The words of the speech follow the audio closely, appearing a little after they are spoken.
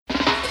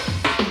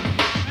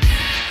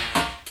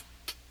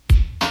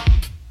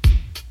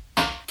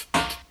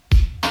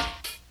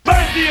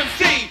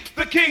DMC,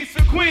 the kings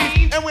and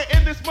queens, and we're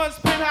in this month's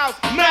Penthouse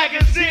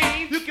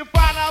magazine. You can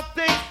find out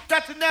things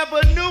that you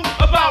never knew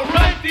about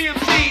Run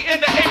DMC in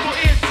the April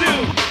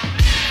issue.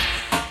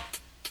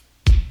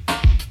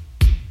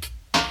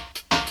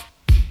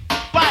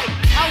 Like,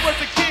 I was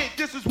a kid,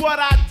 this is what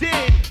I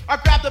did. I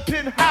grabbed the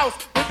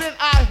Penthouse and then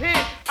I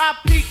hid. I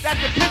peeked at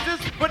the pictures,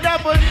 but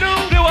never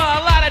knew there were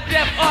a lot of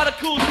death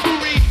articles to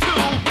read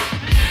too.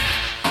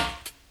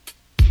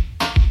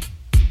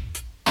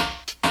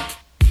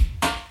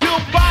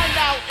 You'll find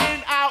out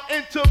in our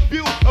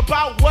interview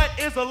about what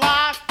is a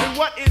lie and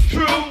what is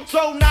true.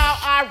 So now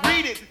I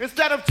read it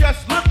instead of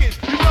just looking.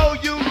 You know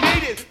you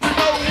need it to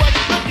know what's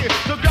cooking.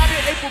 So grab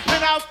your April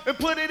Penthouse and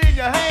put it in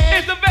your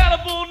hand. It's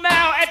available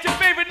now at your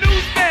favorite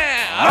newsstand.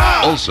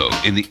 Also,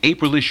 in the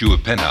April issue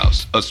of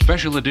Penthouse, a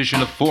special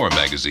edition of 4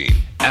 magazine,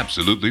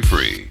 absolutely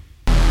free.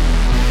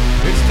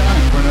 It's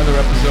time for another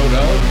episode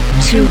of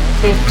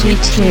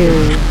 252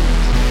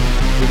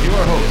 with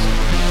your hosts,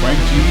 Frank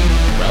G,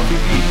 Ralphie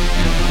B,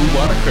 and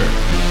Kuwata Kirk.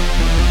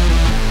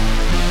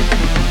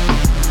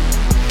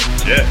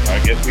 Shit, I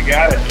guess we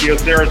got it.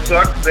 Kyocera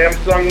sucks,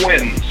 Samsung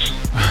wins.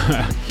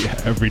 Yeah,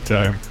 every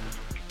time.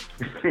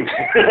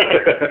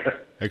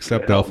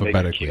 Except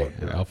alphabetically.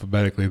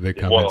 Alphabetically, they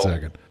come in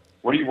second.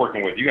 What are you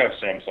working with? You have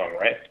Samsung,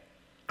 right?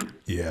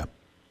 Yeah.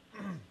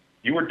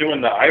 You were doing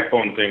the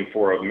iPhone thing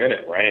for a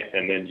minute, right?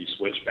 And then you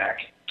switched back.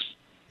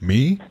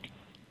 Me?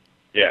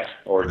 Yeah.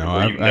 Or no,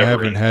 I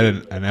haven't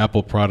had an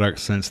Apple product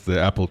since the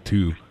Apple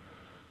II.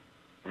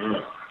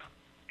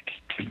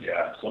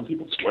 Yeah, some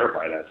people swear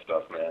by that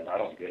stuff, man. I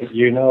don't get it.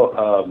 You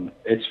know,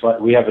 it's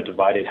fun. We have a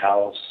divided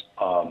house.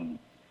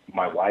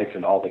 My wife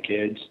and all the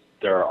kids,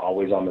 they're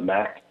always on the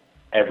Mac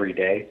every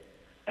day.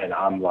 And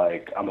I'm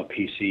a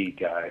PC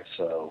guy,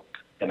 so,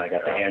 and I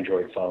got the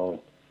Android phone.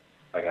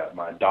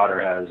 My daughter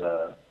has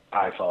a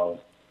iPhone.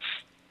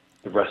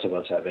 The rest of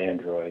us have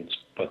Androids,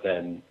 but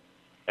then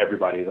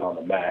everybody's on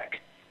the Mac,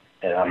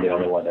 and I'm the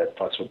only one that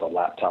fucks with the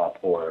laptop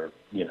or,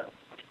 you know.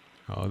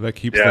 Oh, that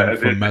keeps them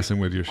from messing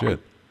with your shit.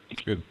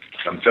 It's good.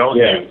 I'm telling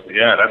you,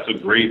 that's a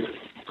great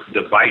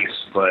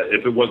device, but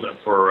if it wasn't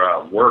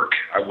for work,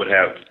 I would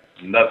have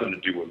nothing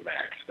to do with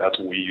Mac. That's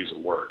what we use at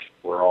work.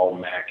 We're all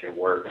Mac at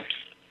work.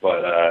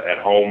 But at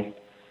home,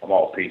 I'm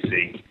all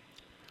PC.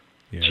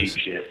 Yeah, cheap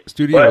shit.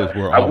 Studios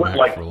were all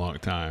Mac for a long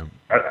time,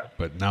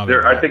 but now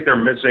I think they're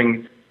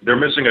missing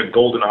a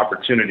golden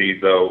opportunity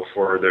though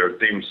for their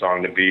theme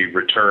song to be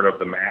 "Return of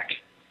the Mac."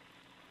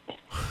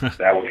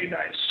 That would be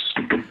nice.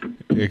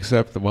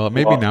 Except,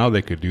 maybe now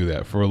they could do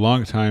that. For a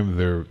long time,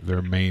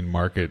 their main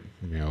market,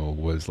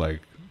 was like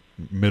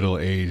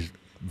middle-aged,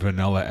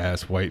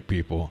 vanilla-ass white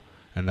people,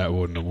 and that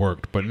wouldn't have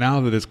worked. But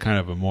now that it's kind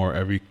of a more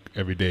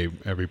everyday,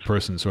 every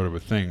person sort of a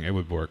thing, it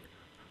would work.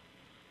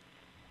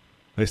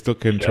 They still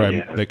couldn't try.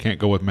 Yeah. They can't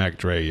go with Mac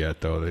Dre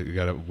yet, though. They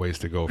got a ways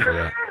to go for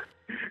that.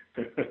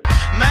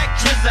 Mac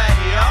Drizzy,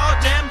 all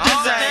damn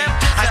dizzy.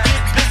 I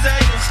get busy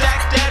and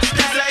stack that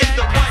dizzy.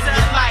 The one you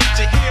like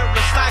to hear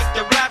recite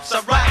the raps I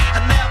write.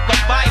 I never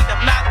bite.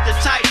 I'm not the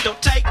type. Don't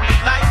take me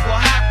life. We'll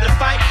have to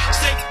fight.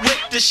 Stick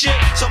with the shit.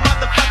 So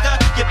motherfucker,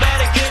 you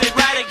better get it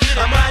right and get it.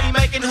 I'm money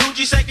making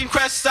hoochie shaking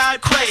crest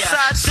side player.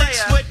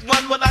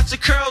 6'1" with lots of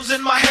curls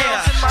in my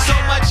hair. So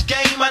much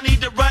game I need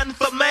to run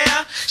for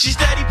mayor. She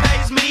steady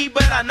pays me,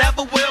 but I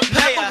never will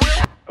pay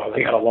her. Oh,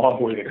 they got a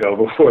long way to go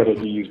before they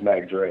can use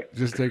Mac Dre.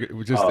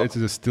 It's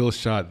a still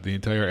shot. The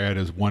entire ad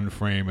is one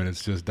frame, and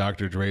it's just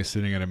Dr. Dre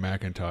sitting at a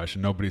Macintosh,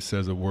 and nobody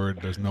says a word.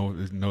 There's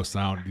no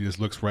sound. He just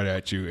looks right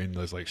at you and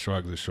just like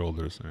shrugs his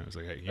shoulders. And it's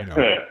like,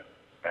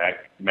 hey,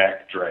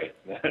 Mac Dre.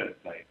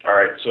 All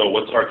right. So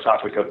what's our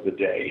topic of the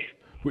day?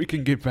 We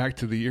can get back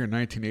to the year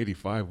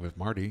 1985 with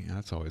Marty.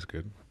 That's always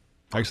good.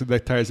 Actually,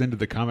 that ties into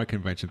the comic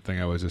convention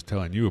thing I was just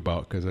telling you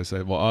about, because I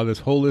said, this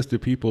whole list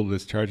of people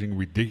that's charging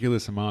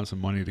ridiculous amounts of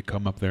money to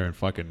come up there and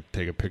fucking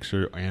take a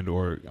picture and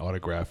or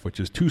autograph,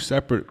 which is 2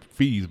 separate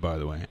fees, by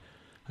the way.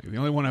 Like, the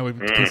only one I would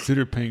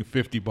consider paying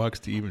 $50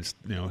 to even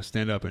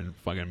stand up and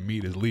fucking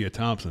meet is Leah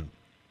Thompson,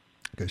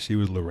 because she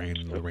was Lorraine,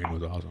 and Lorraine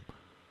was awesome.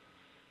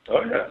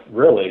 Oh yeah,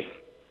 really?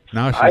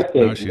 I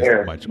think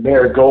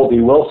Mayor Goldie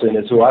Wilson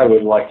is who I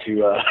would like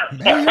to...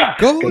 Mayor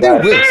Goldie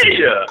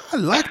Wilson. I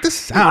like the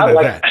sound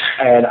of that.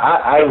 And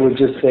I would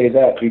just say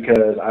that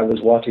because I was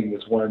watching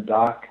this one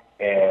doc,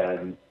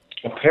 and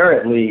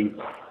apparently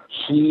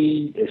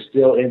he is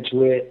still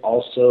into it.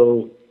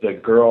 Also, the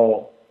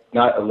girl,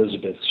 not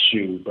Elizabeth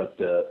Shue, but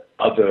the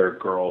other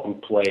girl who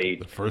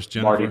played the first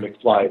Marty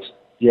McFly's...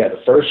 Yeah,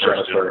 the first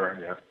Jennifer.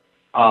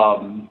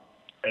 Yeah.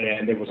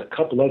 And there was a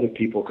couple other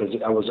people, because it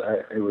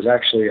was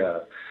actually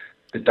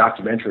the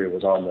documentary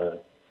was on the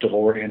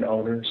DeLorean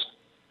owners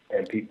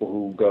and people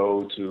who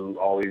go to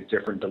all these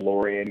different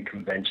DeLorean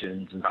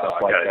conventions and stuff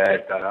like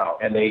that.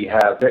 And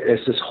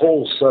it's this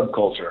whole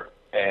subculture.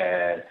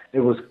 And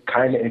it was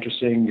kind of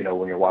interesting,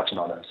 when you're watching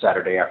on a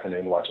Saturday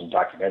afternoon watching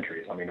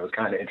documentaries. I mean, it was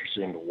kind of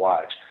interesting to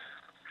watch.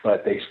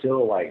 But they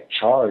still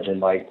charge,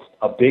 and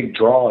a big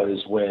draw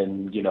is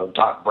when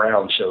Doc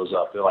Brown shows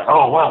up. They're like,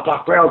 oh wow,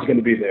 Doc Brown's going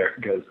to be there,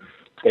 because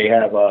They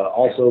have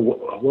also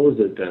what was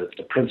it?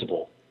 The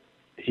principal.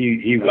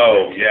 He was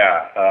Oh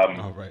yeah.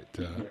 Oh right.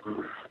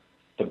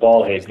 the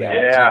bald head guy.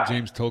 Yeah.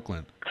 James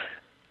Tolkien.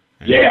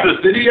 Yeah.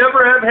 Did he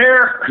ever have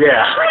hair?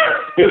 Yeah.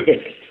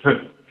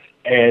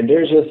 And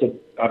there's just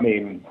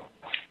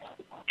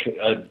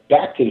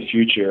Back to the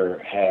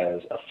Future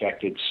has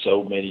affected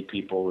so many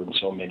people in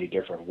so many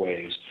different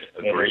ways.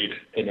 Agreed.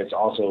 And it's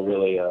also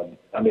really,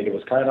 it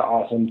was kind of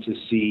awesome to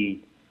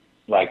see,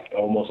 like,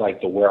 almost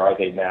like the Where Are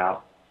They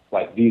Now?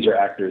 Like, these are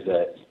actors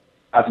that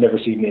I've never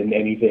seen in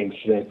anything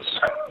since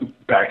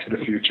Back to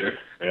the Future.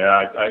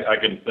 Yeah, I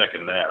can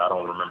second that. I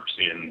don't remember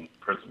seeing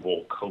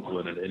Principal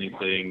Copeland in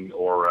anything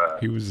or.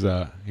 He was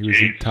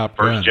in Top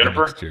Gun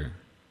Jennifer? next year.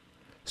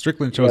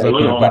 Strickland shows up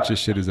in a bunch of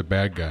shit as a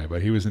bad guy,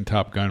 but he was in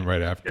Top Gun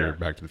right after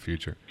Back to the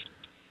Future.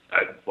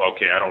 I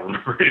don't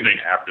remember anything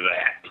after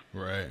that.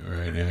 Right.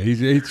 Yeah,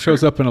 he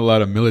shows up in a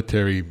lot of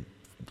military,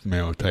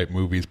 type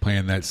movies,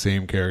 playing that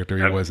same character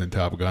he was in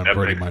Top Gun,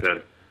 pretty much.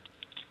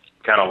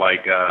 Kind of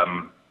like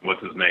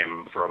what's his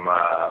name from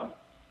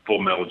Full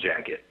Metal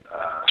Jacket.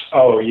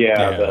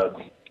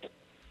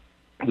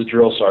 The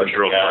drill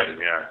sergeant.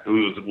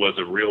 Who was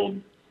a real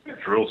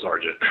drill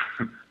sergeant.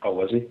 Oh,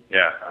 was he?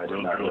 Yeah,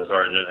 drill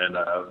sergeant, and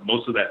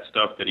most of that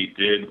stuff that he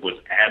did was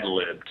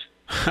ad-libbed.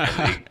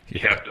 He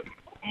kept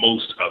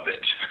most of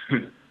it.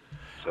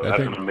 So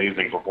that's an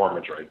amazing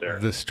performance right there.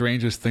 The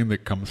strangest thing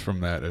that comes from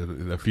that,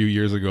 a few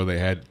years ago they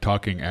had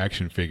talking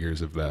action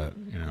figures of that,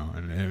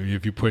 and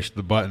if you pushed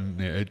the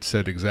button, it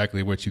said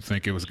exactly what you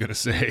think it was going to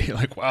say.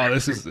 Like, wow,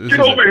 this is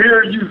Get over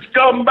here, you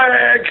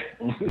scumbag!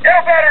 You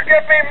better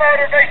give me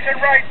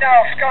motivation right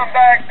now,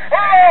 scumbag, or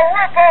I'll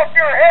rip off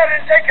your head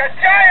and take a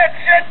giant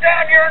shit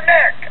down your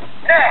neck.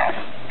 Now,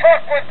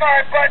 fuck with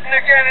my button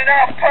again and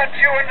I'll punch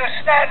you in the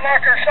snot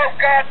locker so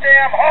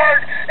goddamn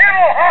hard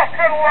it'll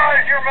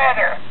hospitalize your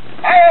mother.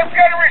 I am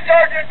Gunnery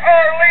Sergeant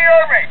R. Lee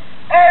Ermey.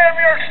 I am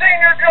your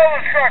senior drill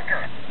instructor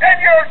and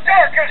your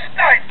darkest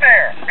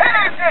nightmare.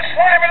 Who's the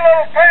slimy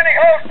little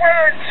pantyhose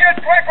wearing shit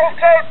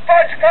twinkle-toed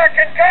fudge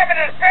packing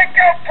communist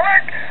bingo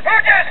prick who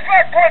just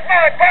fucked with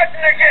my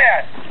button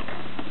again?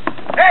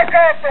 Knock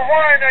off the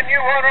whine and you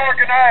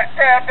unorganized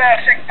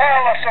bab-assing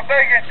pile of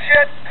civilian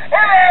shit, or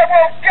I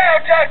will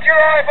gouge out your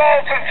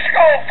eyeballs and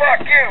skull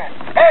fuck you.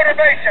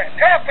 Motivation,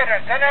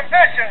 confidence, and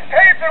ambition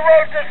pave the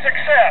road to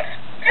success.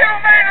 You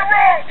made a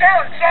wrong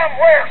turn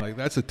somewhere. like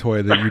that's a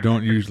toy that you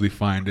don't usually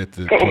find at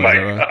the Oh Toys my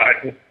R Us.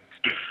 God.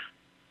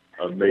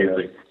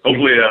 Amazing.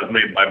 Hopefully that was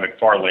made by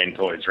McFarlane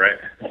Toys, right?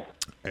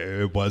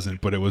 It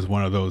wasn't, but it was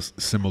one of those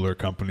similar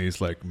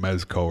companies like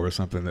Mezco or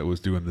something that was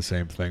doing the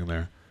same thing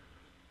there.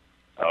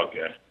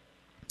 Okay.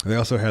 They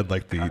also had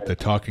like the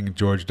talking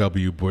George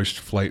W. Bush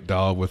flight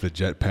doll with a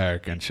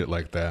jetpack and shit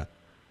like that.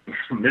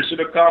 Mission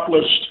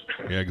accomplished.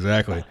 Yeah,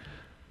 exactly.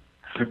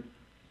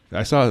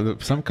 I saw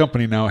some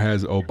company now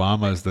has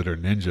Obamas that are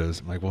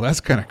ninjas. I'm like, well, that's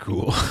kind of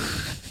cool.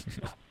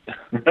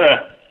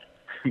 The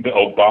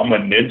Obama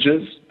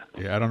ninjas?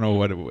 Yeah, I don't know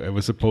what it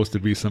was supposed to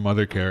be, some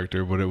other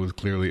character, but it was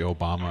clearly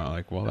Obama.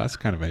 Like, well, that's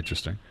kind of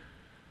interesting.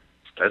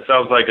 That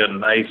sounds like a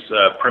nice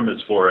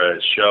premise for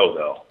a show,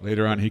 though.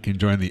 Later on, he can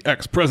join the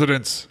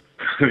ex-presidents.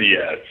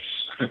 Yes.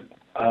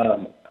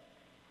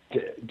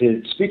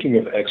 Speaking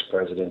of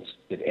ex-presidents,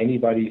 did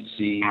anybody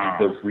see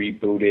the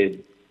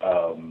rebooted,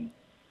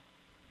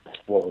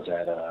 what was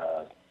that,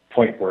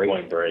 Point Break?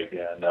 Point Break,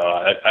 yeah. No,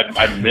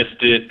 I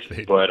missed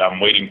it, but I'm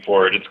waiting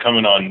for it. It's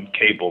coming on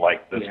cable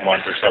like this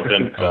month or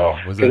something. So.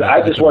 Because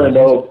I just want to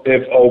know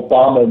if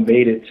Obama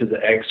made it to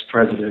the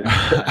ex-president.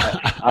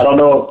 I don't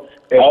know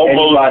if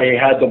anybody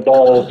had the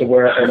balls to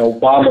wear an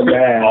Obama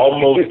mask.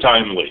 Almost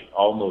timely.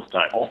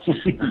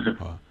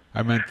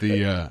 I meant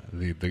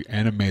the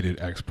animated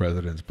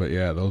ex-presidents, but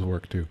yeah, those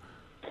work too.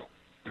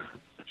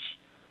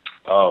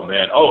 Oh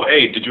man! Oh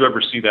hey, did you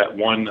ever see that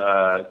one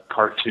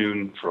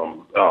cartoon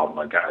from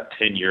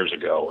 10 years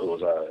ago? It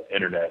was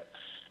internet.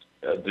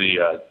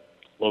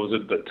 What was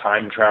it? The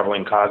time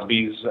traveling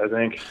Cosbys, I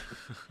think.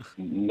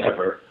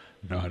 Never.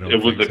 No, I don't.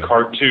 It was a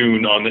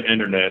cartoon on the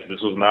internet.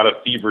 This was not a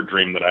fever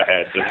dream that I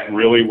had. This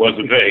really was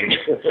a thing,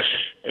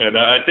 and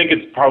I think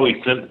it's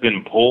probably since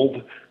been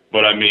pulled.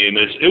 But I mean,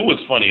 it was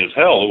funny as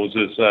hell. It was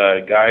this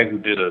guy who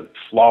did a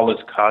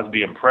flawless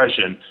Cosby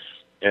impression.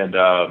 And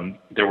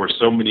there were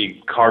so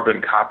many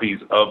carbon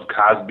copies of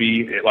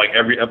Cosby. Like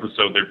every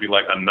episode, there'd be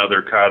like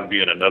another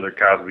Cosby and another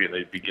Cosby, and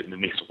they'd be getting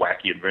in these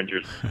wacky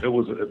adventures. It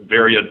was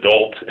very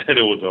adult, and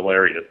it was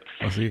hilarious.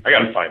 I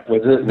gotta find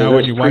it. Now,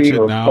 when you watch it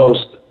now,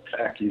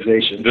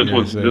 post-accusation. This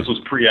was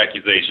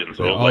pre-accusation.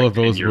 So all of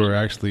those were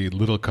actually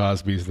little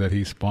Cosbys that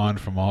he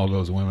spawned from all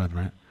those women,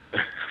 right?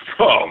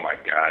 Oh my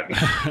God,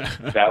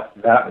 that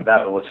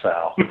was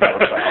foul. That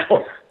was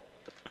foul.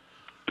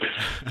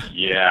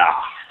 Yeah.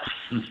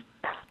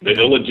 The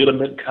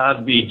illegitimate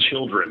Cosby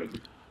children.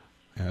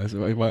 Yeah,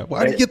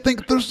 why do you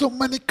think there's so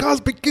many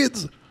Cosby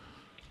kids?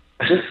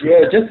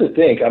 Just to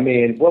think. I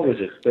mean, what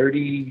was it?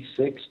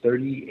 36,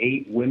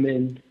 38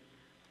 women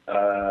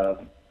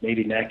made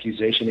an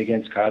accusation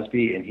against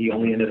Cosby, and he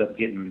only ended up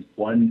getting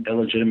one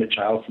illegitimate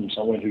child from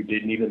someone who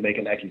didn't even make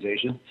an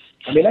accusation.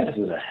 I mean, that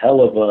is a hell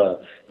of a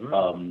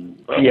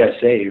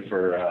PSA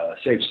for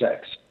safe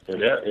sex.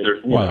 Yeah,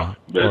 Well,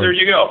 there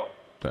you go.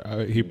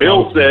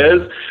 Bill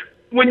says,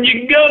 when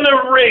you're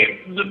gonna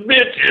rape the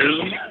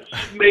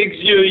bitches, makes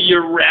you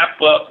wrap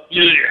up.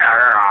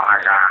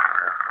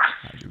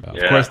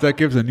 Of course, that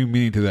gives a new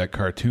meaning to that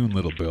cartoon,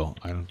 Little Bill.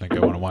 I don't think I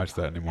want to watch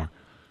that anymore.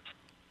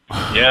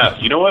 Yeah,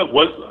 you know what?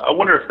 I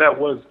wonder if that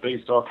was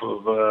based off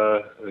of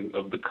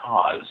the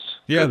Cause.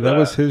 Yeah, that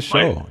was his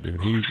show,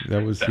 dude.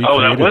 That was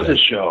his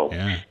show.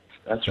 Yeah,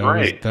 that's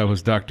right. That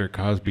was Dr.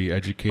 Cosby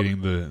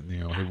educating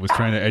he was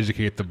trying to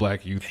educate the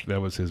black youth. That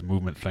was his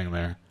movement thing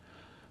there,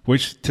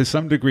 which to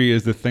some degree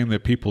is the thing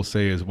that people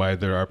say is why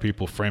there are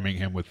people framing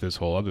him with this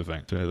whole other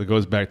thing. So it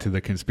goes back to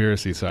the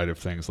conspiracy side of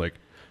things, like.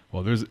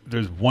 Well, there's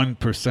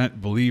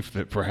 1% belief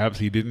that perhaps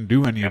he didn't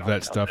do any of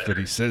that stuff that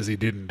he says he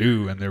didn't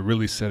do, and they're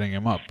really setting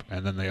him up.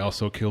 And then they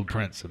also killed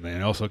Prince, and they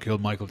also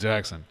killed Michael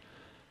Jackson,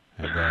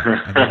 and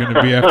they're going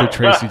to be after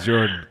Tracy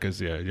Jordan because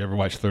you ever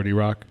watch 30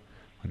 Rock?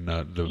 When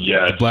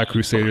the Black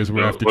Crusaders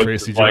were after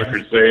Tracy Jordan.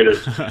 Black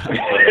Crusaders.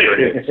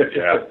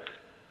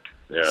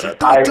 Yeah.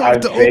 I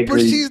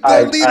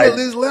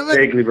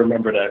vaguely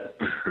remember that.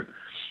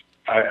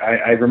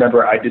 I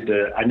remember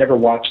I never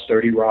watched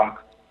 30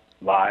 Rock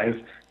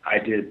live. I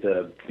did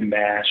the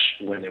MASH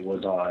when it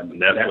was on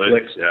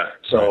Netflix. Yeah.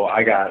 So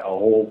I got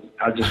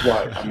I just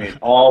watched,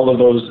 all of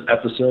those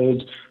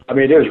episodes.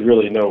 There's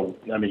really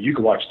you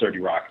can watch 30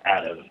 Rock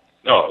out of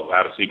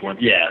sequence.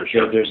 Yeah, for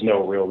sure. There's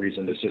no real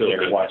reason to sit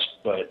there and watch,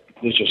 but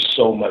there's just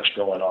so much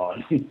going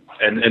on.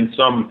 And in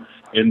some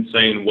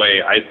insane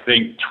way, I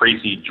think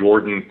Tracy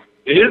Jordan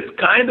is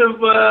kind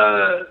of,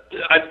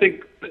 I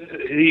think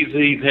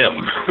he's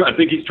him. I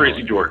think he's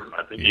Tracy Jordan.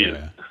 I think he is.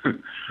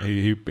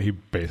 He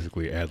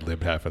basically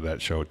ad-libbed half of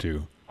that show,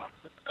 too.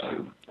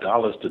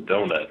 Dollars to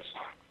donuts.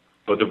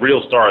 But the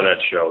real star of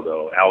that show,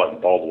 though, Alec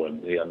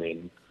Baldwin,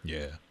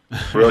 yeah.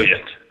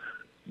 Brilliant.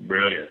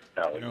 Brilliant,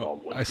 Alec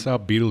Baldwin. I saw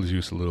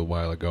Beetlejuice a little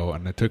while ago,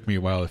 and it took me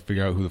a while to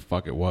figure out who the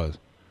fuck it was.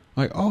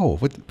 I'm like,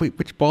 wait,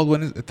 which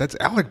Baldwin is it? That's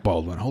Alec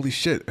Baldwin. Holy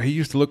shit, he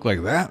used to look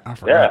like that? I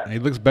forgot. Yeah. And he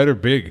looks better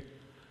big.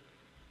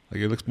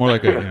 Like, it looks more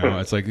like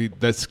it's like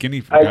that skinny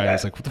guy.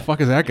 It's like, what the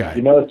fuck is that guy?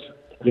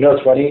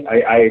 It's funny.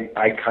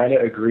 I kind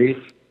of agree.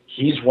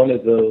 He's one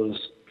of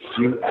those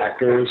few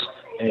actors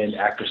and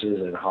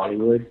actresses in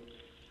Hollywood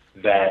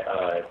that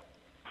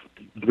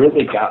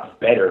really got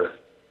better.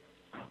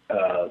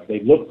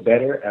 They look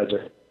better as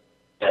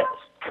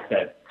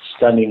that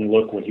stunning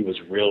look when he was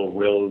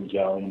real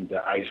young,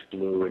 the ice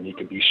blue, and he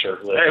could be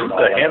shirtless. Hey, he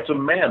was a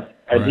handsome man.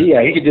 And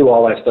he could do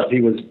all that stuff.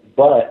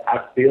 But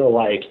I feel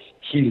like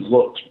he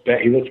looks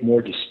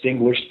more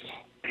distinguished.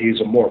 He's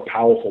a more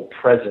powerful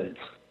presence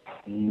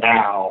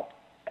now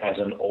as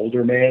an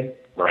older man,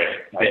 right?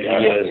 Than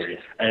he is.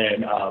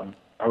 And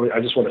I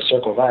just want to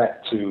circle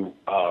back to.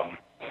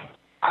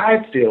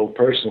 I feel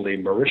personally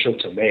Marisha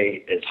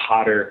Tomei is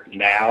hotter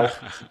now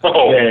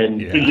than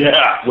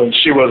when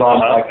she was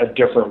on like a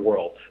different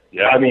world.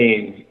 Yeah.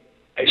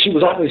 She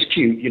was always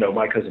cute,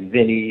 My Cousin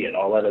Vinny and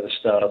all that other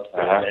stuff.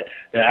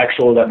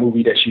 That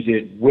movie that she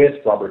did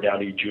with Robert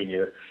Downey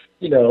Jr.,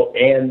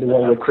 and the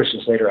one with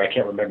Christian Slater. I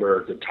can't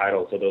remember the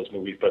titles of those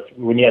movies, but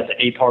when he had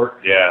the ape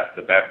heart. Yeah,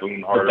 the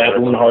baboon heart.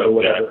 Or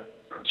whatever.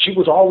 Yeah. She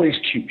was always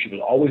cute. She was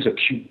always a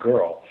cute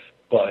girl.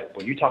 But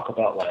when you talk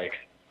about like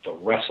The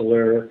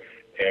Wrestler,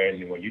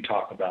 and when you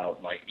talk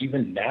about like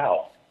even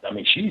now,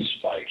 she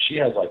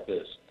has like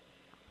this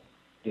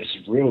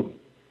real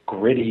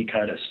gritty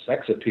kind of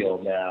sex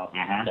appeal now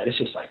that it's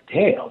just like,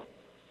 damn.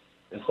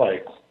 It's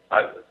like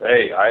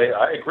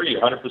I agree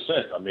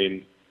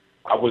 100%.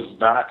 I was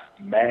not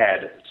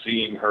mad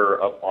seeing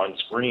her up on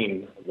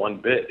screen one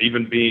bit.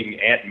 Even being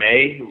Aunt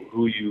May,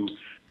 who you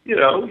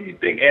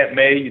think Aunt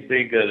May, you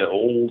think an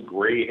old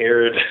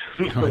gray-haired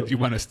you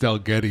want Estelle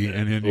Getty,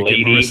 and then you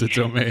lady. get Marissa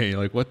Tomei.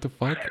 Like, what the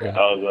fuck? I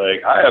was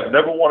like, I have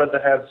never wanted to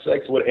have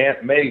sex with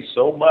Aunt May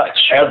so much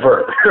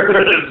ever.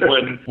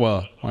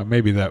 Well,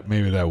 maybe that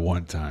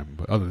one time,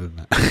 but other than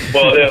that.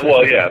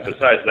 Yeah.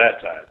 Besides that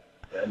time.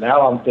 And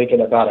now I'm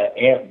thinking about an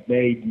Aunt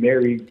May,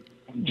 Mary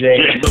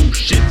Jane. Oh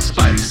shit,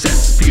 Spidey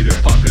sense, Peter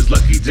Parker's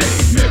lucky day,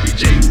 Mary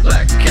Jane,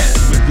 Black Cat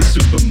with the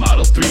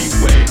supermodel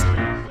three-way.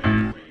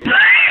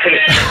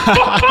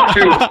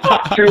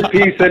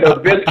 Two-piece and a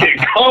biscuit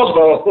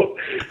combo.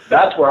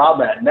 That's where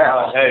I'm at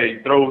now.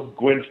 Hey, throw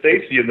Gwen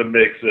Stacy in the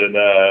mix, and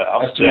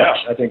that's too much.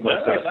 I think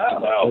Gwen Stacy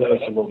that's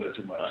a little bit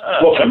too much.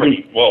 For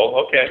me.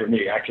 Well, okay. For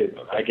me, I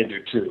can do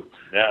two.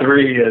 Yeah.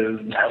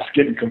 3 that's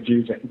getting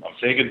confusing. I'm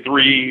taking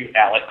 3,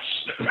 Alex.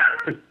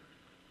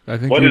 I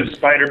think what is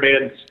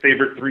Spider-Man's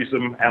favorite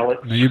threesome,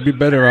 Alex? Now you'd be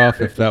better off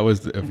if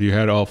you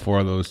had all 4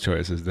 of those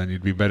choices. Then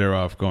you'd be better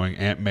off going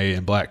Aunt May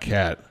and Black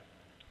Cat,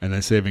 and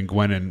then saving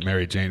Gwen and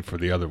Mary Jane for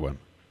the other one.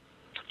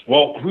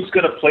 Well, who's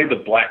going to play the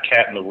Black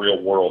Cat in the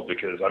real world?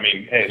 Because, I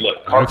mean, hey, look,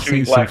 I've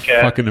seen cartoon Black some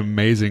Cat. fucking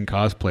amazing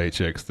cosplay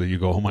chicks that you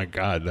go, oh my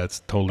god, that's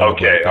totally a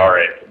Okay, Black all Cat.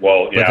 right.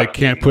 Well, yeah. But they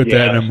can't put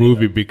that in a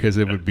movie because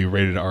it would be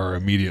rated R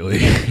immediately.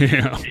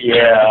 You know?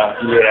 Yeah.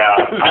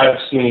 I've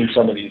seen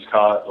some of these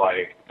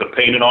like the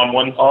painted on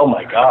ones? Oh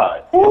my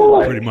god.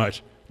 Like, Pretty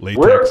much.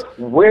 Latex.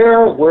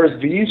 Where were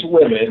these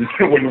women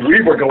when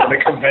we were going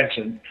to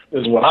convention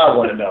is what I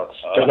want to know.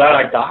 Because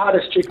the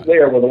hottest chicks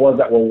there were the ones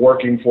that were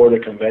working for the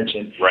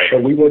convention. Right. So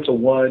we went to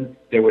one,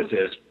 there was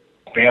this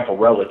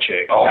Vampirella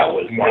chick that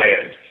was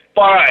man.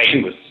 fine.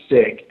 She was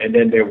sick. And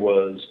then there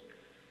was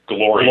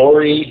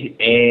Glory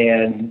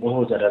and what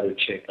was that other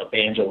chick?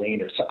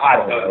 Evangeline or something. I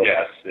don't know.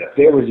 Yes.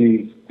 There was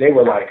they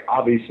were like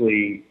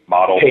obviously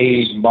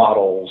paid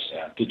models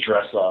to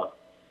dress up.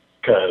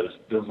 Because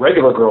the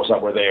regular girls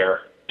that were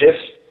there, if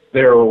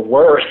there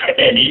were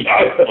any,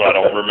 I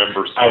don't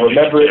remember. I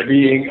remember it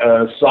being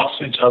a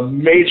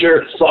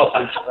major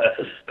sausage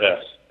fest.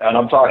 Yes. And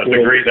I'm talking.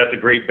 That's a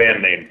great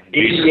band name.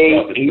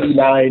 88,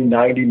 89,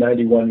 90,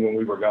 91 when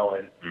we were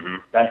going. Mm-hmm.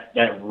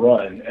 That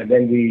run, and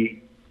then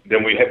we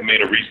have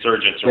made a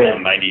resurgence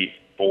around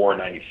 94,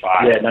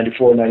 95. Yeah,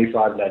 94,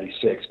 95,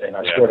 96, and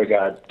I swear to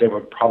God, there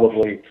were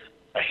probably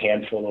a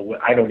handful of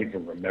women. I don't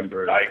even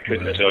remember. I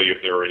couldn't tell you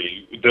if there were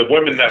any. The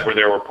women that were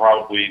there were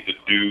probably the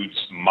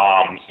dudes'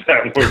 moms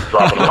that were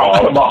dropping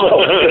them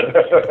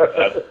off.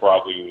 That's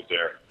probably who was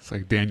there. It's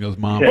like Daniel's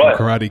mom from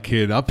Karate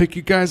Kid. I'll pick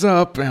you guys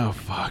up. Oh,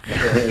 fuck.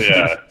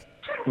 Yeah.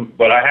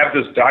 But I have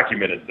this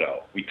documented,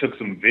 though. We took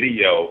some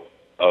video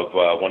of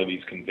one of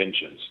these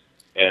conventions.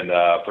 And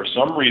for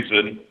some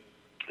reason,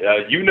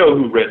 you know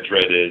who Red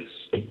Dread is,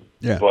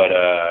 but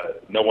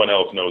no one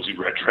else knows who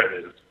Red Dread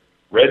is.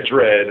 Red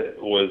Dread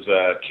was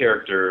a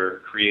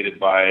character created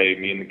by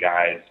me and the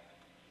guys.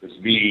 It was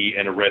me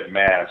in a red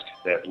mask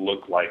that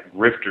looked like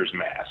Grifter's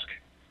mask.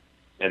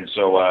 And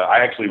so I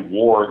actually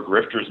wore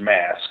Grifter's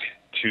mask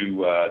to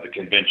the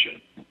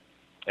convention.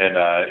 And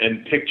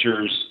in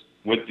pictures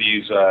with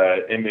these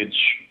Image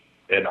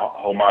and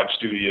Homage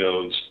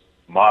Studios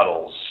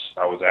models,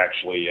 I was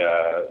actually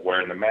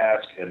wearing the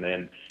mask. And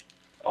then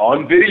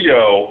on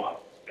video,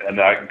 and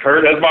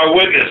Kurt as my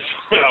witness,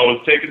 when I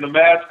was taking the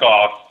mask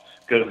off,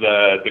 because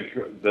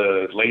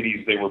the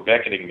ladies, they were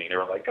beckoning me. They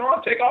were like, "Come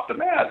on, take off the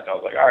mask." I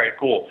was like, "All right,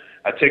 cool."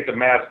 I take the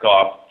mask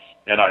off,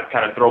 and I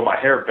kind of throw my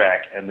hair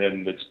back, and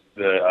then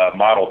the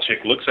model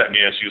chick looks at me,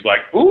 and she's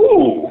like,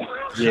 "Ooh."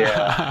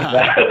 Yeah.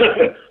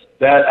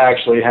 That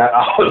actually happened.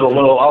 I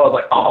was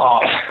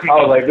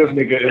like, this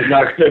nigga is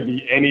not going to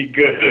be any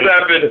good. This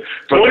happened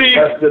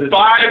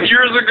 25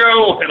 years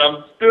ago, and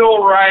I'm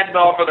still riding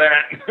off of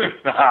that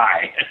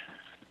high.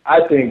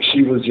 I think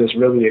she was just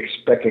really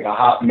expecting a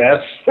hot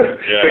mess to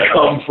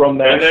come from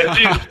that. And then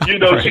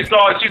she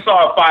saw a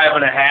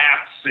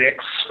 5.5,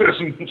 6.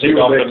 She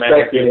was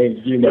expecting,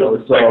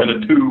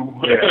 a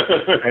 2.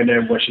 Yeah. And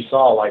then when she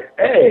saw, like,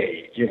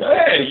 hey,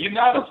 hey, you're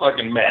not a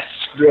fucking mess.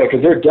 Yeah,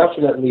 because there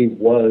definitely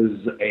was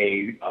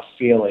a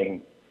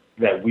feeling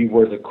that we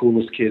were the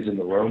coolest kids in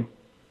the room.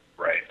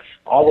 Right.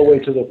 All the way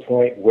to the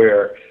point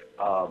where,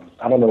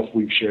 I don't know if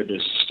we've shared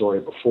this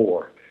story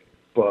before,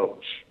 but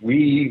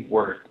we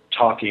were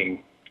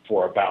talking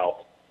for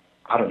about,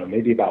 I don't know,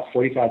 maybe about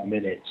 45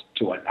 minutes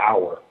to an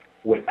hour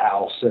with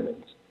Al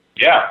Simmons.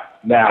 Yeah,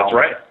 now, that's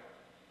right.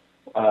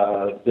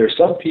 There's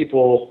some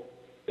people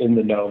in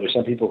the know, there's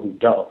some people who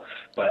don't,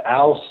 but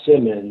Al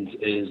Simmons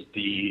is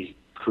the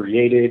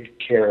created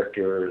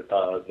character,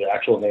 the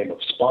actual name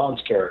of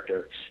Spawn's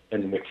character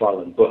in the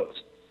McFarlane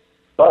books.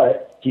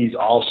 But he's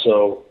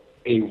also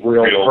a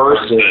real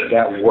person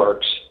that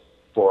works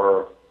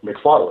for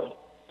McFarlane.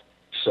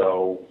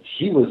 So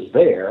he was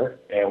there,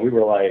 and we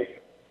were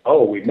like,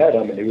 oh, we met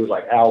him, and he was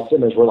like, Al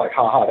Simmons. We're like,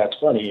 ha, that's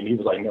funny. And he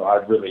was like, no, I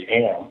really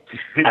am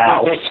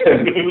Al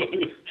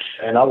Simmons.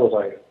 And I was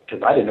like,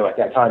 because I didn't know at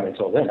that time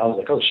until then. I was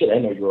like, oh, shit, I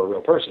didn't know you were a real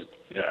person.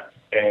 Yeah.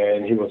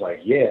 And he was like,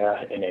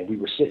 yeah. And then we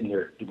were sitting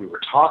there, we were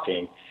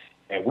talking,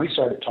 and we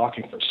started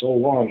talking for so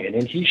long. And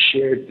then he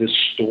shared this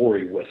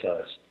story with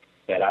us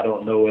that I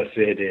don't know if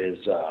it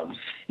is, I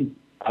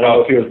don't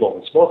know if he was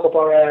blowing smoke up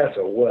our ass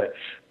or what,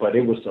 but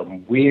it was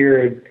some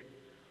weird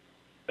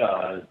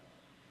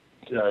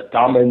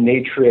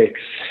dominatrix,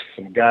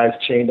 some guys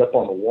chained up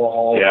on the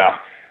wall,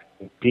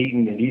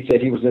 beaten, and he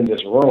said he was in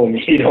this room.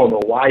 He don't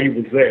know why he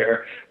was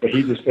there, but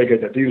he just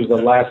figured that this was the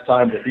last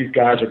time that these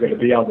guys are going to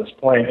be on this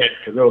planet,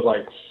 because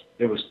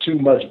there was too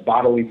much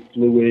bodily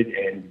fluid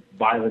and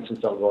violence and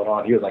stuff going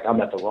on. He was like, I'm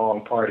at the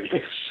wrong party.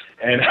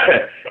 And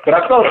but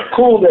I felt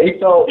cool that he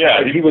felt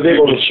like he was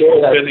able to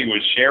share that. He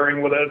was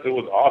sharing with us. It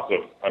was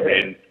awesome. I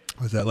mean,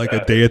 was that like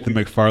a day at the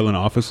McFarlane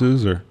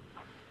offices, or?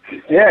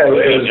 Yeah,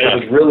 it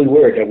was really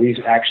weird that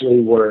we actually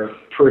were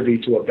privy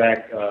to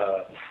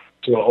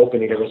to an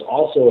opening. There was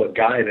also a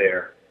guy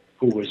there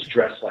who was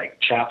dressed like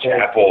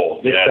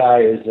Chapel. This guy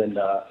is in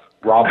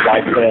Rob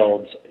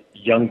Liefeld's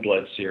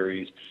Youngblood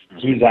series.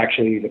 He's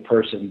actually the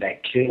person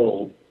that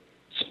killed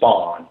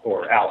Spawn,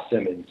 or Al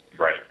Simmons.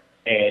 Right.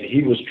 And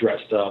he was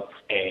dressed up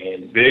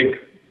and big,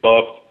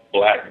 buff,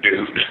 black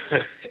dude.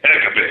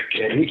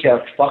 And he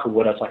kept fucking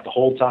with us like the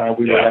whole time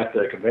we were at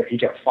the convention. He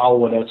kept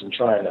following us and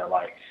trying to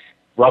like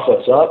rough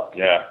us up.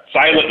 Yeah,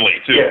 silently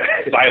too. Yeah.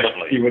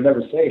 Silently. He would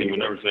never say anything. He would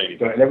never say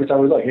anything. And every time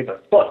we look, he's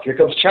like, "Fuck, here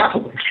comes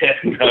Chappell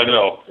again." I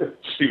know.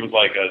 He was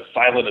like a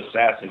silent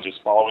assassin,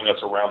 just following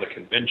us around the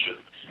convention.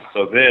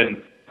 So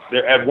then,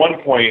 at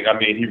one point, I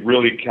mean, he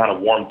really kind of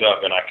warmed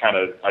up, and I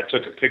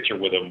took a picture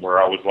with him where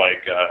I was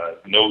like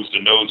nose to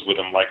nose with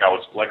him, like I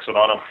was flexing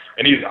on him,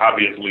 and he's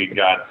obviously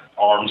got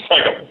arms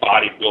like a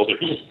bodybuilder.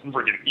 He's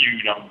freaking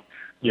huge. I'm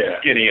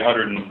skinny,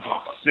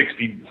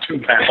 162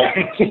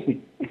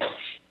 pounds.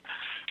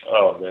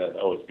 Oh man,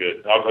 that was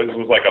good. It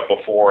was like a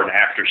before and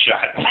after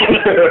shot.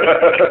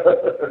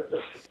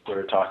 We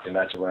were talking,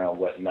 that's around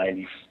what,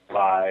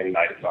 95?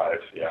 95,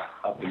 yeah.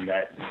 Up in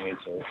that range,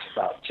 so it's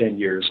about 10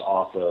 years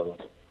off of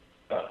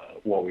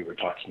what we were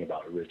talking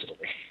about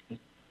originally.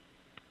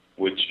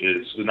 Which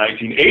is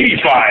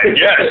 1985,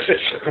 yes.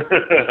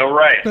 All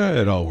right.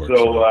 It all works.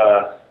 So,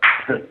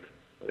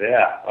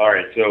 yeah, all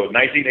right. So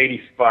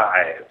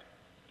 1985.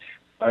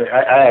 I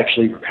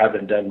actually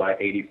haven't done my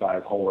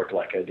 85 homework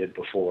like I did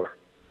before.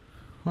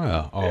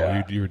 Well,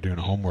 you were doing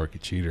homework, you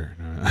cheater.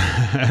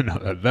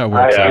 No, that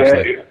works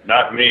actually.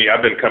 Not me.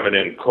 I've been coming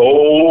in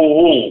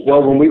cold.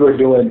 Well, when we were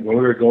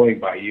going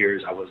by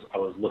years, I was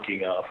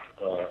looking up,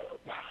 a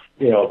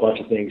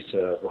bunch of things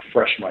to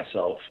refresh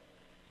myself,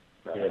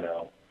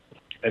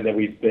 and then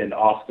we've been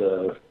off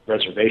the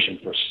reservation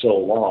for so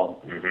long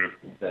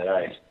that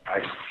I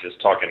just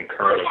talking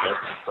current events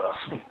and stuff.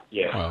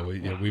 Yeah. Well,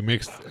 we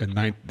mixed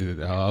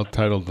I'll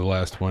title the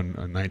last one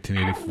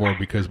 1984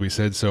 because we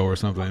said so or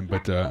something,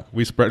 but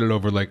we spread it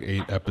over like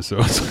 8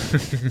 episodes.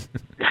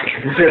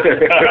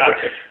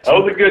 That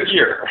was a good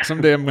year.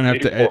 Someday I'm going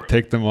to have to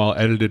take them all,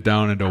 edit it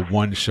down into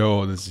one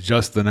show that's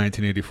just the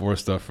 1984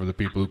 stuff for the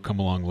people who come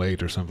along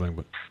late or something.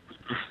 But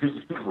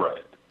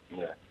right.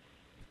 Yeah.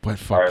 But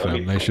fuck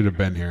them. They should have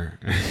been here.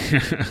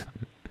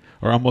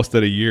 Or almost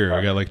at a year.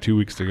 I got like 2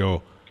 weeks to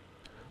go.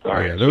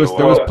 Right, there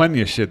was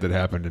plenty of shit that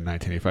happened in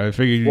 1985. I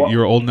figured you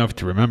were old enough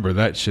to remember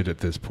that shit at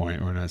this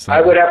point. I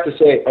would have to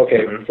say,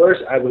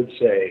 first I would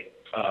say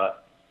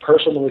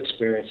personal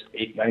experience,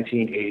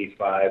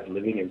 1985,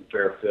 living in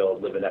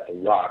Fairfield, living at the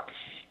Rock.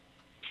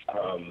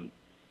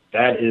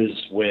 That is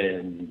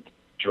when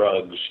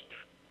drugs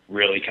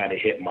really kind of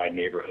hit my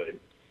neighborhood.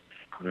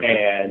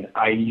 And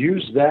I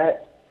use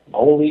that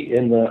only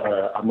in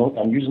the,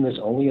 I'm using this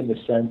only in the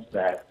sense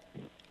that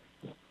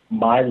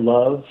my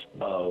love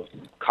of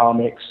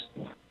comics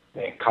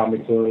and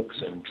comic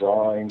books and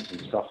drawings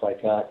and stuff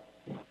like that,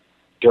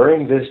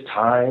 during this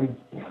time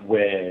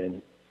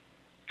when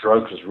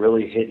drugs was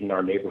really hitting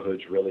our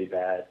neighborhoods really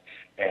bad,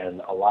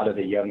 and a lot of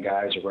the young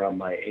guys around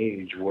my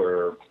age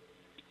were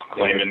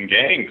claiming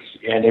gangs.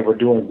 And they were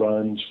doing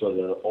runs for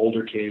the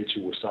older kids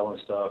who were selling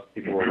stuff.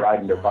 People were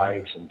riding their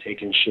bikes and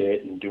taking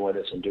shit and doing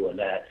this and doing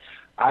that.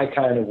 I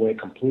kind of went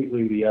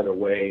completely the other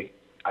way.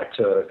 I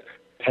took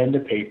pen to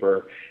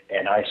paper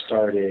and I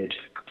started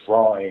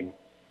drawing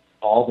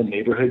all the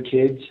neighborhood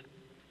kids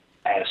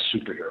as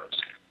superheroes.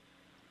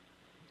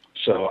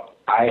 So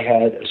I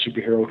had a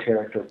superhero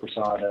character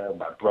persona,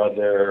 my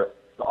brother,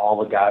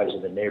 all the guys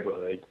in the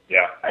neighborhood.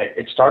 Yeah.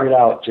 It started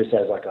out just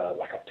as like a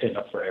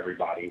pin-up for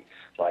everybody.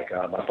 Like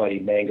my buddy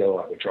Mango,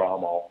 I would draw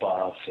him all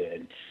buff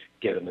and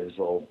give him his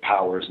little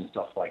powers and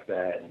stuff like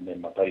that. And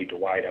then my buddy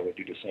Dwight, I would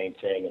do the same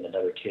thing, and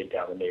another kid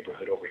down the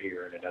neighborhood over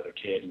here, and another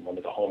kid, and one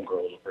of the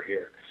homegirls over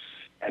here.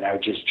 And I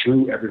just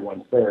drew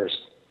everyone first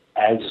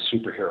as a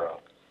superhero.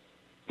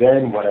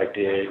 Then what I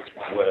did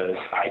was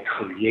I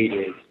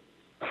created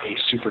a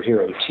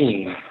superhero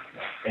team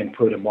and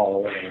put them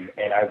all in,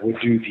 and I would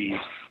do these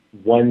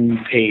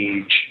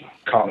one-page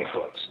comic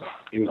books.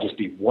 It would just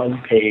be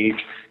one page.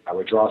 I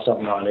would draw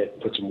something on it,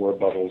 put some word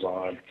bubbles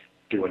on,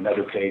 do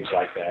another page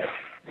like that.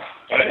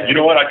 You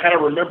know what? I kind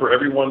of remember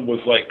everyone was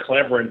like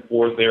clamoring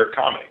for their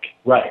comic.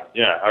 Right.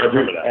 Yeah, I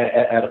remember that.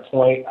 At a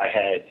point,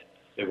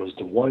 it was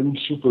the one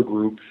super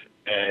group,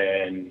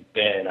 and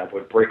then I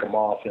would break them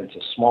off into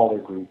smaller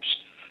groups.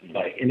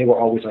 And they were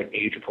always like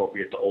age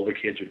appropriate. The older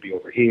kids would be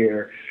over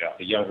here,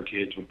 the younger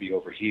kids would be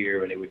over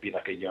here, and it would be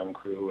like a young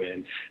crew.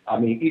 And I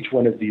mean, each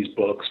one of these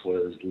books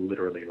was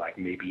literally like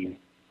maybe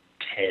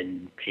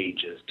 10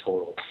 pages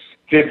total,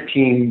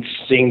 15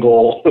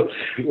 single,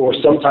 or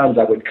sometimes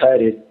I would cut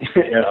it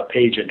a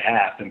page in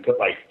half and put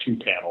like 2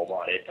 panels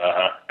on it.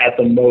 At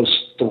the most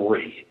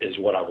 3 is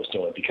what I was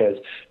doing, because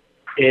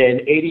in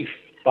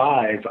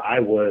 '85 I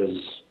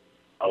was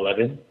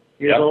 11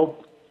 years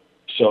old.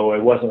 So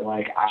it wasn't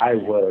like I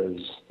was,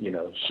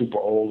 super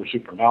old or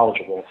super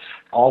knowledgeable.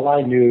 All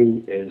I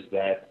knew is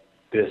that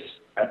this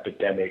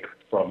epidemic,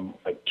 from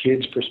a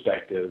kid's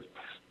perspective,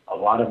 a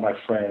lot of my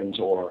friends,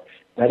 or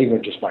not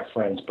even just my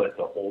friends, but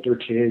the older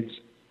kids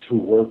who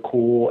were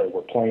cool and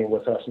were playing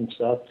with us and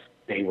stuff,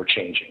 they were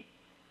changing.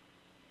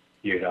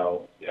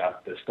 The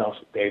stuff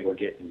they were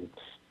getting,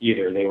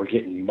 either they were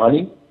getting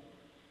money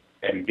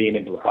and being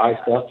able to buy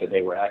stuff, and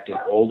they were acting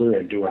older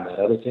and doing that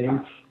other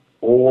thing,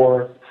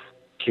 or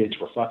kids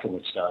were fucking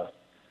with stuff,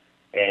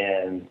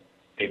 and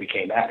they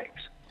became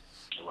addicts.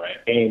 Right.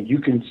 And you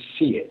can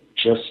see it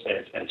just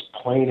as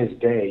plain as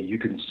day. You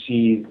can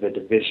see the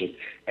division.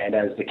 And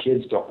as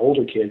the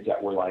older kids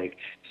that were like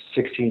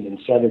 16 and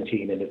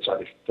 17, and it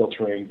started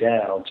filtering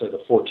down to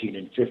the 14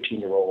 and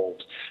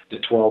 15-year-olds, the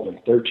 12 and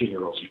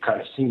 13-year-olds, you've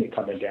kind of seen it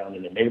coming down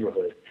in the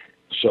neighborhood.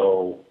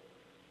 So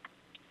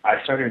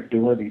I started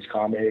doing these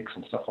comics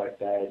and stuff like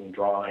that and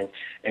drawing.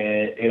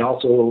 And it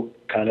also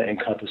kind of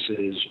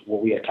encompasses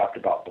what we had talked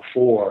about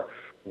before,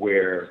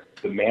 where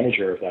the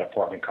manager of that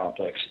apartment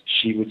complex,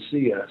 she would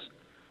see us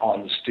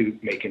on the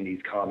stoop making these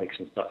comics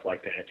and stuff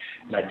like that.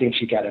 And I think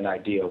she got an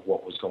idea of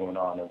what was going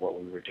on and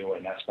what we were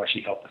doing. That's why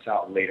she helped us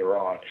out later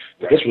on.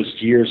 But this was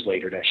years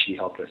later that she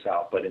helped us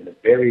out. But in the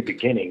very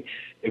beginning,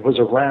 it was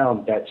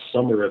around that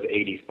summer of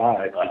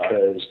 '85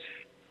 because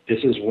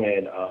this is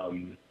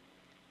when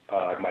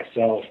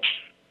myself,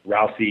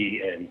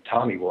 Ralphie, and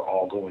Tommy were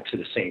all going to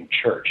the same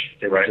church.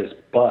 There was this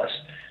bus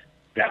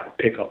that would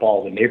pick up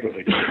all the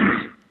neighborhood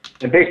kids.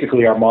 And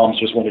basically, our moms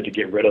just wanted to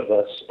get rid of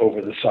us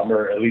over the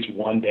summer, at least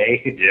one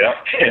day. Yeah.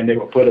 And they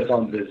would put us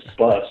on this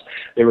bus.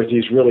 There was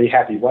these really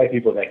happy white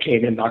people that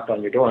came in, knocked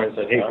on your door, and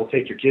said, "Hey, we'll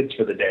take your kids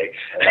for the day."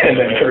 And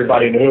then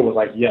everybody in the hood was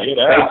like, "Yes,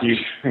 thank you.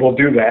 We'll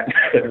do that."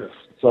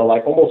 So,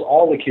 like, almost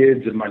all the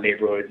kids in my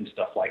neighborhood and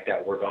stuff like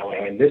that were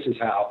going. And this is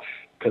how,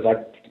 because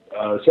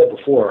I said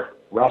before,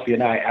 Ralphie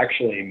and I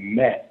actually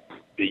met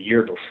the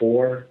year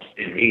before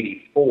in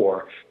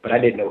 '84, but I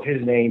didn't know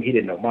his name. He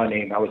didn't know my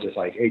name. I was just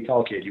like, "Hey,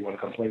 tall kid, you want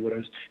to come play with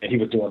us?" And he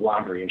was doing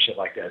laundry and shit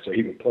like that. So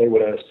he would play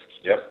with us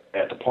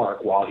at the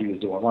park while he was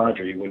doing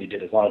laundry. When he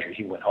did his laundry,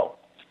 he went home.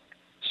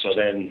 So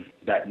then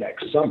that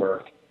next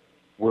summer,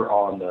 we're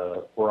all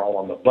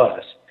on the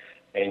bus.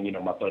 And, you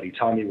know, my buddy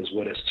Tommy was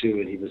with us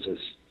too, and he was this,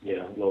 you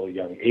know, little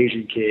young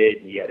Asian kid,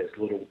 and he had his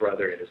little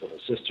brother and his little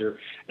sister.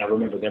 And I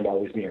remember them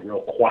always being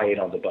real quiet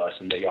on the bus,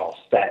 and they all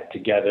sat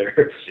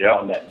together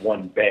on that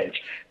one bench.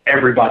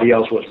 Everybody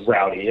else was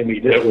rowdy. I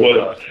mean, it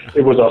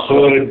was a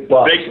hood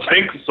bus.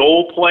 Think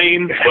Soul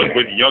Plane, but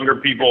with younger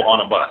people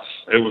on a bus.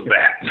 It was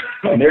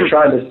that. And they're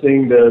trying to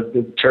sing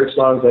the church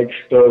songs like,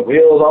 "The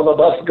wheels on the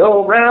bus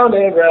go round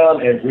and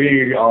round," and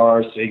we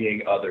are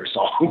singing other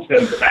songs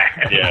in the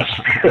back.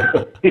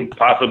 Yeah.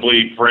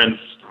 Possibly Prince,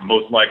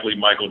 most likely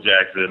Michael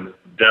Jackson,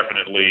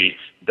 definitely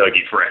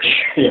Dougie Fresh.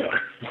 Yeah.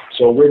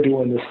 So we're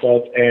doing this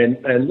stuff,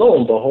 and lo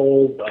and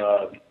behold,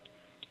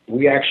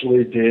 we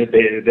actually did.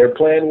 Their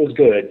plan was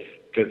good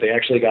because they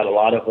actually got a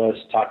lot of us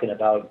talking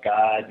about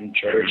God and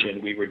church,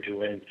 and we were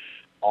doing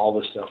all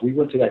this stuff. We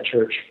went to that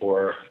church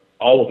for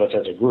all of us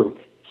as a group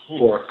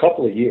for a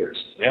couple of years.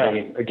 Yeah. I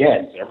mean,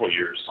 again, several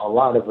years. A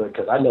lot of it,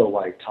 because I know,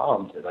 like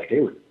Tom, like they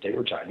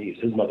were Chinese.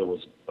 His mother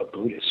was a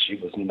Buddhist. She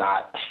was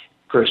not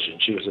Christian.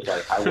 She was just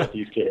like, "I want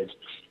these kids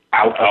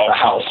out of the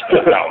house."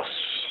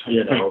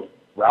 You know,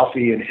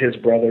 Ralphie and his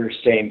brother,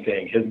 same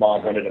thing. His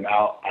mom wanted him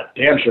out. I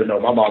damn sure know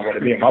my mom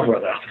wanted me and my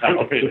brother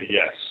out.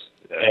 Yes.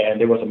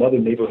 And there was some other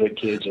neighborhood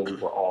kids, and we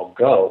were all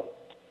go.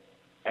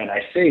 And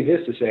I say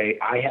this to say,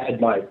 I had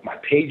my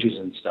pages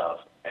and stuff,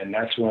 and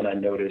that's when I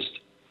noticed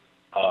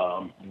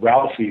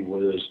Ralphie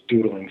was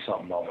doodling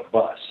something on the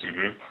bus.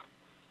 Mm-hmm.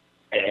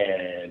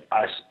 And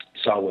I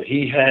saw what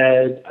he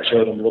had. I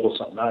showed him a little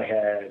something I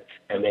had,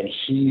 and then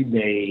he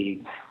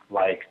made,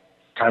 like,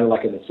 kind of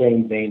like in the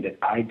same vein that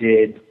I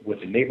did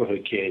with the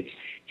neighborhood kids,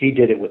 he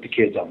did it with the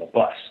kids on the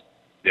bus.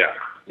 Yeah,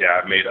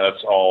 I made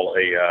us all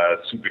a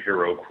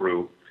superhero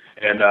crew,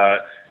 and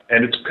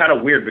it's kind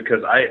of weird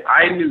because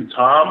I knew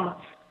Tom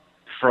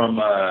from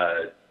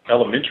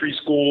elementary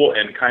school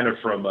and kind of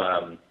from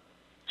I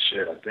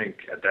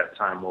think at that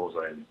time, what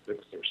was I, in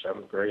 6th or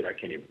 7th grade? I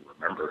can't even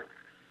remember.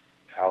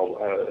 How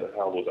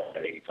was I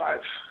at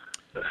 '85?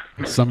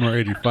 Summer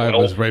 '85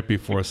 was right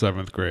before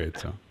 7th grade,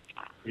 so.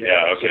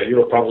 Yeah, okay. So you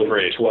were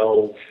probably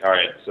 12. All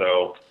right,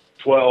 so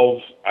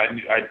 12.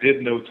 I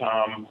did know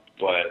Tom,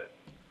 but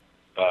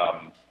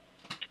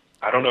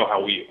I don't know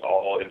how we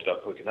all ended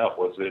up hooking up.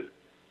 Was it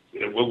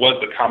was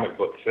the comic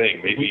book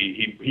thing? Maybe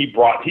he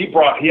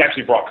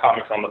actually brought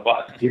comics on the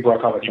bus. He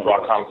brought comics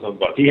on the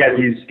bus. He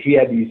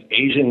had these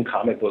Asian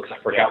comic books. I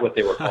forgot what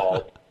they were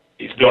called.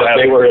 You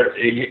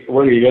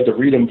had to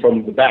read them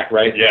from the back,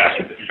 right? Yeah.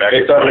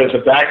 They started at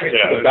the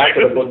back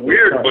of the book.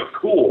 Weird, but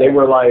cool. They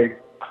were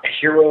like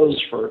heroes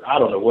for, I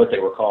don't know what they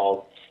were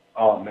called.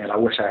 Oh, man, I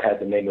wish I had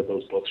the name of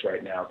those books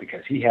right now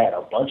because he had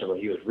a bunch of them.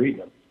 He was reading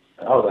them.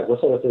 And I was like,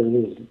 what's up with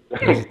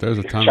this? There's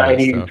a ton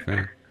Chinese of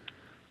stuff,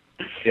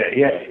 yeah.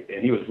 Yeah,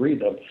 and he was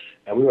reading them.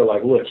 And we were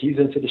like, look, he's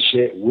into the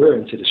shit. We're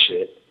into the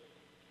shit.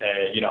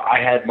 And, you know, I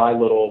had my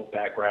little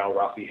background.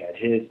 Ralphie had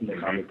his in the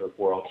comic book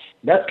world.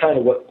 That's kind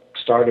of what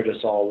started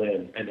us all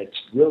in. And it's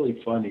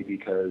really funny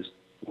because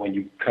when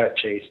you cut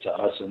chase to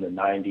us in the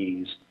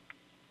 90s,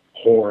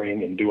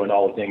 whoring and doing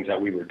all the things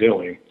that we were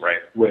doing, right?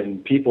 When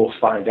people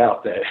find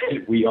out that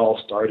we all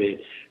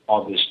started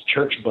on this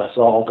church bus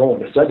all going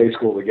to Sunday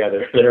school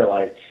together, they're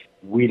like,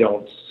 we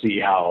don't see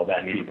how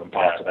that's even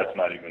possible. That's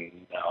not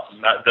even,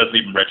 doesn't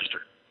even register.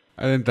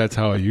 I think that's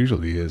how it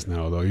usually is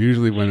now, though.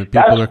 Usually when the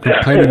people are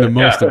complaining the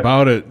most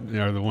about it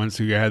are the ones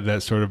who had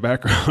that sort of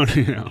background,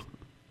 you know.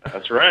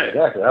 That's right.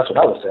 Exactly. That's what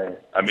I was saying.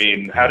 I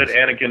mean, how did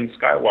Anakin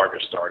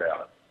Skywalker start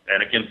out?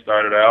 Anakin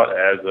started out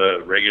as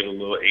a regular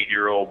little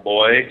 8-year-old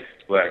boy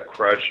who had a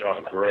crush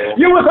on a girl.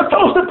 You were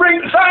supposed to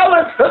bring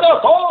silence to the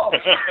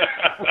Force!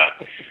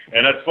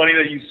 And it's funny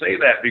that you say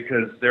that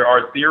because there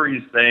are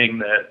theories saying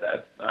that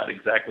that's not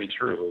exactly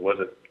true.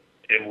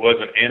 It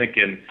wasn't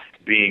Anakin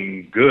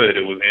being good,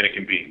 it was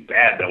Anakin being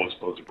bad that was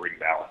supposed to bring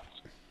balance.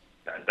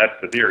 That's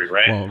the theory,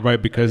 right? Well,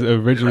 right, because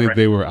originally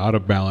they were out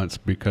of balance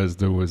because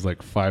there was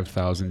like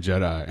 5,000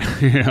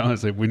 Jedi. You know,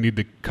 it's like we need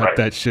to cut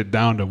that shit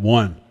down to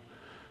 1.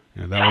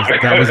 You know,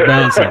 that was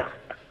balancing.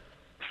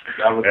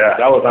 That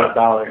was not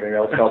balancing. That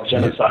was called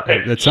genocide.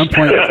 At some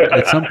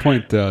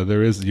point,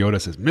 there is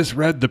Yoda says,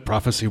 "Misread the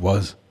prophecy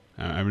was."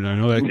 I mean, I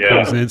know that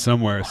comes in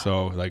somewhere.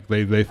 So like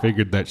they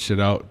figured that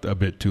shit out a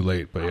bit too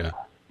late, but yeah.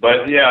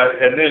 But yeah,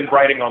 and then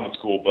riding on the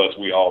school bus,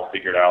 we all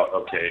figured out,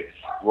 okay,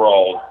 we're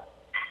all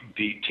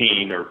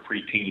teen or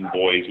preteen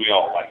boys. We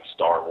all like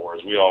Star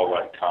Wars. We all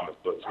like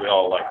comic books. We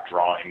all like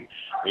drawing.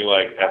 We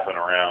like effing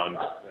around.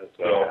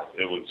 So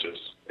it was just.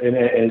 And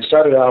it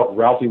started out,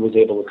 Ralphie was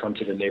able to come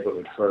to the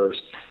neighborhood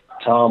first.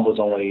 Tom was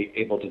only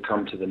able to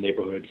come to the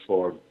neighborhood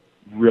for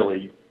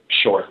really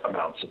short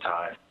amounts of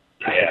time.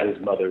 Yeah, his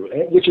mother,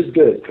 which is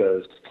good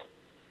because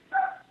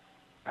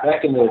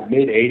back in the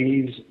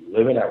mid-'80s,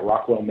 living at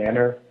Rockwell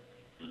Manor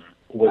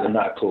was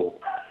not cool.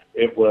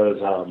 It was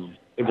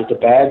the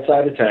bad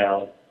side of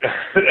town.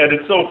 And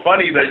it's so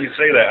funny that you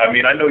say that. I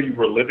mean, I know you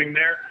were living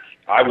there.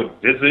 I would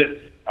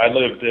visit. I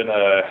lived in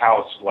a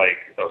house like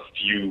a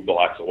few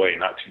blocks away,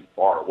 not too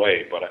far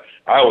away, but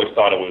I always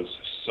thought it was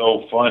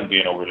so fun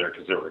being over there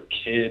because there were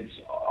kids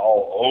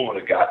all over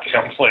the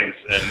goddamn place,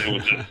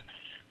 and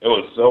it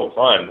was so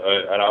fun.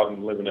 And I was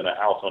living in a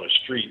house on a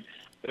street.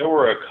 There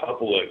were a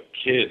couple of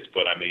kids,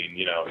 but I mean,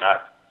 you know,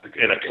 not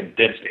in a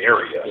condensed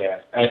area.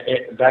 Yeah,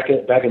 and back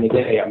in the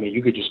day, I mean,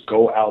 you could just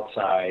go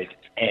outside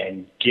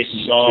and get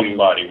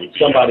somebody,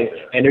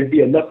 and there'd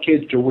be enough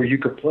kids to where you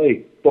could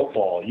play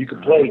football, you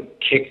could play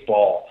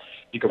kickball,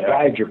 you could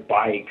ride your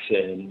bikes,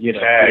 and you know,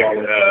 tag,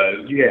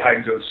 hide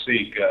and go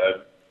seek,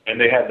 and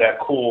they had that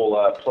cool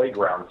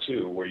playground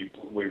too, where you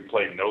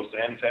played no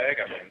sand tag.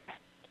 I mean,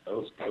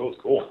 it was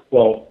cool.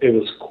 Well, it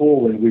was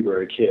cool when we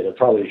were a kid. And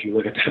probably if you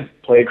look at that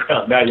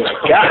playground now, you're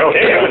like, God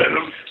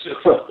damn!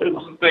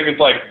 This thing is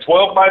like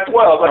 12 by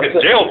 12, like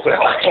a jail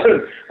cell.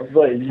 I was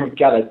like, you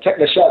got a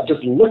tetanus shot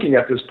just looking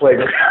at this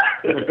playground.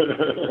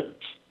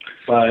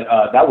 But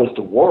that was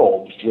the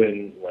world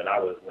when I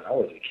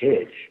was a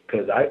kid,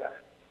 because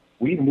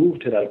we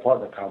moved to that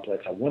apartment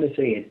complex, I want to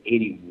say in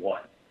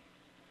 81,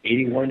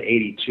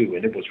 82,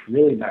 and it was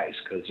really nice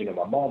because, you know,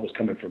 my mom was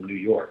coming from New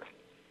York,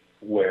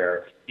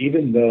 where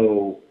even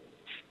though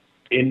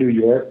in New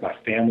York my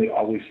family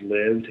always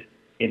lived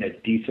in a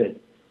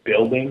decent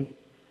building,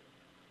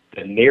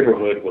 the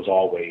neighborhood was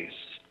always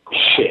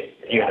shit.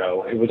 You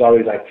know, it was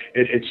always like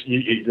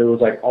there was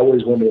like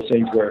always one of those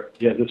things where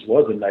this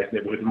was a nice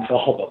neighborhood until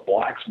all the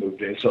blacks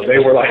moved in. So they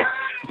were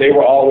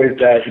always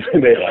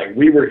that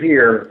we were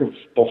here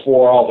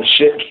before all the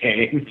shit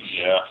came.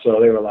 Yeah. So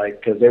they were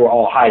like, because they were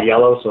all high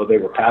yellow, so they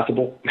were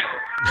passable.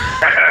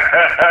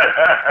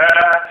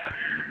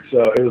 So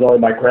it was only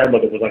my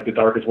grandmother was like the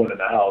darkest one in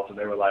the house, and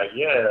they were like,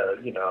 yeah,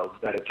 you know,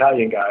 that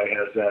Italian guy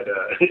has that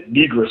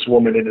negress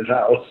woman in his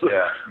house.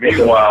 Yeah.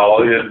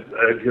 Meanwhile,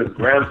 his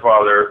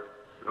grandfather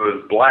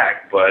was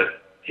black, but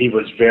he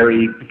was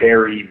very,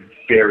 very,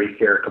 very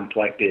fair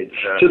complected,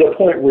 to the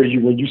point where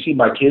when you see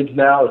my kids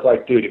now, it's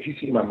like, dude, if you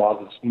see my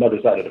mother's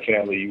side of the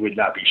family, you would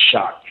not be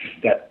shocked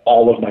that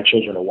all of my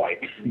children are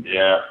white.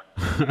 Yeah.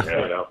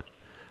 You know.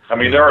 I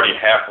mean, they're already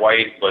half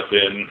white, but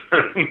then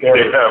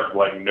they have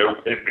like no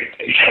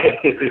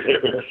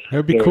pigmentation.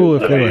 It'd be cool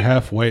if they were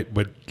half white,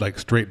 but like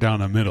straight down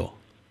the middle.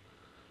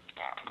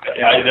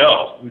 Yeah, I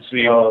know.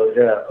 See, I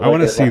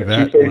want to see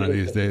that one of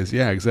these days.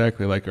 Yeah,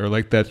 exactly. Like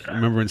that.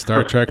 Remember in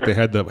Star Trek they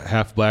had the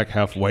half black,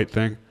 half white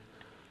thing.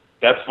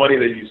 That's funny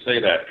that you say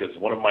that because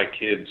one of my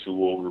kids, who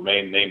will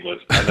remain nameless,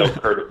 I know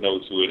Curtis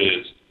knows who it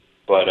is,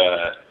 but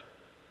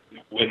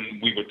when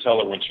we would tell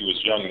her when she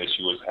was young that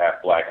she was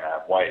half black and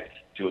half white,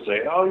 she would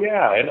say, "Oh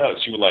yeah, I know."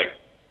 She would like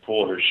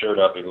pull her shirt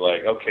up and be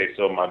like, "Okay,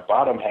 so my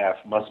bottom half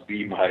must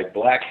be my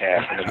black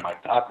half, and then my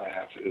top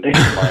half is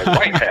my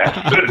white half,"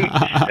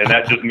 and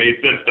that just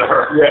made sense to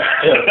her.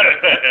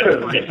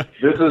 Yeah.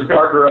 This is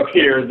darker up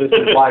here. This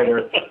is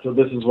lighter. So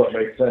this is what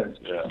makes sense.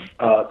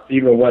 Yeah.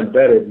 Even one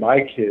better.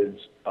 My kids,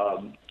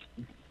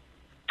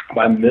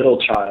 my middle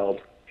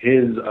child,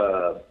 his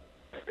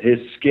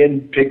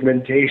skin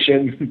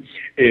pigmentation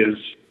is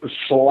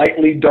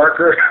slightly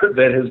darker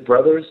than his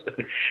brother's.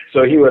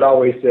 So he would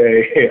always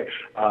say,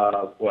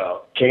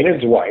 well,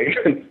 Kanan's white,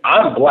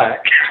 I'm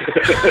black.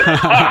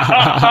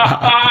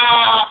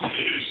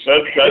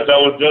 That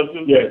was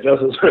Justice? Yeah,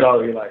 Justice would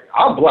always be like,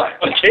 I'm black.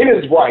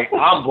 Kanan's white,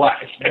 I'm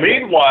black.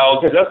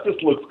 Meanwhile,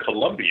 Justice looks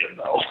Colombian,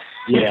 though.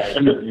 Yeah,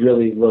 he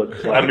really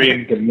looks like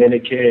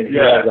Dominican.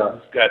 Yeah,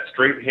 he's got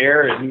straight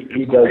hair. And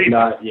he does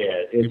not,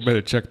 You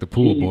better check the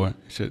pool, boy.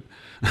 Shit.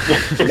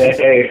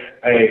 Hey,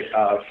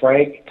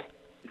 Frank,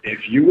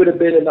 if you would have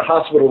been in the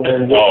hospital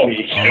room with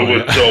me, it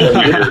was so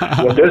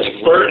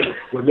weird.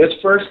 When this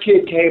first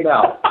kid came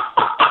out,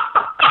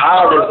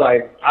 I was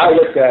like,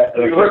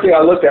 the first thing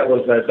I looked at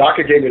was that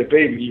doctor gave me the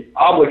baby.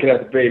 I'm looking at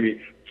the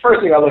baby.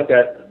 First thing I looked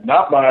at,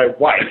 not my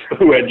wife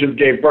who had just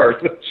gave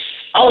birth.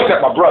 I looked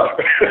at my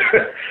brother,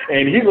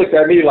 and he looked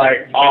at me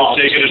like, "Oh,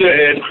 shaking his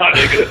head,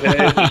 shaking his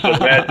head." Just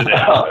imagine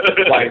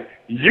it. Like,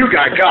 you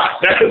got.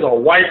 That is a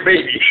white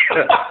baby.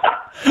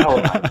 I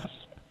was like,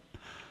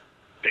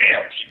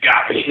 damn, she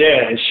got me.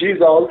 Yeah, and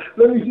she's all,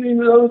 let me see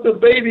the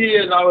baby,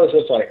 and I was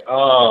just like,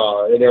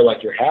 oh, and they're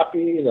like, you're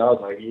happy, and I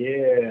was like,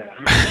 yeah,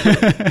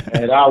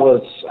 and I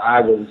was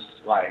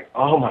like,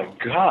 oh my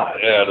God.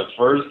 Yeah, the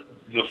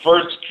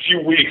first few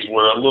weeks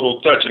were a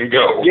little touch and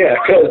go. Yeah,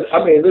 because,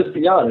 I mean, let's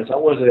be honest,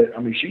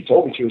 she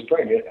told me she was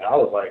pregnant, and I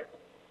was like,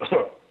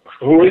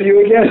 who are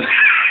you again?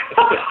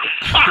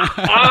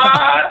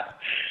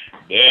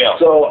 Damn.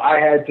 So I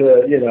had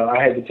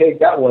to take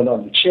that one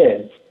on the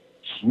chin,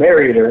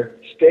 married her,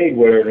 stayed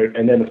with her,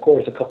 and then, of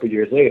course, a couple of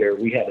years later,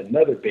 we had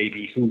another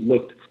baby who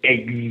looked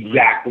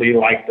exactly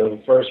like the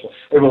first one.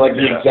 They were like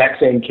the exact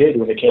same kid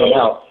when it came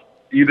out.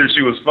 Either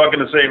she was fucking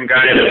the same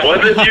guy and it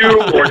wasn't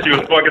you, or she was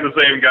fucking the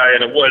same guy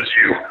and it was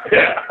you.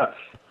 Yeah.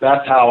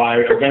 That's how I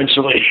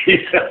eventually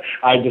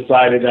I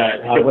decided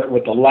that I went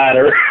with the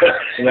latter,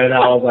 and then I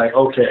was like,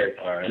 okay,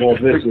 well,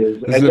 this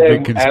is a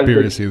big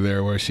conspiracy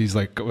there, where she's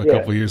like a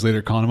couple years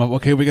later calling him up.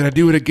 Okay, we got to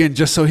do it again,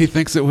 just so he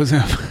thinks it was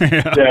him.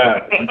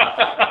 Yeah,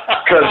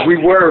 because we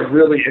were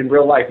really in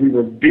real life, we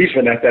were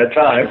beefing at that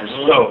time.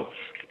 So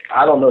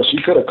I don't know.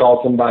 She could have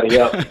called somebody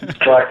up,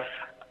 but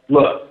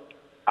look.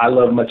 I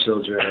love my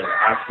children.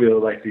 I feel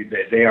like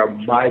they are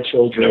my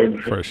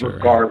children,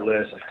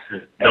 regardless.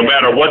 No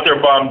matter what their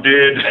mom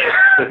did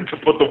to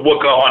put the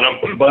wooka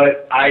on them.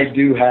 But I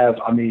do have,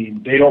 I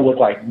mean, they don't look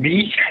like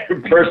me,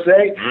 per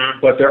se,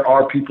 but there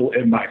are people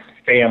in my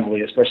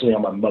family, especially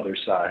on my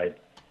mother's side,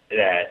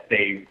 that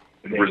they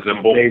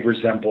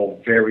resemble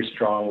very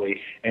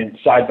strongly. And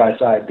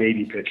side-by-side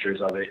baby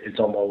pictures of it, it's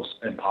almost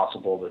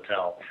impossible to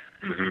tell.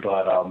 Mm-hmm.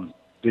 But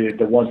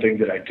the one thing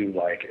that I do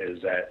like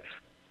is that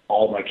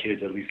all my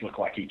kids at least look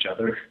like each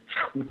other.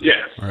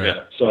 Yes. Right.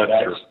 Yeah. So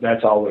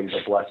that's always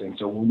a blessing.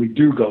 So when we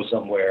do go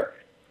somewhere,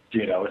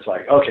 it's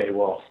like, okay,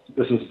 well,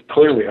 this is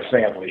clearly a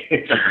family.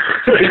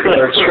 People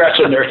are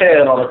scratching their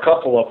head on a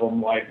couple of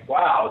them like,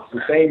 wow, it's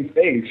the same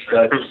face.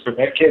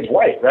 That kid's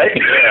white, right?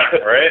 Yeah,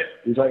 right?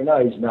 He's like, no,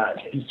 he's not.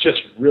 He's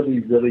just really,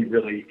 really,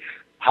 really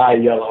high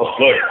yellow.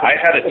 Look, I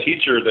had a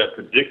teacher that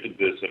predicted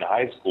this in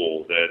high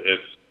school, that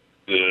if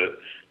the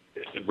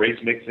race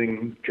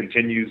mixing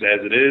continues as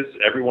it is,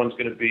 everyone's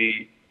going to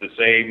be the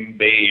same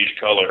beige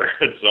color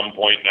at some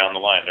point down the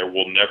line. There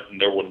will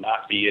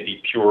not be any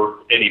pure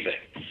anything.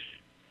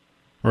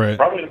 Right.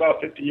 Probably in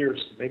about 50 years,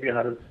 maybe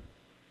 100.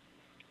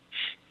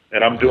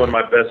 And I'm doing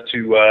my best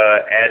to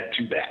add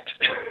to that.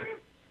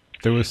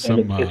 There was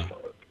some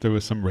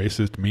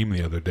racist meme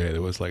the other day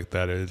that was like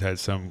that. It had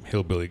some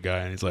hillbilly guy,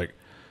 and he's like,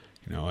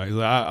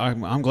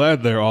 I'm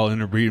glad they're all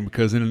interbreeding,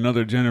 because in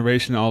another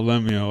generation, all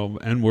them,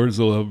 N-words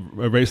will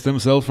erase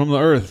themselves from the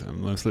earth.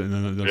 And I was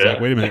like,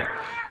 wait a minute.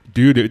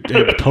 Dude, it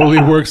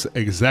totally works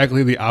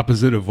exactly the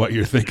opposite of what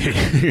you're thinking.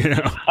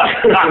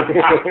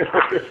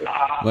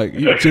 Like,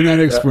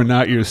 genetics were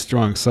not your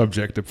strong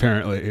subject,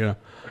 apparently. Yeah.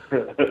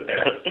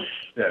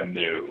 Yeah,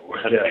 no.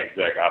 That's the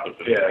exact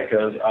opposite. Yeah,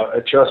 because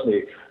trust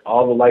me,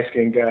 all the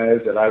light-skinned guys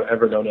that I've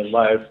ever known in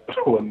life,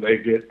 when they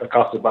get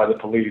accosted by the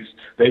police,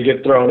 they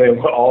get thrown in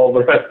with all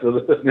the rest of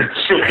the...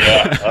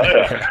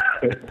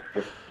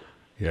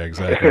 Yeah,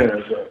 exactly.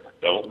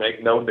 Don't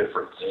make no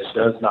difference. It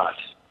does not.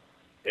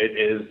 It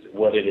is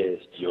what it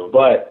is.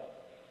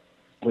 But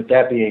with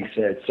that being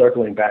said,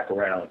 circling back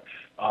around,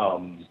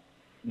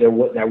 there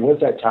was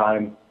that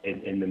time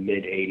in the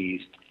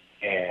mid-'80s,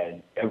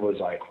 and it was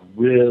like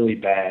really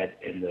bad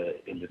in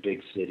the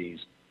big cities.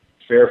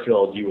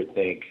 Fairfield, you would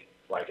think,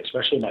 like,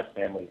 especially my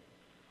family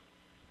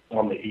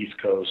on the East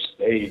Coast,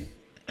 they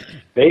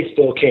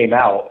still came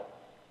out,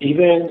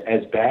 even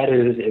as bad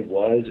as it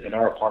was in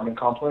our apartment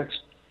complex.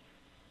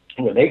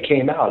 When they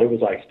came out, it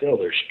was like, still,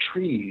 there's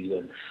trees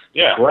and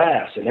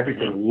grass and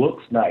everything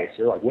looks nice.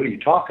 They're like, what are you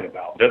talking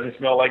about? Doesn't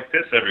smell like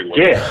piss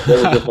everywhere. Yeah, they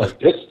were just like,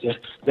 this.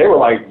 They were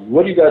like,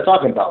 what are you guys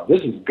talking about?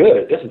 This is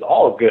good. This is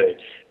all good.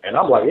 And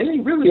I'm like, it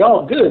ain't really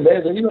all good,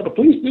 man. And, the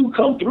police do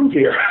come through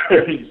here.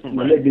 And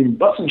they've been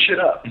busting shit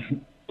up.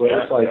 But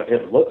it's like,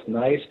 it looks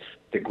nice.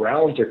 The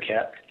grounds are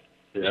kept.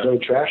 There's no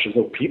trash. There's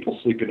no people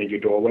sleeping in your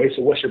doorway.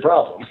 So what's your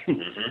problem?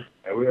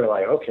 And we were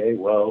like, okay,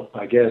 well,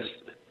 I guess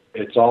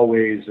it's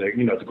always,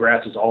 the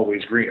grass is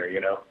always greener,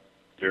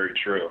 Very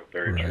true.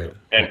 Very true.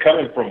 And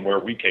coming from where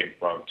we came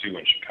from, too,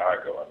 in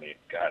Chicago, I mean,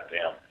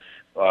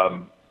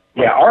 goddamn.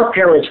 Our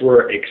parents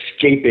were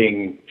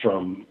escaping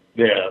from...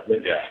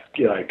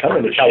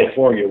 coming to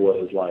California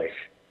was like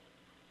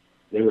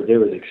they were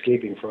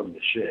escaping from the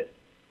shit.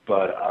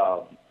 But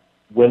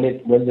when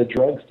the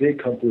drugs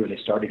did come through and it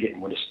started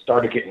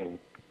getting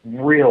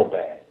real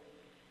bad,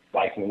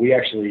 like when we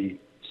actually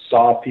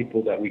saw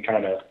people that we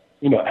kind of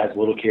as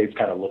little kids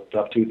kind of looked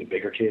up to the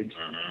bigger kids.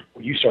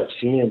 When you start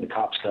seeing the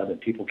cops come and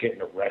people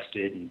getting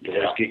arrested and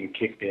doors getting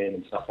kicked in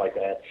and stuff like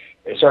that,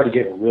 it started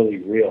getting really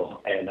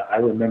real. And I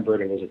remember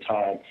there was a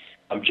time,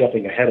 I'm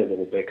jumping ahead a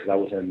little bit because I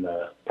was in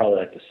probably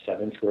like the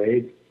 7th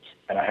grade,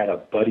 and I had a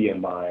buddy of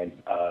mine,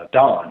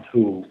 Don,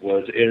 who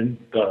was in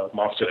the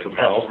Monster from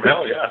Hell.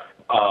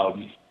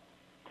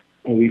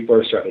 When we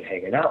first started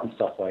hanging out and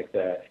stuff like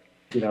that,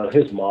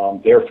 his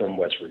mom, they're from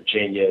West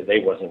Virginia. They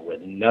wasn't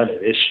with none of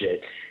this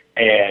shit.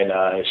 And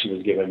she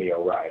was giving me a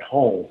ride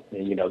home.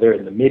 And, they're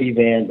in the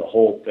minivan, the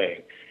whole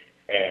thing.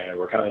 And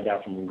we're coming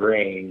down from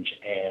Grange.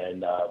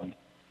 And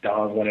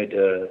Don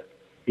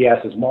he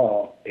asked his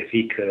mom if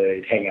he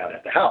could hang out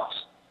at the house,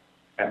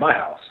 at my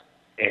house.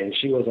 And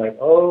she was like,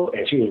 oh,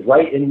 and she was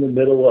right in the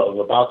middle of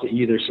about to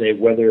either say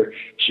whether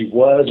she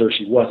was or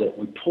she wasn't.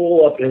 We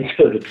pull up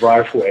into the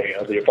driveway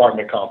of the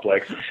apartment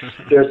complex.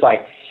 There's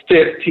like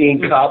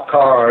 15 cop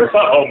cars.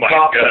 Oh my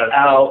cops God. are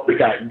out. We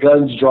got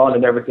guns drawn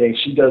and everything.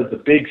 She does the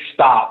big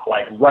stop,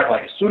 like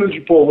as soon as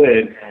you pull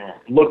in,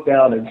 look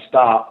down and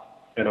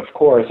stop. And of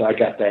course, I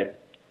got that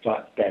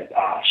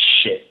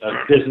shit.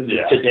 This is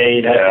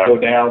today. That has to go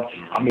down.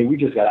 I mean, we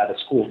just got out of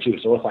school too,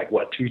 so it's like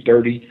what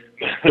 2:30,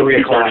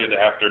 3 o'clock in the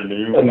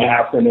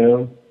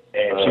afternoon.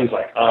 And she's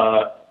like,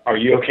 "Are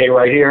you okay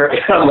right here?"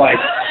 And I'm like,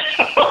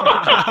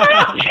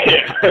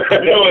 You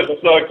know what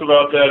sucks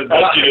about that is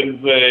that she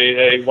didn't say,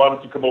 "Hey, why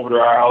don't you come over to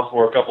our house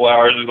for a couple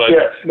hours?" She's like,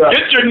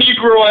 "Get your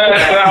Negro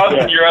ass out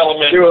in your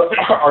element." She was,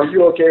 "Are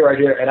you okay right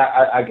here?" And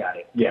I got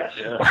it. Yes,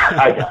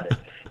 I got it.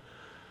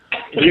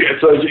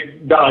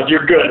 Don,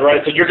 you're good,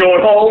 right? So you're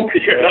going home?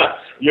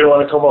 You don't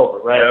want to come over,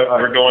 right? Yeah,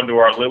 we're going to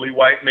our lily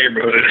white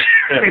neighborhood.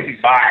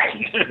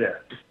 Bye.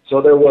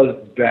 So there was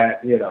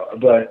that,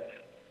 but,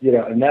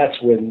 and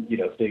that's when,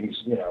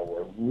 things,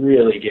 were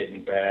really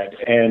getting bad.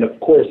 And, of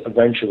course,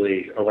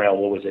 eventually around,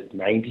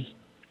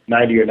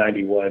 90 or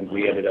 91,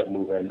 we ended up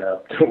moving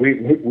up.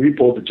 We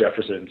pulled the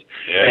Jeffersons,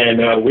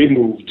 and we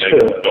moved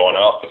going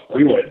up.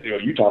 We went,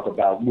 you talk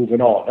about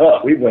moving on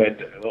up. We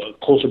went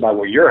closer by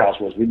where your house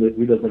was. We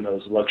lived in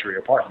those luxury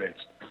apartments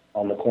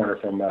on the corner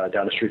from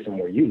down the street from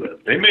where you live.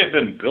 They may have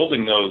been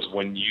building those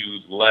when you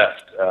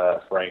left,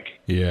 Frank.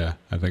 Yeah,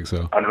 I think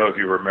so. I don't know if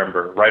you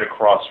remember, right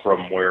across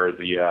from where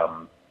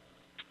the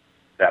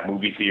that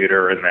movie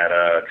theater and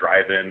that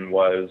drive-in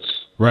was.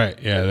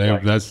 Right. Yeah, they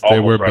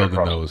were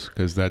building those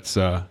because that's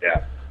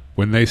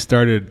when they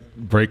started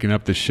breaking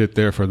up the shit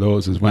there for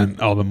those is when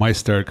all the mice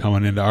started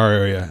coming into our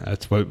area.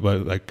 That's what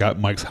like got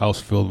Mike's house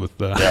filled with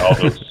all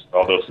those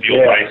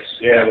field mice.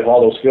 Yeah, with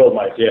all those field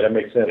mice. Yeah, that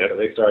makes sense. Yeah.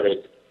 They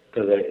started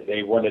because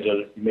they wanted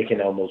to make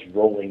it almost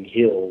rolling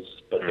hills,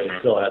 but they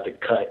still had to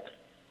cut.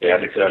 They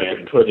had to cut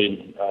and put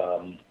in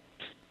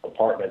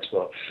apartments.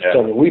 So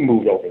when we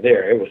moved over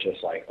there, it was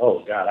just like,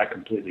 oh God, I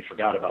completely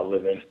forgot about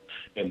living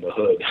in the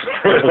hood.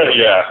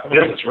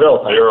 This is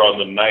real. They were on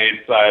the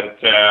nice side of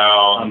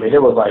town. I mean,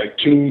 it was like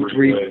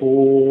 2-3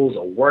 pools,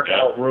 a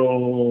workout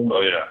room.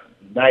 Oh yeah.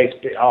 Nice.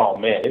 Oh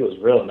man, it was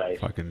real nice.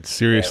 Fucking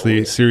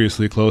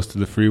seriously close to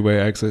the freeway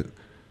exit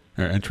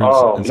or entrance.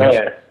 Oh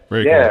man.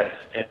 Very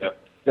cool.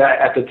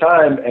 That at the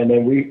time, and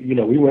then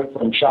we went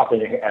from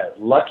shopping at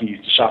Lucky's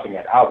to shopping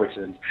at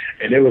Albertsons,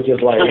 and it was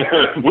just like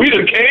we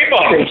just came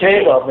up. It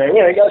came up, man.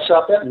 We ain't got to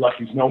shop at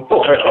Lucky's no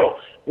more.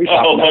 We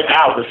shopped at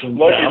Albertsons.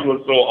 Lucky's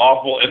was so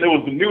awful, and there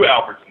was the new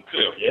Albertsons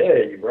too.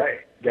 Yeah, you're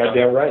right.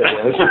 Goddamn right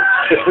it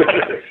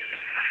was.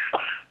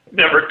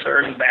 Never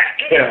turned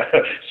back. Yeah.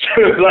 As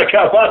soon as I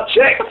got my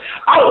check,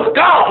 I was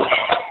gone.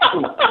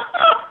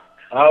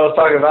 I was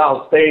talking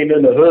about staying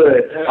in the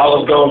hood. I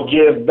was going to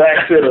give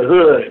back to the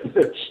hood.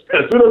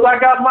 As soon as I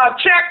got my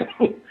check,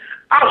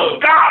 I was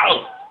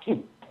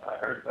gone. I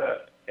heard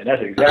that. And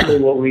that's exactly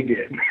what we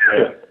did.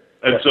 Yeah.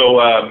 And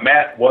so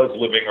Matt was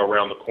living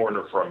around the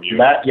corner from you.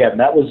 Matt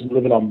was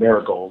living on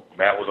Marigold.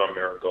 Matt was on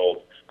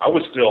Marigold. I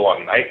was still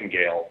on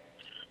Nightingale.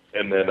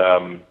 And then,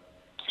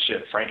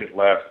 Frank had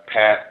left.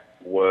 Pat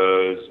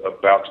was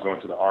about to go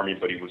into the Army,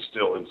 but he was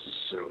still in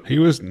Sassoon. He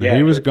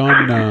was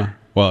gone...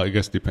 well, I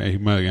guess he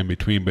might have in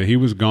between, but he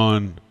was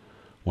gone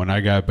when I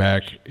got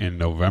back in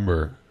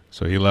November.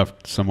 So he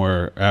left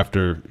somewhere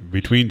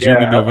between June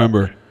and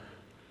November.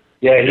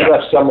 Yeah, he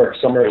left summer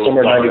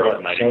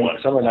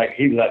 91. Summer night,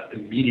 he left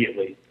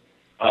immediately.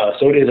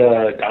 So did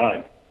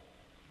Don.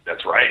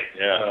 That's right.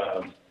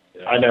 Yeah.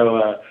 I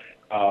know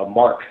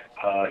Mark.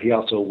 He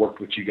also worked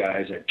with you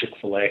guys at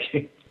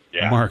Chick-fil-A.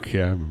 Yeah. Mark,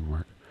 yeah, I remember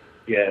Mark.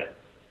 Yeah,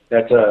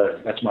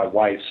 that's my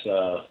wife's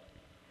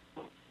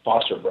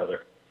foster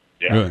brother.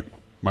 Yeah. Good.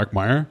 Mark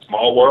Meyer?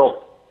 Small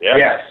world. Yeah.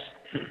 Yes.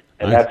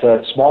 And that's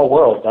a small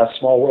world. That's a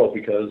small world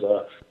because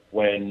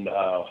when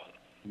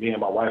me and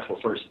my wife were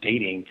first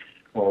dating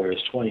when we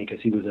was 20, because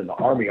he was in the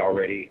Army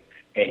already,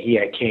 and he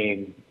had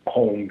came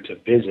home to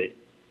visit.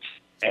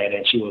 And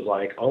then she was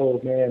like, oh,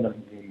 man,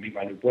 I'm going to meet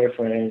my new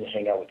boyfriend,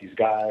 hang out with these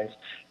guys.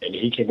 And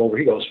he came over.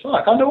 He goes,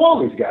 fuck, I know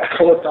all these guys.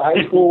 I went to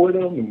high school with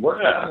them and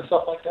worked out and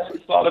stuff like that.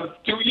 I saw them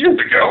 2 years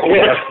ago.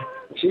 Yeah.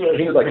 He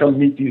was like, come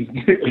meet these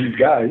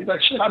guys. He's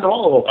like, shit, I know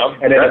all of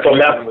them. And then from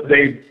that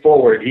day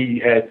forward, he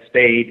had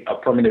stayed a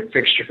permanent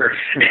fixture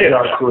in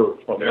our crew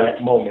from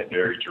that moment.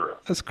 Very true.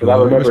 That's cool. I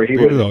remember he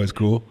was always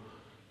cool.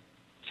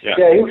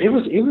 Yeah, he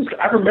was.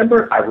 I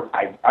remember.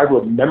 I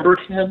remembered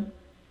him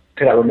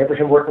because I remember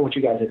him working with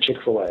you guys at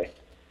Chick-fil-A,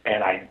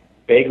 and I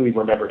vaguely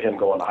remembered him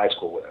going to high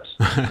school with us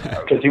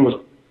because he was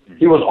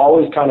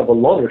always kind of a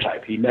loner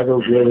type. He never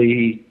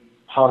really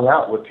hung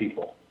out with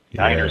people.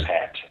 Yeah. Niners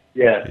hat.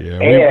 Yeah.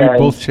 We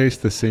both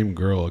chased the same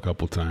girl a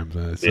couple times.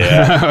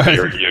 Yeah,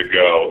 there you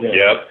go. Yeah.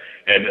 Yep.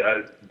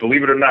 And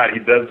believe it or not, he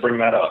does bring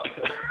that up.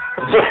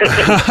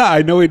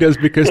 I know he does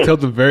because till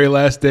the very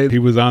last day he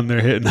was on there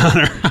hitting on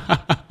her.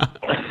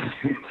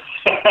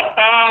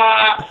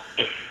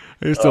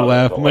 I used to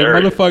laugh. I'm like,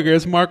 motherfucker,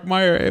 it's Mark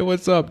Meyer. Hey,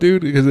 what's up,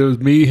 dude? Because it was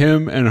me,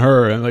 him, and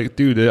her. And like,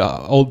 dude,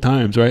 old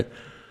times, right?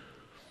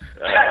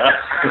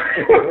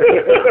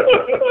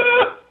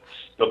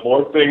 The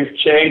more things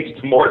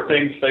change, the more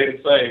things stay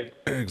the same.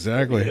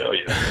 Exactly.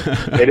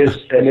 It is,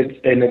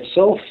 and it's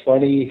so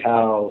funny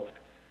how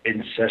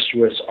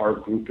incestuous our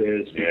group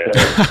is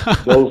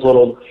because those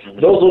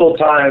little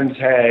times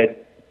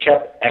had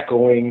kept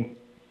echoing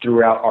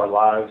throughout our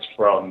lives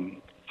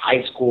from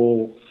high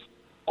school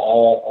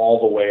all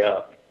the way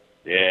up.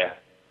 Yeah,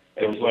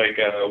 it was like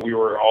we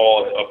were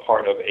all a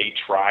part of a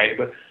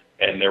tribe,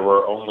 and there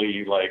were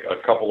only like a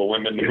couple of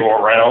women to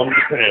go around,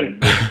 and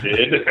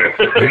they did.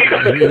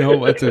 You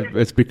know,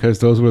 it's because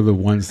those were the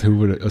ones who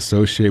would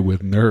associate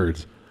with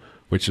nerds,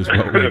 which is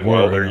what we were.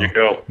 Well, there you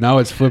go. Now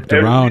it's flipped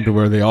around to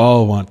where they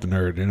all want the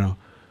nerd, you know.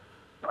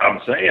 I'm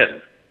saying,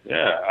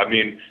 yeah. I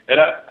mean, and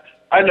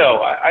I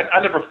know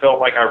I never felt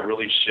like I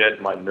really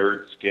shed my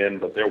nerd skin,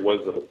 but there was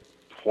a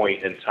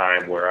point in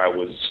time where I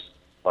was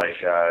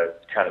like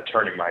kind of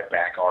turning my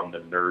back on the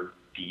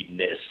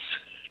nerdiness.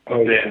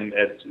 But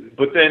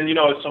then, you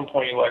know, at some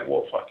point you're like,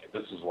 well, fuck it,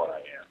 this is what I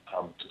am.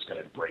 I'm just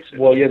gonna embrace it.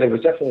 Well, yeah, there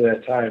was definitely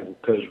that time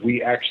because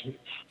we actually,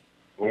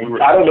 I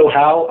don't know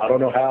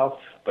how,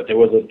 but there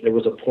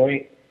was a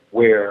point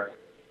where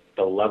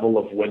the level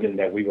of women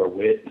that we were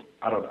with,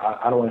 I don't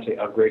want to say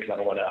upgrade because I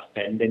don't want to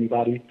offend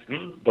anybody,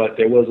 but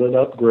there was an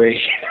upgrade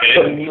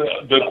in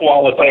the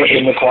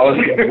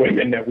quality of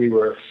women that we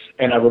were.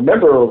 And I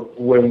remember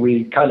when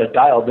we kind of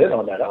dialed in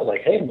on that, I was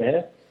like, hey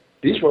man,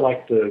 these were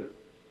like the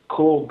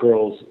cool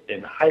girls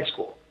in high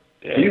school.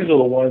 Yeah. These are the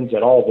ones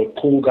that all the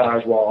cool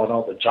guys were on, and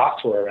all the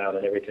jocks were around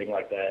and everything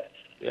like that.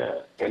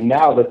 Yeah. And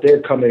now that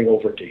they're coming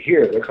over to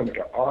here, they're coming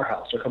to our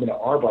house, they're coming to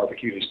our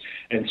barbecues.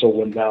 And so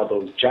when now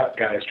those jock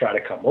guys try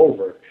to come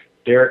over,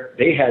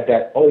 they had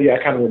that, oh yeah,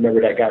 I kind of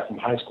remember that guy from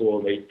high school,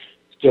 and they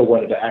still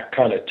wanted to act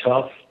kind of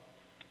tough.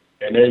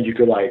 And then you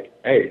could like,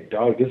 hey,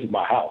 dog, this is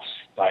my house.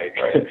 Like,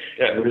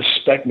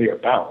 respect me or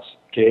bounce,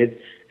 kid.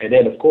 And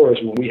then, of course,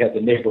 when we had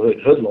the neighborhood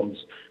hoodlums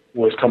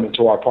was coming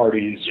to our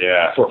parties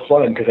for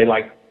fun because they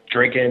like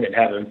drinking and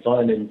having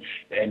fun.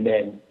 And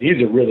then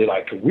these are really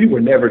like, we were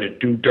never the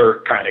do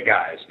dirt kind of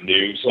guys.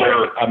 No,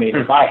 sir. Like, I mean,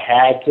 if I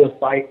had to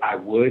fight, I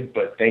would,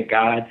 but thank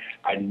God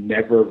I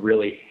never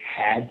really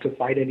had to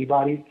fight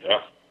anybody. Yeah.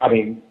 I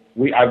mean,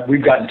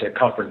 we've gotten to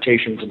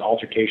confrontations and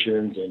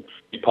altercations and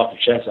you puff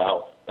your chest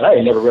out. But I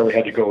ain't never really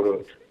had to go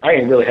to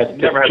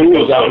put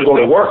tools out and go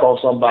to work on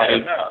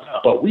somebody. No.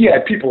 But we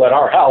had people at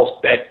our house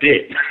that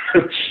did.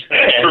 That's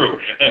true.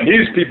 And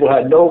these people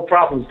had no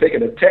problems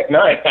taking a Tech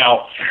 9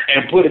 out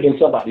and put it in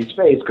somebody's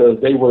face because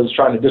they was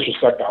trying to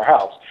disrespect our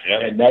house.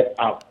 Yep. And that,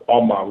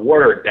 on my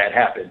word, that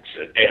happened.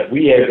 And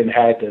we even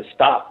had to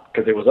stop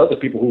because there was other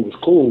people who was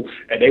cool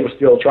and they were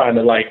still trying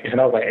to like,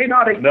 and I was like, hey,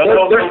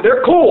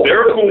 they're cool.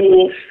 They're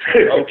cool.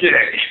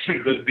 Okay.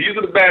 These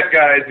are the bad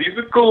guys. These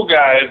are cool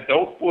guys.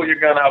 Don't pull your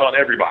gun out on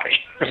everybody.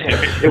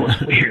 It was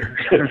weird.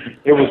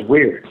 It was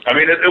weird. I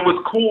mean, it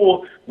was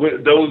cool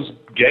with those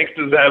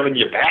gangsters having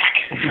your back.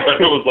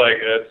 But it was like,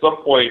 at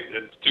some point,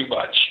 it's too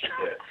much.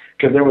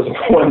 Because there was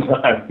one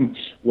time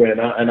when,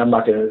 and I'm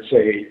not going to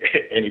say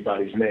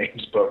anybody's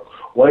names, but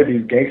one of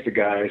these gangster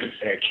guys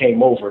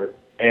came over,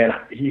 and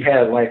he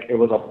had like, it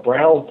was a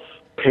brown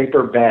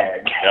paper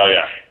bag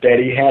that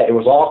he had. It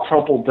was all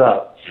crumpled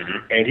up,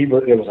 and it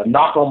was a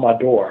knock on my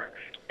door.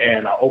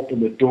 And I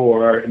opened the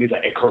door, and he's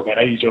like, hey, Kurt, man,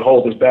 I need you to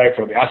hold this bag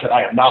for me. I said,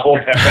 I am not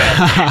holding that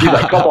bag. He's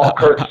like, come on,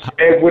 Kurt.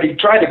 And when he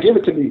tried to give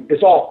it to me,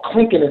 it's all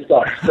clinking and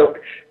stuff. So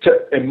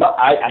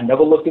I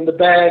never looked in the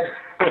bag.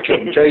 I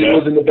couldn't tell you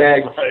what was in the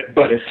bag,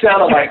 but it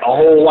sounded like a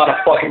whole lot of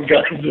fucking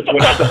guns is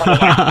what I thought.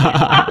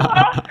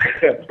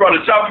 Brought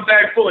a shopping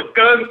bag full of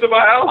guns to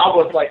my house? I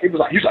was like, he's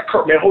like,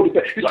 Kurt, man, hold it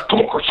back. He's like, come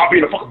on, Kurt, stop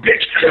being a fucking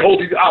bitch. And hold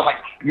these. I was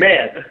like,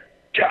 man.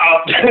 I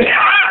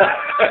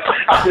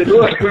said,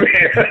 look,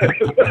 man.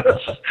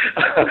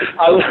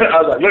 I was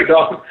like, look,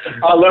 dog,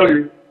 I love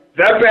you.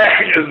 That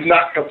bag is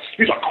not.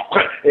 He's like, oh,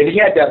 and he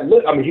had that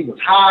look. I mean, he was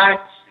high.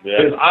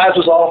 Yeah. His eyes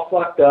was all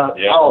fucked up.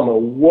 Yeah. I don't know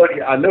what.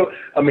 I know.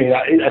 I mean,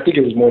 I think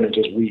it was more than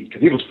just weed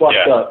because he was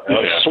fucked up. He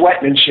was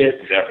sweating and shit.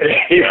 And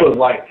he was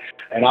like,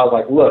 and I was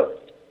like, look.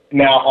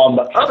 Now on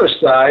the other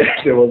side,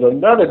 there was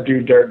another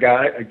dude, dirt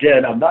guy.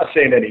 Again, I'm not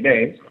saying any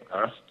names.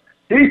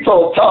 He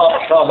told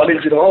Tom, I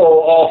need you to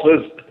hold off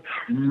this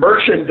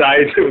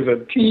merchandise. It was a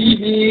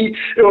TV.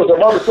 It was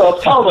some other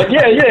stuff. Tom was like,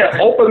 yeah,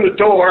 open the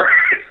door.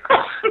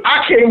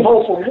 I came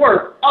home from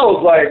work. I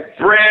was like,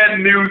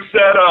 brand new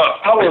setup.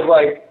 I was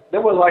like,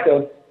 there was like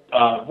a,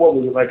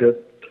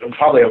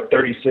 probably a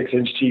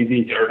 36-inch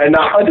TV. And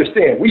now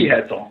understand, we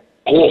had some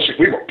bullshit.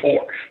 We were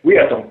poor. We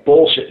had some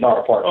bullshit in our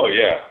apartment. Oh,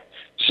 yeah.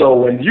 So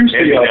when you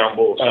see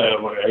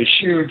a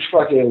huge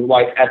fucking,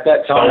 like, at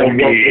that time,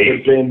 it would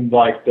have been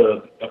like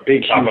a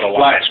big, huge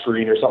flat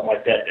screen or something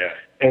like that. Yeah.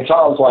 And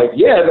Tom's like,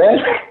 yeah, man.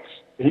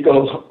 And he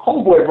goes,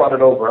 homeboy brought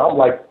it over. I'm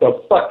like,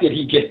 the fuck did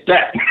he get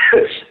that?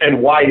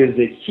 And why is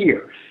it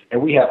here?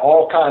 And we had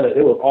all kind of,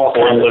 it was all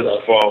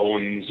cordless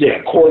phones.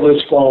 Yeah,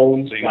 cordless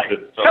phones. Like,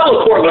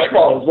 hella cordless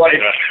phones. Like,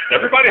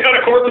 everybody had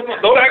a cordless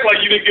phone. Don't act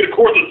like you didn't get a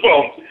cordless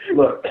phone.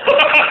 Look,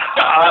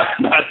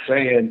 I'm not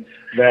saying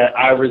that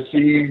I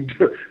received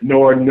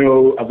nor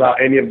knew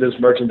about any of this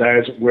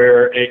merchandise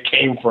where it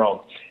came from.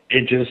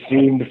 It just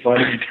seemed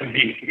funny to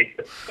me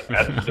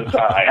at the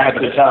time.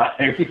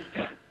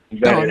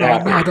 No,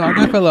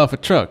 I fell off a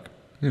truck.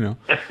 You know.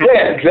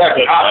 Yeah,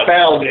 exactly. I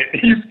found it.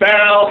 He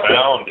found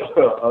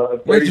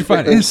it. Where'd you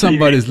find it? In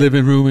somebody's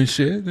living room and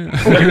shit. No,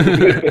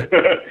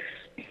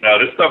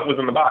 this stuff was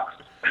in the box.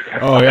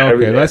 Oh yeah,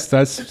 okay. That's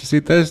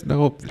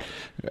no.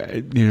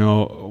 You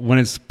know, when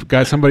it's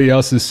got somebody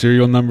else's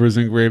serial numbers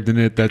engraved in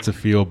it, that's a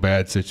feel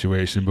bad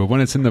situation. But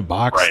when it's in the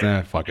box,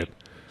 fuck it.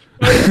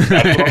 That's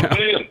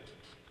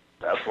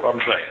what I'm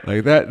saying.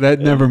 Like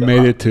that never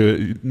made it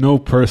to. No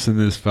person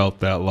has felt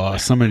that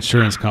loss. Some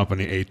insurance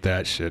company ate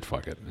that shit.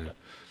 Fuck it. Yeah.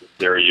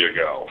 There you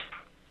go.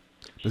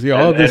 See,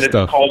 all this and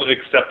stuff. It's called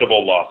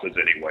acceptable losses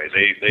anyway.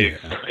 They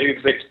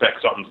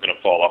expect something's going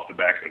to fall off the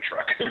back of the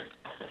truck.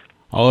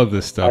 All of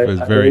this stuff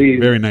is very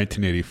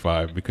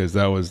 1985 because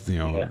that was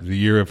the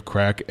year of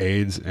crack,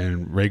 AIDS,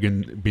 and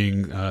Reagan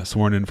being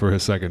sworn in for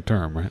his second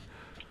term, right?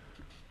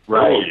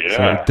 Right. Oh, yeah.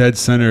 So dead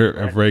center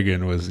of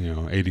Reagan was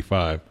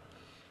 85.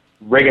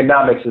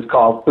 Reaganomics is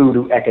called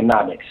voodoo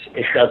economics.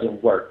 It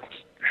doesn't work.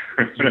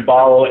 You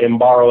borrow and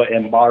borrow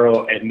and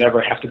borrow and never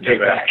have to pay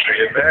back.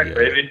 Pay it back,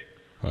 baby.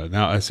 Well,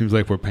 now it seems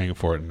like we're paying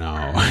for it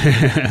now.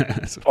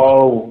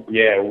 Oh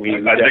yeah,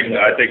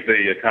 I think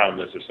the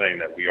economists are saying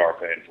that we are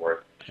paying for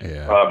it.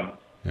 Yeah.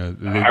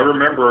 I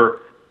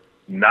remember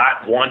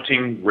not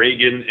wanting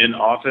Reagan in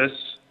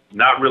office,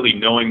 not really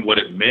knowing what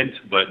it meant,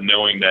 but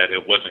knowing that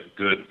it wasn't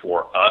good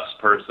for us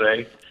per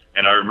se.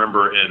 And I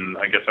remember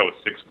I guess I was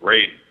 6th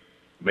grade,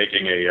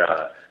 making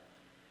a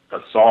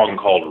song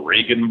called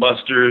Reagan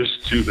Busters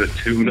to the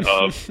tune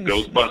of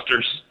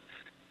Ghostbusters.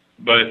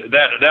 But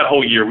that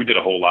whole year, we did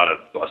a whole lot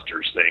of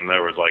Busters thing.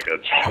 There was like a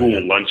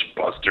school lunch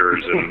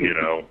Busters and,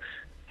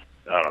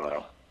 I don't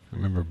know. I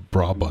remember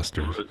Bra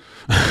Busters.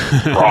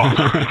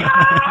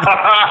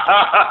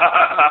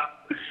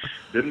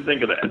 Didn't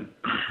think of that.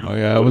 Oh,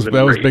 yeah, that was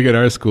big at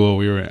our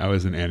school. I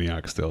was in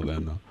Antioch still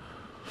then, though.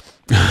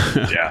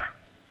 Yeah.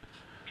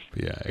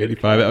 Yeah,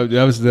 85.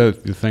 That was the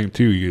thing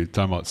too. You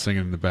talking about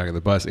singing in the back of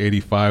the bus.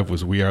 85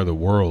 was "We Are the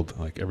World."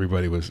 Like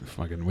everybody was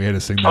fucking. We had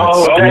to sing that. Oh, at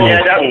school.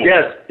 yeah, that was.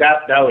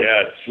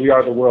 Yes. "We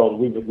Are the World."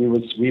 We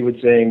would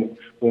sing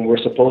when we're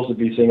supposed to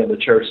be singing the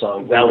church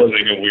song. That was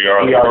singing "We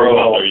Are the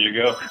World." There you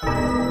go.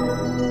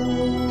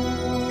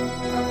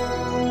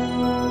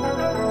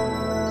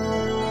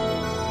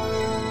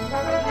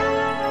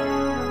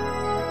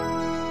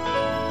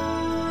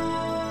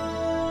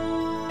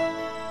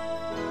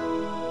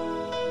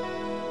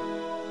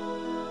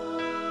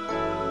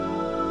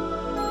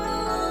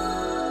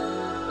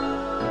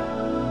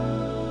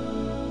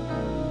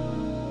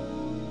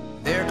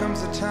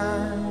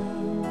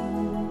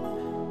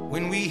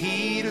 When we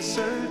heed a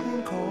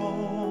certain call,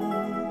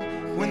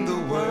 when the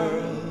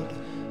world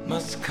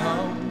must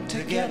come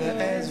together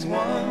as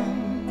one.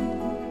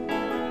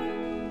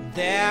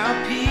 There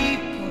are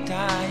people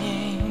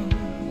dying.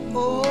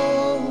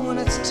 Oh, when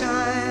it's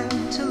time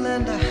to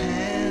lend a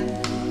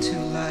hand to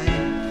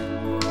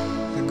life,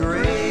 the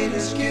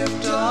greatest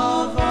gift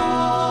of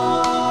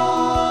all.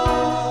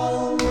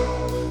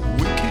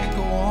 We can't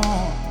go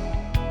on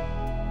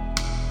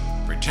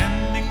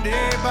pretending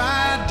day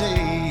by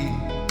day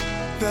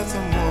that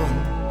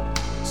someone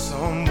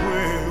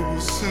somewhere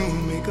will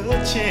soon make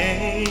a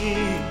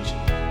change.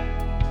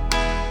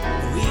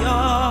 We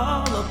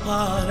all a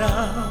part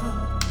of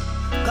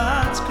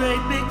God's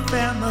great big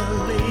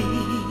family.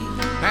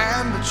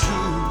 And the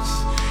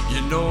truth,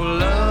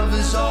 love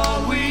is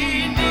all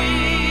we need.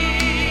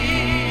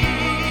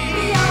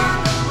 We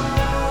are the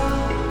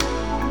world.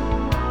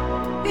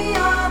 We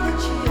are the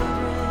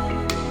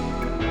children.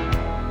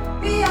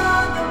 We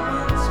are the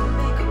ones who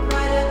make a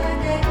brighter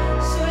day.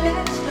 So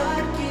let's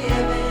start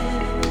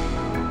giving.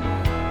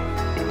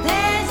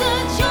 There's a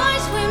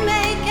choice we're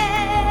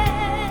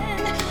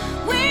making.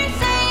 We're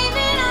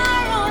saving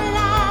our own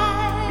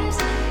lives.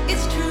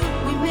 It's true,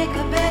 we make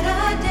a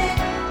better day.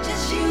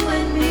 Just you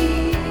and me.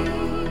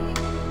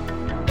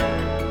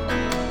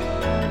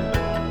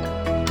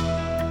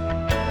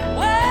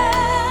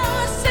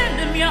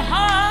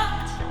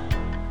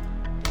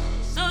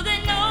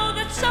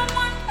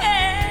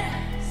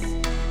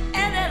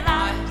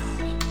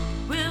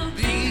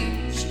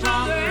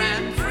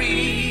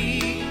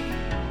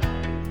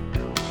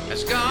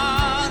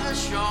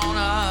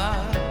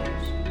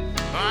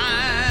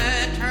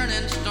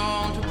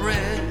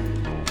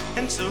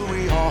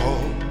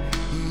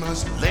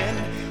 must lend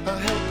a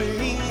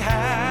helping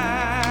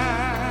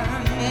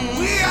hand.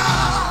 We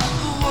are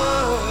the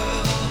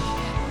world.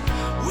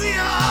 We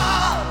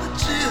are the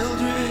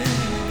children.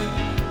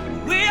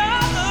 We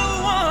are the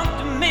one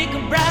to make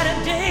a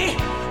brighter day.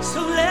 So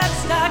let's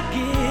start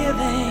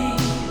giving.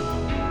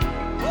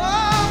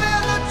 Oh,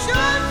 there's a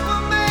choice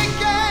we're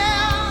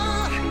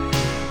making.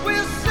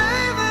 We're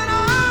saving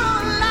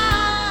our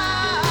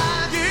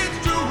lives. It's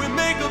true, we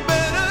make a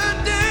better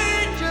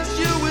day, just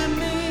you and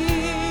me.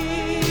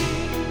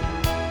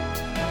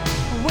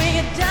 When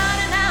you're down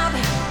and out,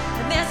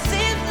 and there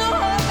seems no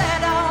hope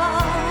at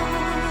all.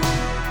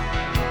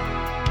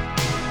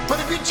 But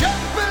if you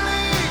just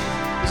believe,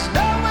 there's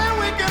nowhere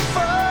we can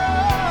fall.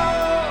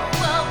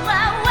 Well,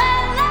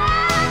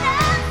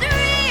 let's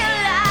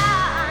realize,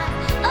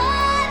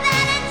 oh,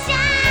 that a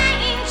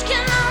change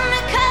can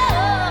only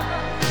come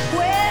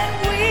when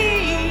we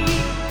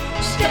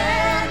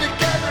stand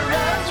together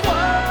as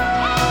one.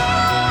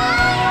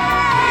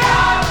 We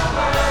are the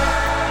world.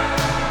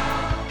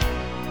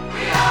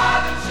 We are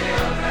the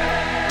children.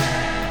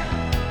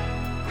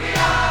 We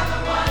are the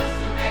ones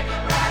to make a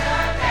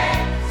brighter day.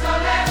 So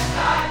let's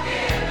start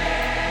giving.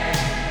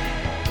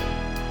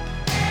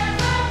 There's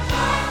a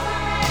choice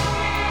we're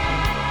making.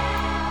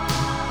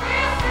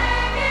 We're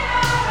saving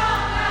our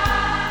own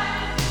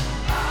lives.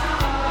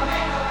 We'll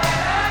make a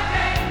better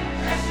day,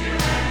 just you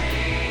and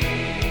me.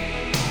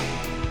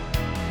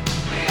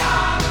 We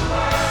are the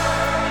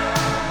world.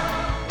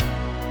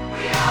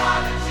 We are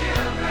the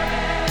children.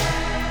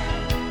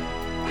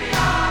 We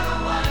are the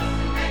ones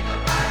to make a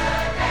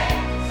brighter day.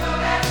 So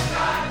let's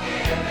start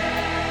giving.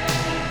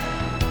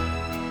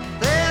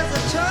 There's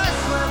a choice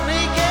we're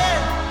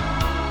making.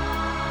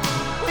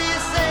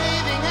 We're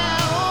saving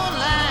our own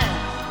lives.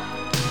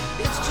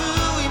 It's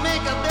true, we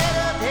make a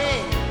better day,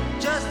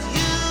 just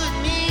you and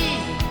me.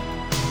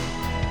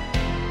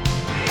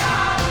 We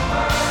are the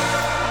world.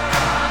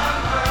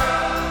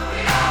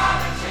 We are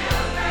the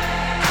children.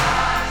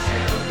 Our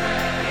children.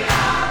 We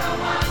are the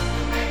ones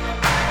to make a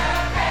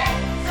better day.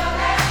 So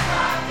let's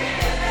start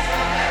giving.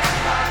 So let's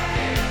start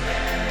giving.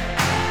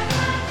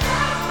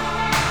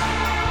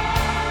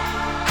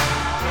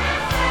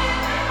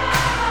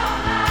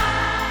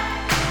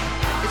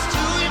 It's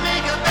true, we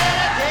make a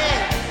better day,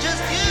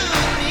 just you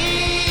and me.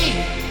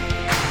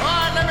 All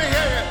right, let me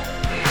hear you.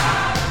 We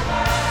are the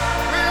world.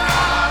 We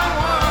are the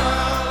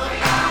world. We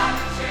are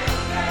the children.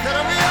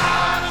 We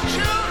are the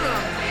children.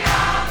 We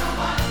are the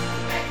ones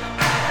to make a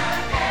better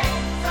day.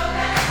 So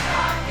let's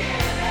start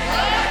giving.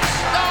 Let's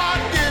start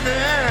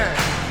giving.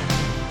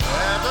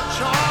 There's a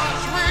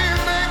choice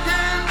we're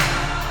making.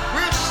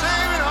 We're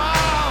saving our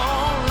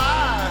own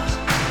lives.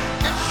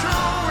 It's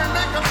true, we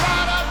make a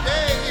brighter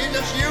day,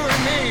 just you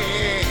and me.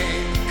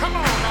 Come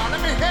on now, let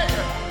me hear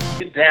you.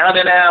 Get down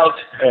and out.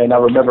 And I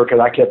remember because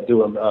I kept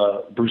doing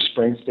Bruce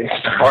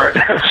Springsteen's part.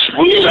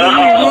 We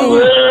are the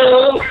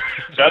world.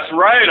 That's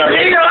right.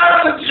 We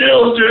are the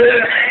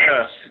children.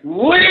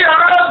 We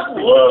are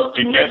the ones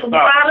to make a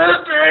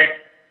brighter day.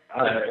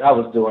 I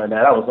was doing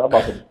that. I'm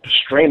about to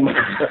strain my,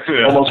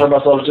 almost hurt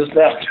myself just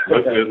now.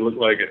 It looked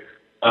like it.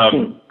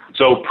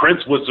 So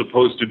Prince was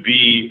supposed to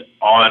be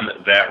on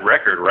that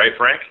record, right,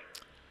 Frank?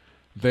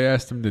 They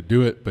asked him to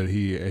do it, but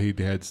he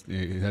had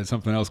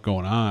something else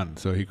going on,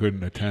 so he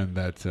couldn't attend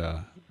that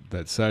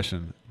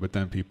session. But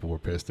then people were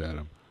pissed at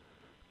him.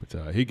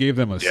 But he gave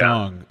them a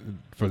song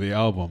for the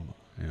album,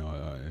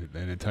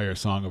 an entire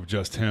song of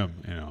just him,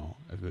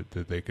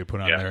 that they could put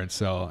on there and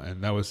sell,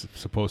 and that was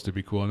supposed to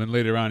be cool. And then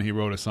later on, he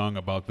wrote a song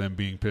about them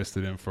being pissed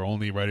at him for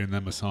only writing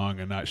them a song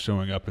and not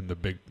showing up in the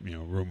big,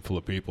 room full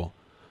of people.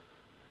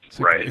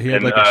 So Right. he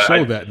had And, like a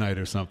show that night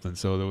or something.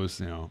 So there was,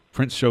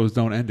 Prince shows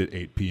don't end at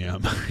 8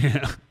 p.m.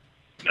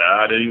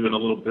 Not even a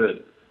little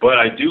bit. But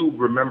I do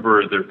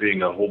remember there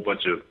being a whole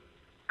bunch of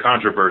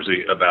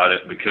controversy about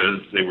it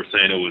because they were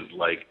saying it was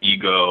like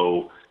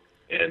ego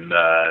and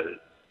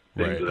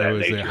things of that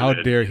nature. How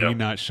dare he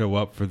not show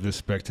up for this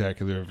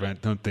spectacular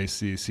event? Don't they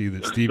see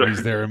that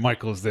Stevie's there and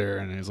Michael's there?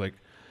 And he's like,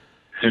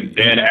 and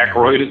Dan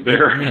Aykroyd is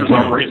there for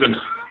some reason.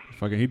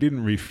 Fucking, he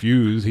didn't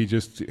refuse. He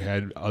just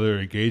had other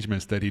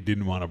engagements that he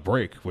didn't want to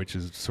break, which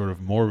is sort of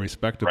more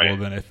respectable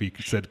than if he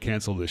said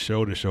cancel the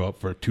show to show up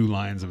for 2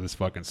 lines of this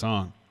fucking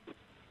song.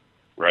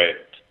 Right.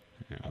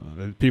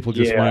 People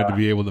just wanted to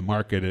be able to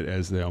market it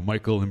as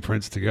Michael and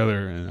Prince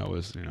together, and that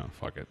was,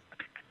 fuck it.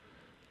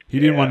 He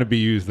didn't want to be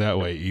used that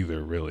way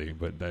either, really.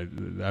 But I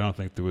don't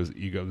think there was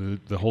ego.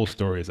 The whole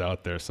story is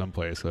out there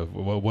someplace of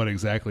what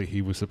exactly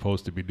he was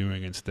supposed to be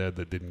doing instead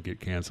that didn't get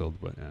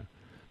canceled. But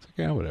it's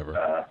like,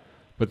 whatever.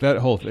 But that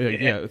whole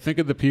thing, think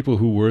of the people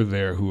who were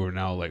there who are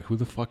now like, who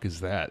the fuck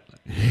is that?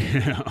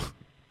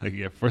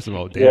 First of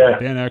all,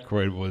 Dan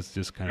Aykroyd was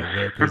just kind of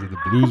there because of the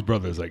Blues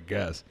Brothers, I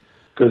guess.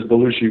 Because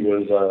Belushi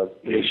was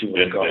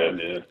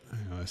gone.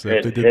 So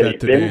if they did that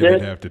today,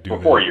 they'd have to do for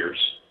that. 4 years.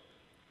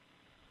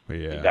 But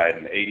He died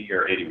in 80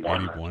 or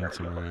 81. 81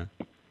 somewhere.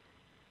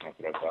 That's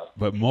what I thought.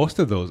 But most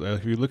of those,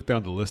 if you look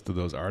down the list of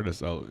those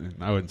artists, I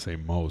wouldn't say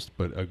most,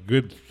 but a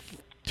good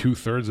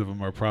 2/3 of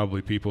them are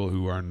probably people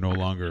who are no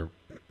longer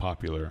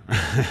popular.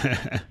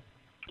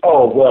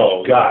 Oh,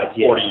 well, God,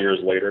 yeah. 40 years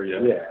later,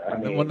 yeah. Yeah, I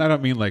mean, Well, I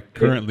don't mean like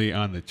currently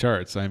on the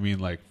charts. I mean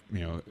like,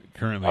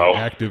 currently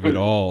active at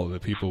all.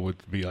 That people would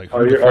be like,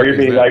 Are you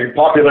mean like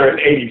popular in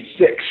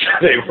 '86?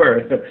 They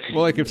were.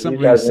 Well, like if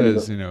somebody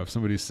says, if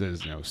somebody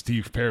says,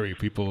 Steve Perry,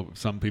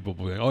 some people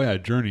will be like, oh yeah,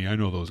 Journey, I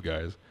know those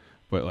guys.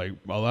 But like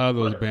a lot of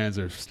those bands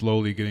are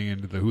slowly getting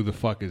into the who the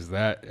fuck is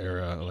that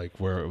era, like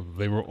where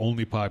they were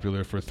only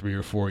popular for 3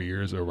 or 4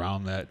 years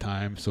around that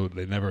time, so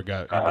they never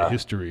got into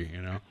history,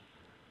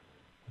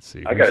 Let's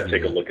see. I got to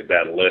take a look at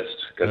that list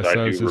because I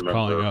do was just remember.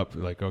 calling up,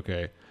 like,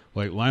 okay,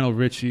 like Lionel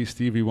Richie,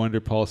 Stevie Wonder,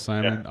 Paul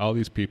Simon, all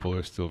these people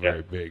are still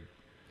very big.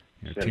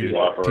 Cyndi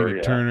Lauper,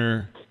 Tina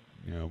Turner,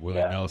 Willie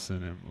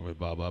Nelson, and with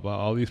blah blah blah.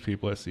 All these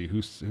people. Let's see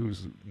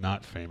who's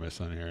not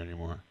famous on here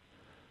anymore.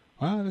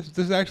 Wow,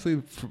 this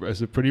actually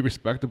is a pretty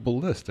respectable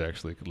list.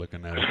 Actually,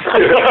 looking at it,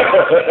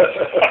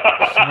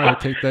 somebody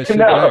take that shit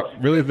back.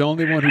 Really, the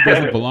only one who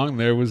doesn't belong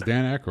there was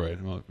Dan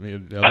Aykroyd. Well,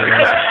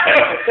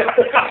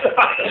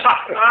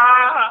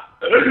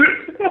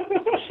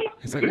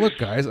 he's like, look,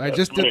 guys, I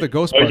just did the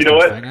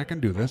Ghostbusters thing. I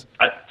can do this.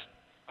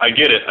 I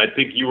get it. I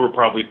think you were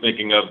probably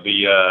thinking of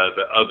the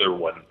other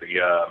one.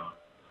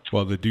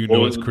 The Do You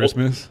Know It's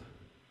Christmas?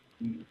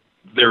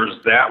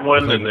 There's that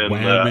one, like and then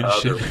Wham the and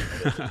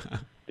other.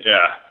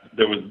 Yeah,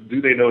 there was Do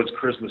They Know It's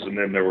Christmas, and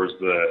then there was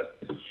the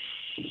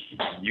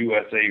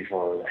USA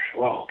for.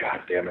 Oh,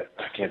 God damn it!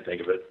 I can't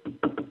think of it.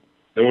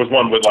 There was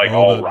one with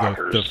all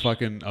rockers. The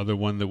fucking other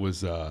one that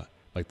was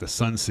like the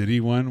Sun City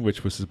one,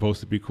 which was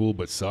supposed to be cool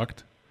but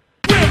sucked.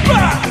 We're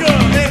rockers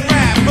and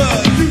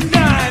rappers,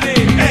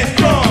 united and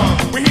strong.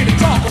 We're here to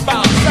talk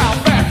about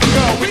South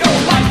Africa. We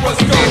don't like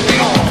what's going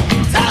on.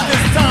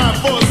 It's time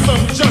for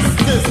some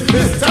justice.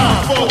 It's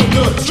time for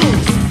the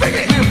truth.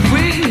 We're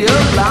free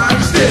of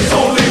lies. There's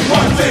only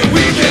one thing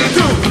we can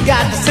do. We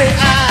got to say I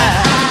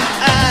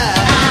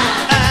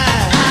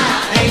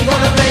ain't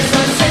gonna play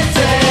Sun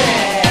City.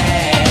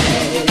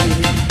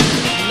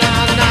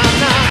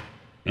 Nah.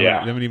 Yeah.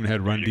 They haven't even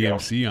had Run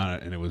DMC on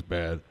it, and it was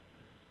bad.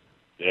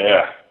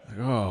 Yeah.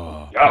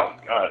 Oh God!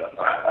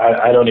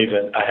 I don't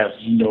even. I have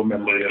no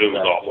memory of it.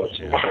 Was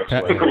that.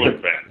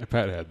 awful.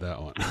 Pat had that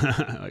one.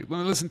 Like, let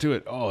me listen to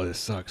it. Oh, this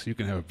sucks. You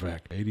can have it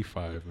back.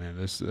 85, man.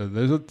 There's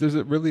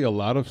really a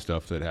lot of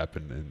stuff that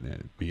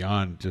happened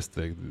beyond just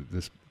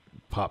this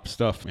pop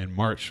stuff. In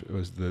March, it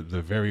was the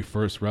very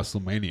first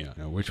WrestleMania,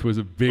 which was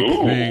a big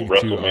thing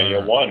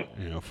WrestleMania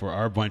 1. For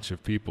our bunch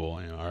of people,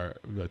 our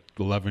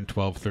 11,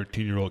 12,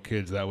 13-year-old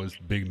kids. That was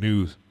big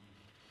news.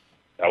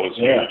 That was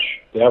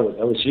huge. That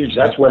was huge.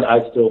 That's when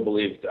I still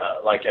believed,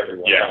 like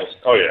everyone else,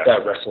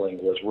 that wrestling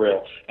was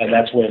real. And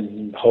that's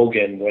when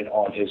Hogan went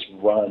on his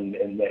run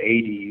in the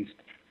 80s.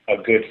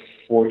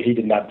 He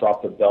did not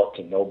drop the belt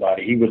to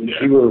nobody. He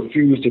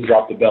refused to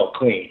drop the belt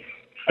clean.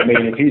 I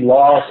mean, if he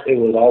lost, it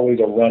was always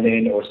a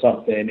run-in or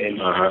something, and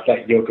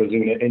like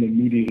Yokozuna, and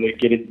immediately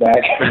get it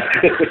back.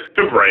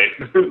 Right.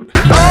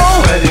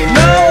 Oh,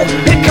 no,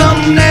 here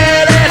come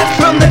that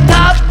from the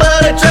top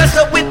of the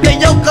dresser with the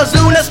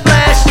Yokozuna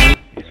splash.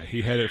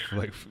 He had it for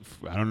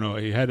I don't know.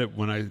 He had it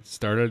when I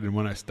started and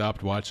when I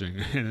stopped watching,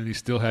 and then he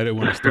still had it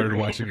when I started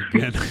watching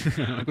again.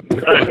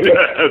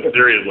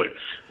 Seriously,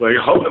 what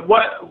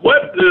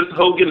does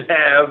Hogan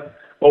have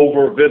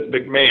over Vince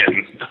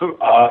McMahon?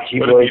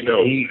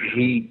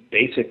 He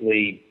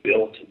basically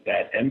built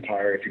that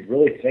empire. If you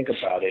really think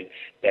about it,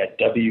 that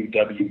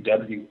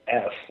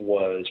WWF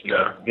was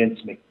what Vince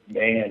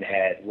McMahon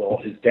had. Well,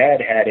 his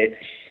dad had it.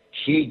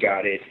 He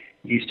got it.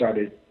 He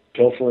started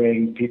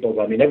pilfering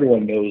people. I mean,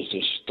 everyone knows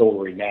the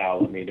story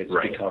now. I mean, it's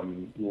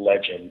become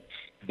legend.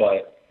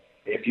 But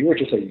if you were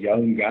just a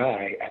young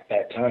guy at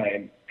that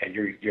time and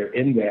you're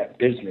in that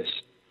business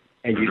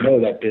and you know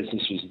that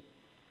business was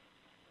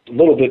a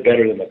little bit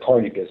better than the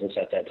carny business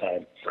at that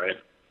time. Right.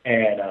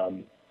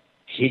 And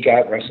he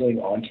got wrestling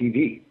on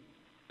TV.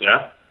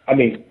 Yeah. I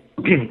mean,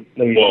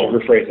 let me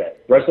rephrase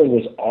that. Wrestling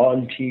was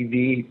on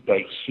TV,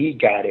 but he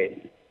got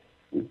it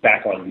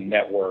back on the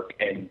network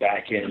and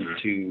back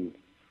into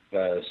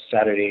the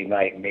Saturday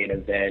night main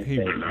event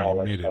and all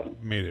that stuff.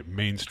 Made it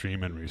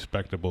mainstream and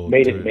respectable to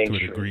a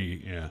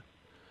degree, yeah.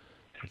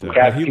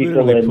 He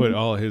literally put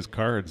all his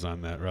cards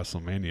on that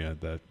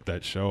WrestleMania,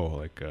 that show.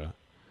 Like,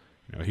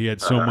 he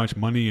had so much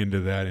money into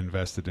that,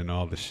 invested in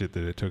all the shit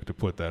that it took to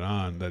put that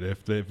on, that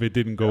if it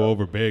didn't go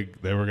over big,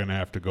 they were going to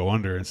have to go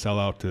under and sell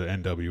out to the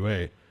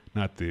NWA.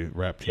 Not the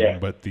rap team,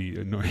 but the...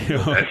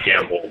 That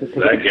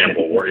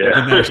gamble war, yeah.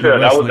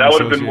 That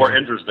would have been more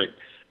interesting.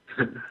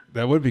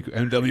 That would be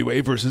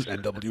NWA versus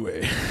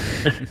NWA.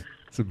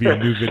 This would be a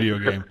new video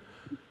game.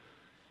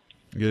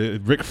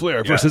 Ric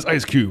Flair versus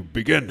Ice Cube.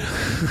 Begin.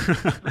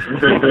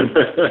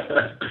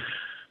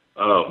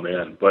 Oh,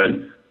 man. But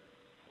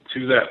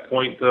to that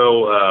point,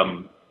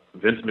 though,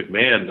 Vince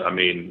McMahon, I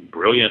mean,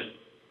 brilliant.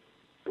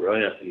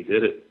 He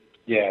did it.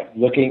 Yeah,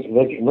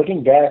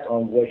 looking back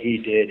on what he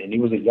did, and he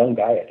was a young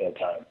guy at that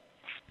time.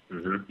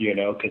 Mm-hmm.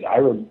 Because I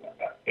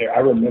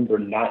remember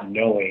not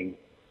knowing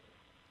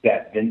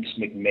that Vince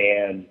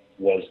McMahon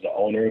was the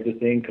owner of the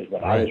thing, because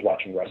when I Right. was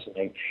watching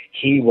wrestling,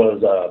 he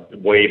was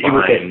Way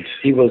behind.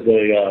 He was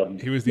the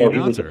He was the announcer. He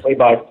was the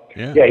play-by.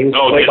 Yeah. Yeah, he was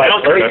Oh, the the play-by-play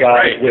announcer, that's guy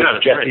right. with Yeah,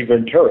 that's Jesse right.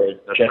 Ventura.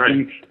 That's Jesse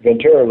right.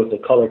 Ventura was the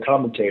color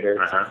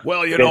commentator.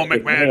 Well, you know,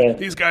 Vince McMahon, McMahon.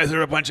 these guys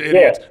are a bunch of Yeah.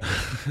 idiots.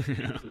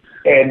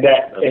 And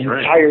that That's right.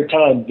 entire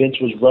time, Vince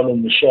was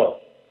running the show.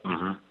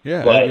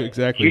 Yeah, But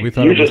exactly. you- we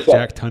thought you it was just thought-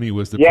 Jack Tunney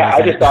was the Yeah,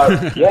 I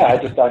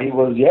president. just thought he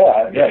was.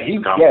 Yeah.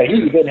 He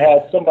even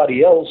had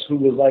somebody else who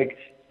was like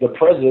the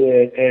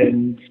president,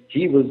 and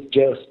he was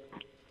just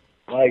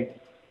like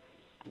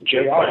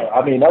JR.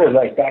 I mean, that was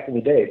like back in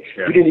the day.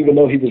 Yeah. We didn't even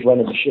know he was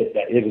running the shit.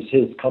 That it was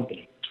his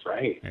company.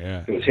 Right.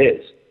 Yeah. It was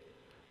his.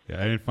 Yeah,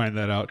 I didn't find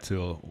that out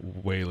till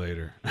way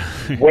later.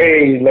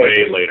 Way late.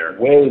 Way later.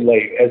 Way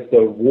late. As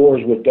the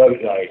wars with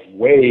W, like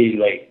way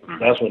late.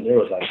 That's when there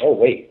was like, oh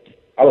wait.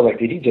 I was like,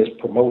 did he just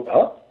promote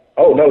up?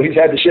 Oh no, he's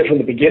had the shit from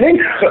the beginning.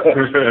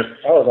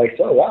 I was like,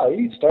 so wow,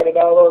 he started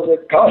out as a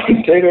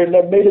commentator and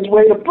then made his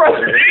way to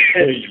president.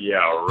 Yeah,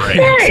 right.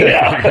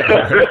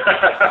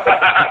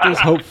 There's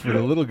hope for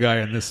the little guy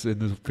in this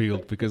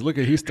field because look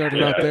at he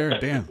started out there.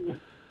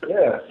 Damn.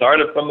 Yeah.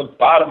 Started from the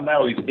bottom,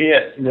 now he's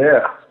here.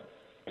 Yeah.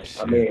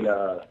 I mean,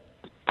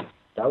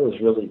 that was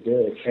really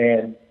good.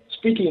 And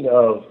speaking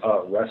of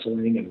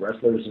wrestling and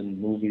wrestlers in the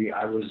movie,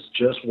 I was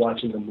just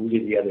watching a movie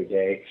the other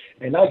day,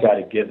 and I got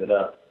to give it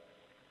up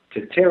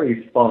to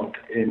Terry Funk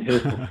in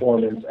his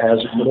performance as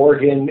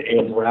Morgan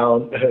in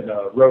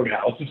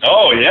Roadhouse.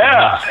 Oh,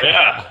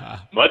 yeah.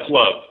 Much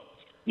love.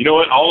 You know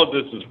what? All of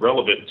this is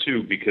relevant,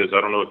 too, because I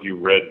don't know if you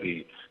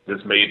read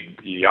this made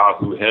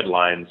Yahoo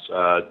headlines,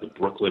 the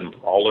Brooklyn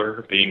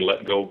Brawler being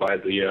let go by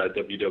the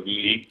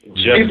WWE.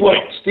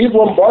 Steve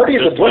Lombardi,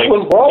 the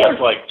Brooklyn Brawler?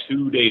 Just like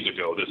 2 days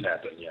ago this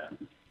happened, yeah.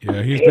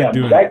 Yeah,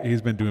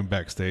 he's been doing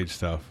backstage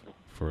stuff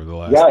for the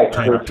last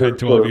 10,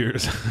 12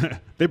 years.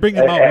 They bring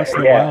him out once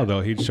in a while,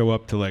 though. He'd show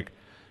up to like,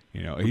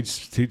 you know, he'd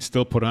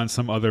still put on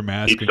some other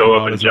mask. He'd and show come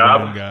up out in as a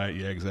job? running guy.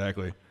 Yeah,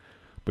 exactly.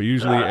 But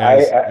usually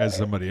as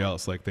somebody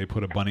else, like they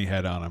put a bunny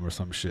head on him or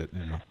some shit.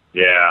 You know.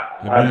 Yeah.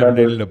 They might have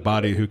needed a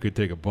body who could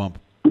take a bump.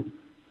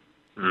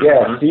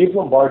 Yeah, Steve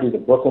Lombardi, the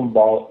Brooklyn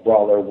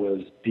Brawler,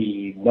 was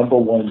the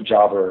 #1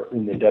 jobber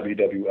in the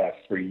WWF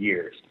for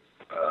years.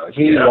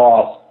 He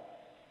lost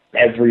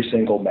every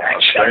single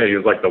match. Okay, he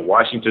was like the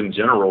Washington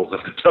Generals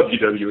of the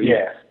WWE.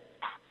 Yeah.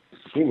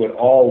 He would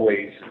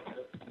always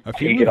A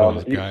few of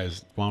those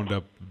guys wound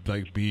up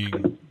like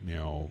being, you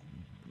know,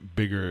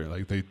 bigger.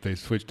 Like they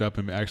switched up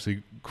and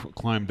actually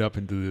climbed up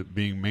into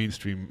being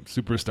mainstream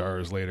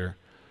superstars later.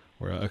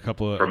 Where a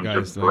couple of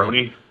guys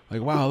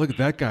like, wow, look at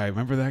that guy.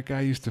 Remember that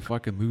guy used to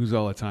fucking lose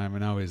all the time,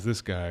 and now he's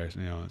this guy.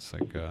 You know, it's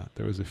like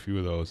there was a few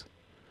of those.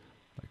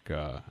 Like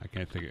I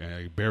can't think.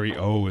 Barry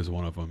O is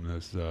one of them.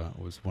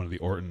 Was one of the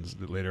Ortons.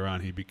 That later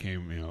on he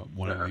became, you know,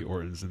 one of the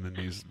Ortons, and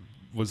then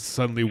was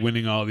suddenly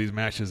winning all these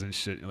matches and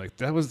shit. Like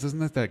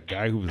isn't that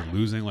guy who was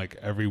losing like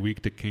every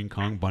week to King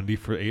Kong Bundy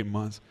for 8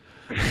 months?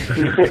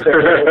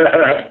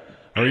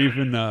 Or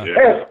even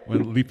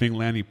when Leaping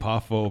Lanny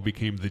Poffo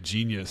became the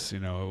Genius, you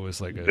know, it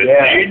was like a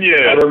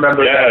Genius. I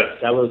remember that.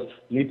 That was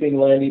Leaping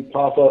Lanny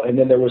Poffo, and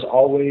then there was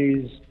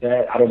always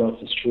that. I don't know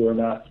if it's true or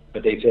not,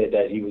 but they said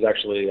that he was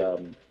actually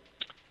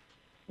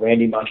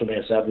Randy Macho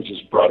Man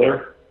Savage's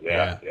brother.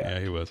 Yeah,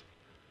 he was.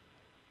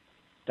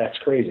 That's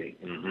crazy.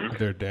 Mm-hmm.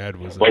 Their dad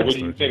was. But what do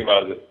you think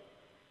about it?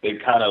 They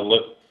kind of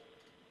look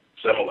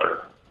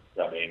similar.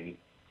 I mean,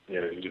 you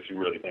know, if you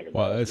really think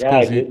about it. Well, that's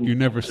because you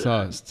never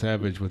saw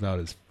Savage without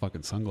his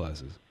fucking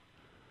sunglasses.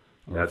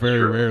 Or That's very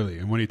true. rarely.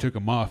 And when he took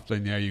them off,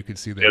 then you could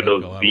see that. Yeah,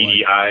 those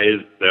beady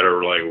eyes that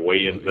are like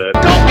way inside.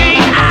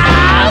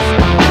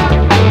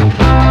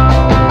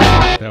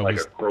 That Like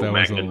was a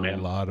Cro-Magnon a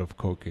man. lot of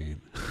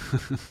cocaine.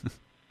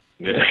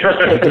 Yeah.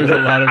 Like, there's a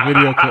lot of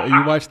video.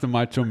 You watch the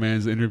Macho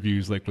Man's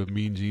interviews, like with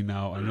Mean Gene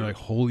now, and you're like,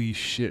 holy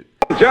shit.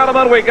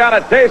 Gentlemen, we got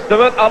a taste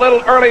of it a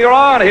little earlier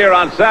on here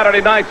on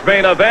Saturday night's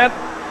main event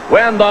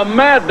when the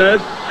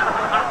madness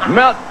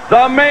met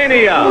the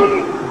mania.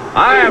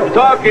 I am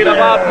talking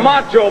about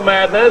Macho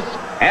Madness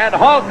and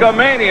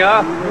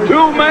Hulkamania,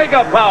 two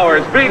mega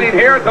powers beating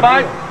here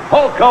tonight.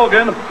 Hulk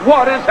Hogan,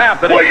 what is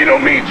happening? Well, you know,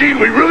 me and Gene,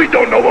 we really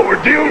don't know what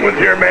we're dealing with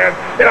here, man.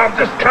 And I'm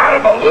just kind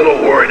of a little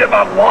worried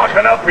about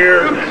locking up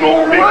here.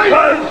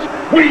 Because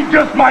we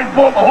just might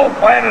blow the whole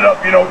planet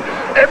up, you know.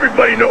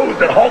 Everybody knows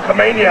that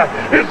Hulkamania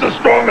is the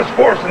strongest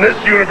force in this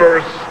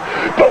universe.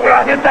 But when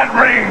I hit that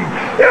ring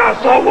and I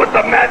saw what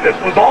the madness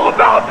was all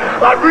about,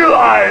 I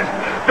realized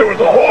there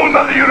was a whole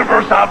nother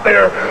universe out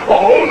there, a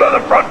whole nother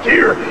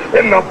frontier,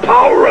 and the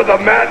power of the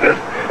madness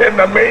and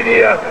the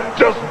mania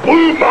just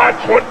blew my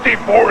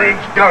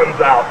 24-inch guns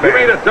out, man. You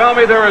mean to tell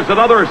me there is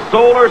another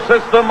solar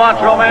system,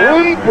 Macho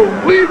Man?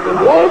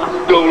 Unbelievable. I'm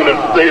still in a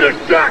state of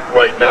shock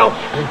right now.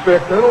 In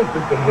fact, I don't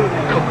think the moon's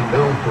coming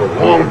down for a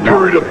long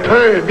period of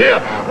time.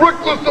 Yeah,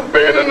 reckless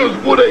abandon is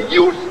what it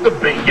used to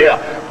be, yeah.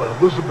 But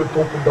Elizabeth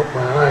opened up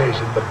my eyes,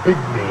 and the big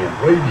man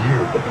right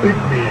here, the big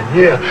man,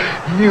 yeah,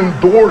 he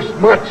endorsed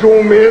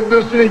Macho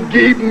Madness and he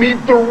gave me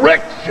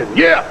direction,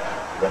 yeah.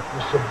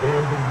 reckless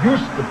abandon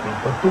used to be,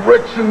 but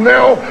direction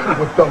now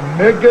with the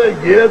mega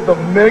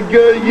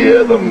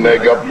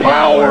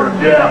powers,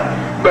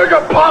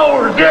 mega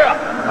powers,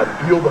 I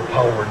feel the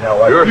power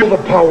now. I feel the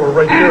power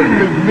right there,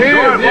 big man.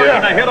 You're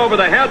looking to hit over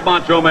the head,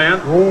 Macho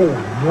Man. Oh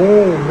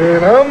no,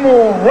 man, I'm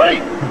all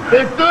right.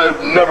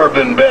 I've never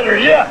been better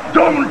yet.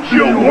 Don't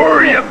you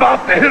worry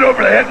about the hit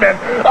over the head, man.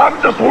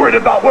 I'm just worried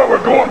about where we're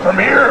going from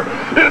here.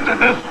 Is it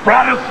the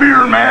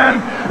stratosphere,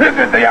 man? Is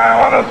it the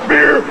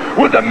ionosphere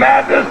with the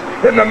madness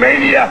and the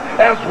mania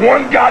as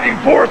one guiding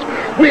force?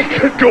 We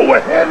could go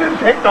ahead and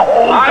take the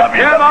whole I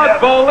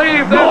cannot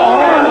believe this.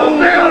 All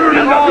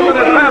that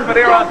has happened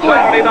here on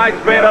Saturday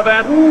night's main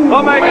event.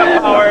 The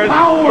Mega Powers,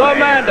 the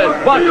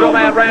Madness, Macho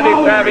Man Randy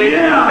Savage,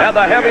 and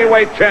the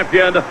heavyweight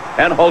champion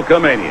and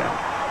Hulkamania.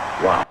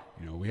 Wow.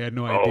 We had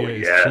no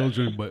idea as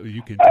children, but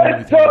you can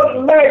totally I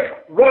don't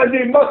like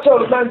Randy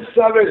Macho Man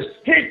Savage.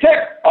 He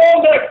takes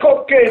all that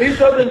cocaine. He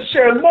doesn't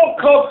share no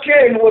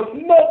cocaine with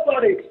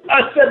nobody.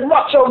 I said,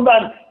 Macho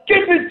Man,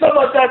 give me some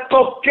of that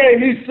cocaine.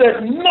 He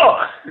said,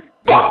 no.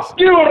 Fuck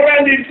you,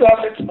 Randy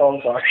Savage.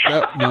 Oh, sorry.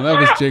 That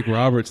was Jake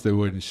Roberts that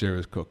wouldn't share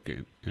his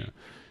cocaine. Yeah.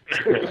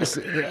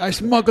 I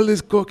smuggle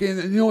his cocaine,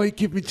 and he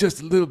give me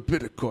just a little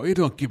bit of coke. He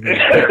don't give me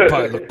a big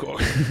pile of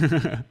coke.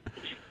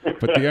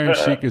 But the Iron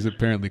Sheik is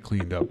apparently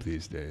cleaned up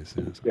these days.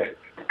 Yeah.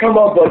 Come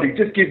on, buddy.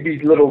 Just give me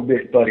a little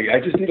bit, buddy. I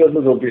just need a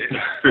little bit.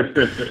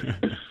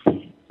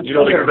 You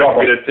don't expect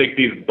me to take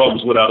these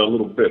bumps without a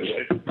little bit,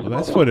 right? Well,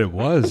 that's what it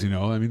was, I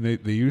mean,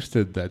 they used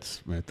to,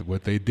 that's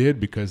what they did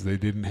because they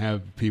didn't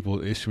have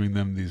people issuing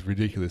them these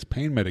ridiculous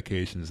pain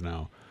medications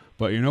now.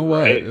 But you know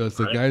what? Right, it was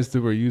the guys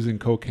that were using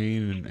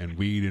cocaine and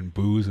weed and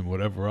booze and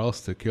whatever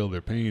else to kill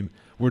their pain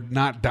were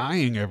not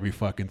dying every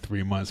fucking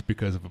 3 months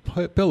because of a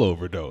pill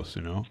overdose,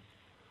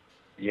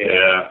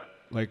 Yeah.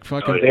 Like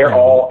fucking.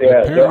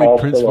 Apparently,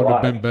 Prince would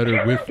have been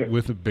better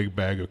with a big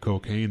bag of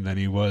cocaine than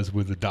he was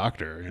with a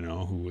doctor.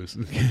 Who was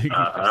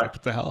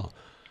what the hell?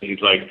 He's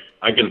like,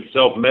 I can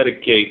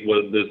self-medicate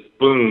with this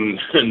spoon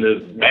and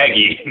this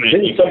baggie.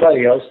 Didn't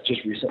somebody else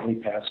just recently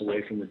pass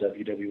away from the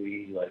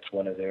WWE? Like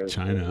one of their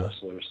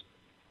wrestlers.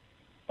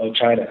 Oh,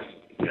 China.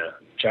 Yeah.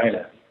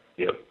 China.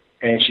 Yep.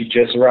 And she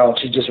just around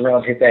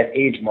hit that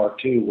age mark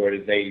too, where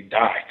they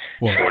die.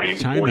 Well, 40,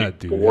 China,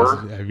 44?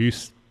 dude. Have you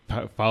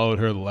followed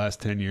her the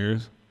last 10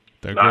 years?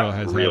 That Not girl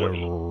has really.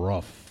 had a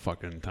rough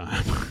fucking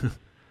time.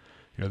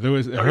 There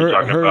was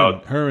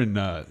her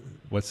and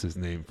what's his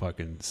name,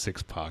 fucking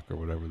Six Pac or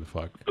whatever the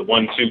fuck. The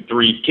 1, 2,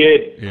 3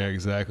 kid. Yeah,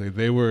 exactly.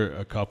 They were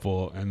a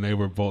couple, and they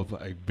were both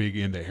like big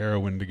into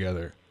heroin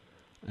together.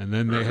 And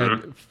then they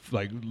had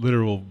like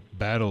literal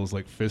battles,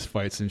 like fist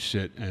fights and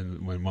shit,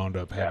 and when wound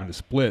up having to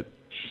split.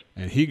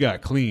 And he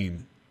got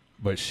clean,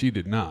 but she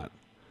did not.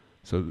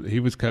 So he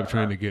kept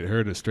trying to get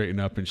her to straighten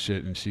up and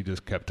shit, and she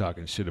just kept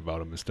talking shit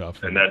about him and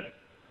stuff. And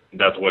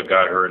that's what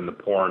got her in the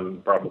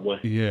porn, probably.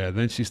 Yeah,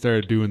 then she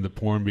started doing the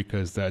porn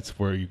because that's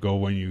where you go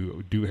when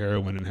you do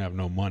heroin and have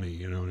no money.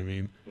 You know what I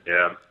mean?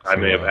 Yeah, I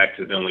may have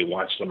accidentally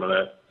watched some of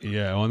that.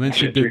 Yeah, well, and then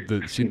she did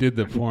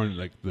the porn.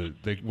 Like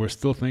they were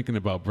still thinking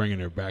about bringing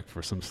her back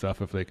for some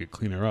stuff if they could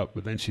clean her up.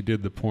 But then she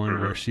did the porn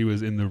where she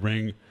was in the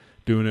ring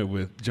doing it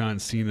with John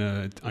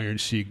Cena, Iron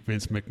Sheik,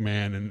 Vince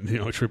McMahon, and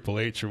Triple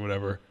H or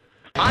whatever.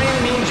 I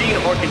am Mean Gene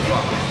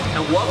Horkenfrock,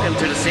 and welcome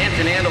to the San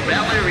Fernando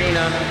Valley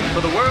Arena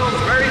for the world's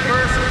very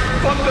first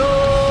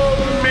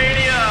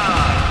Fuckle-Mania!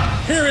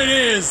 Here it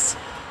is!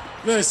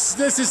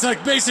 This is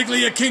like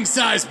basically a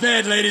king-size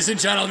bed, ladies and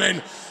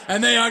gentlemen,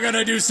 and they are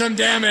gonna do some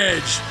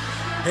damage.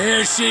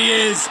 Here she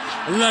is,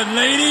 the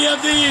lady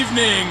of the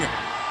evening,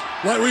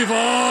 what we've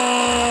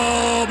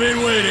all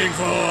been waiting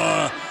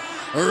for,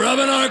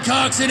 rubbing our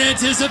cocks in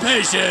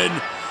anticipation,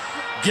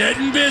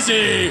 getting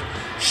busy.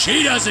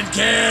 She doesn't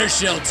care,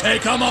 she'll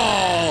take them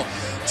all.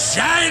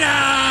 China!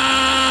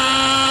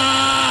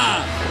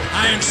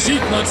 Iron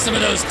Sheik wants some of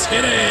those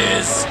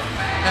titties.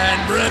 And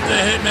Brett the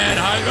Hitman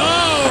Hart.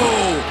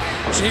 Oh!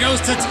 She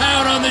goes to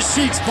town on the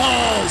Sheik's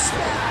balls.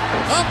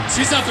 Oh,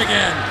 she's up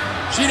again.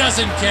 She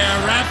doesn't care.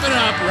 Wrap it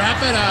up,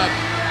 wrap it up.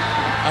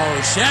 Oh,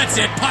 that's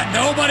it.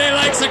 Nobody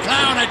likes a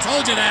clown, I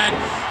told you that.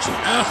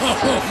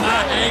 Oh,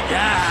 my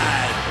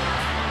God.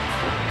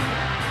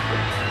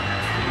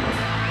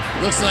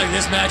 Looks like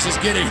this match is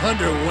getting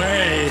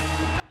underway.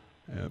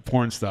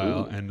 Porn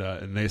style, and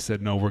they said,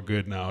 no, we're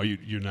good now.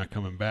 You're not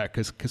coming back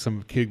because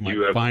some kid might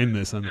find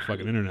this on the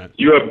fucking internet.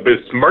 You have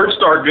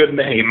besmirched our good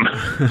name.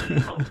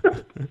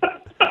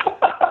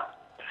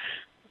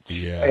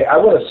 Yeah. Hey, I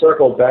want to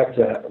circle back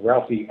to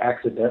Ralphie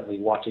accidentally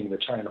watching the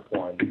China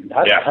porn.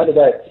 How did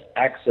that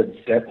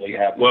accidentally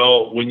happen?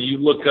 Well, when you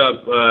look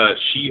up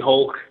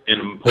She-Hulk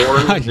in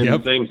porn in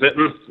the same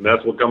sentence,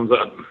 that's what comes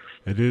up.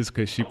 It is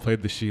because she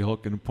played the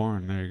She-Hulk in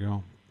porn. There you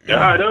go.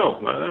 Yeah, I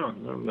know.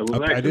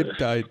 I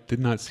did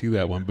not see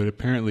that one, but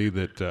apparently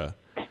that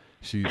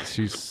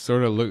she's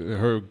sort of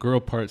her girl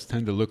parts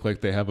tend to look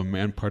like they have a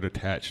man part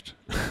attached.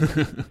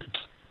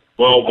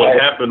 Well, what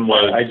happened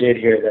was I did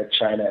hear that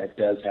China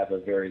does have a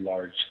very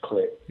large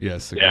clit.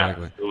 Yes,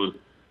 exactly. Yeah, it was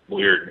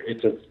weird.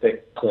 It's a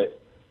thick clit.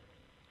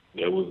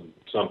 It was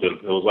something.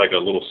 It was like a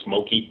little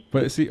smoky.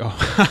 But see,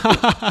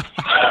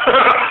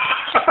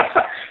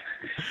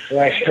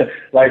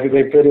 like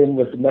they put in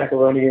with the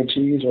macaroni and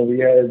cheese when we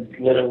had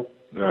little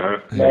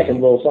mac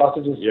and little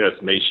sausages. Yes,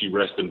 may she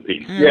rest in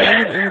peace.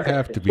 Yeah, it would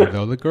have to be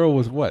though. The girl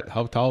was what?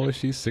 How tall was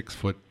she?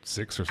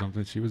 6'6" or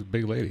something. She was a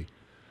big lady.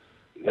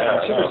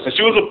 Yeah,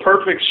 she was a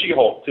perfect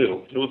She-Hulk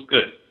too. It was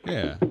good.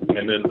 Yeah.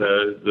 And then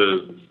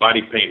the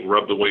body paint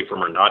rubbed away from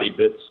her naughty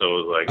bits, so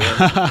it was like,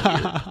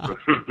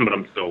 but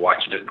I'm still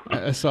watching it.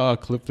 I saw a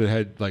clip that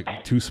had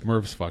like 2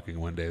 Smurfs fucking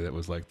one day that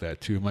was like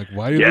that too. I'm like,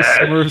 why do Yes,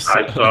 the Smurfs?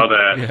 I saw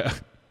that. Yeah.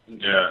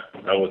 Yeah,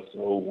 that was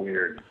so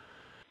weird.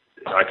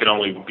 I could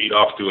only beat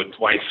off to it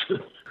twice.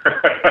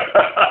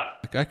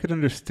 Like, I could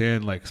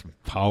understand like some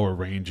Power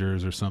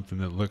Rangers or something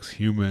that looks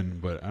human,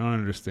 but I don't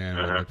understand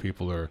why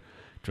people are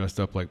dressed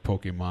up like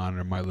Pokemon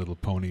or My Little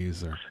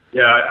Ponies or.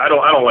 Yeah, I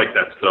don't like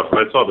that stuff.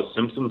 I saw the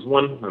Simpsons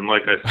one, and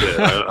like I said,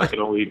 I could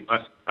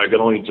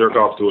only jerk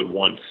off to it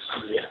once.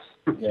 Yeah.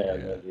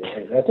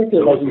 I think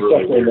there might be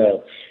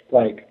something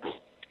like.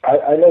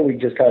 I know we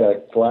just kind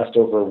of glassed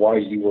over why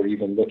you were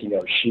even looking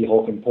up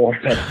She-Hulk and porn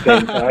at the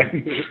same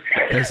time.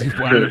 Because he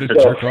wanted to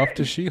jerk off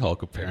to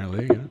She-Hulk,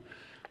 apparently. You know?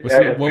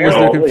 What was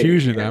the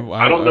confusion?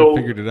 I don't know. I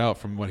figured it out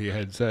from what he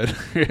had said.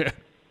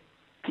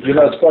 You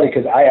know, it's funny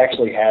because I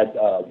actually had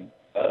a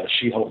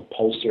She-Hulk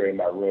poster in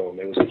my room.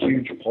 It was a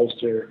huge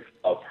poster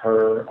of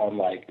her on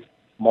like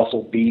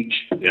Muscle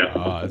Beach.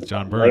 Yeah, it's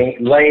John Byrne.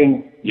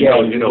 Laying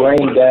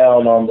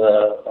down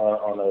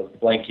on a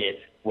blanket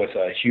with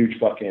a huge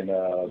fucking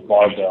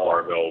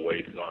barbell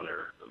weight on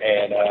her.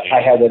 And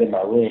I had that in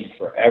my room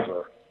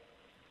forever.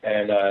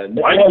 And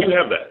why did you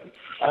have that?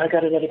 I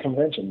got it at a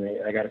convention.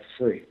 I got it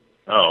for free.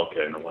 Oh,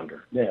 okay, no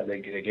wonder. Yeah,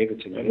 they gave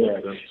it to me.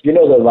 Yeah. You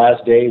know, the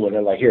last day when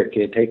they're like, "Here,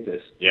 kid, take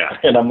this." Yeah.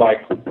 And I'm like,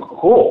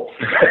 "Cool."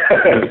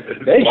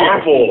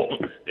 Marvel.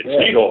 It's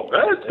She-Hulk.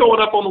 It's going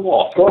up on the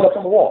wall. It's going up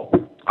on the wall.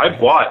 I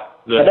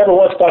bought the. I never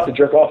once thought to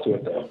jerk off to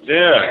it though.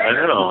 Yeah, I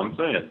know. I'm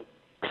saying.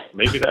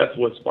 Maybe that's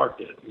what sparked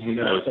it. Who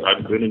knows?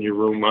 I've been in your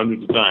room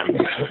hundreds of times.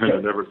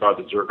 I never thought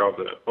to jerk off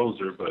to that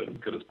poster, but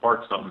it could have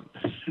sparked something.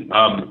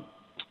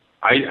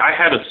 I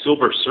had a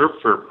Silver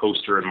Surfer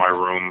poster in my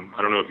room.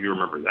 I don't know if you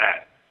remember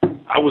that.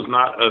 I was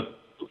not a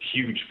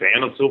huge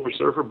fan of Silver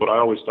Surfer, but I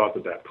always thought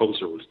that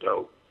poster was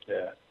dope.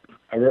 Yeah.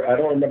 I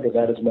don't remember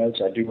that as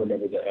much. I do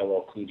remember the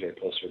LL Cool J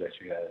poster that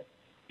you had.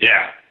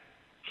 Yeah.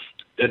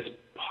 It's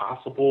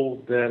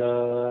possible that,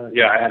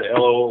 I had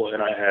LL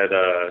and I had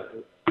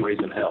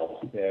Raising Hell.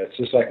 Yeah, it's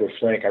just like with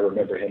Frank. I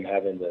remember him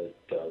having the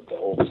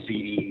old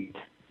CD,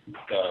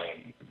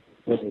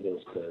 what were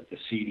those, the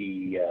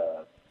CD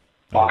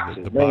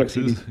boxes. The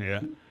boxes,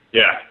 yeah.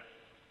 Yeah.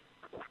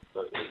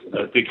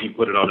 I think he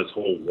put it on his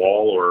whole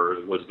wall, or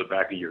it was the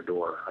back of your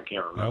door. I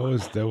can't remember.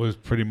 That was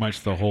pretty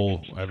much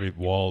every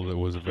wall that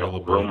was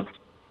available.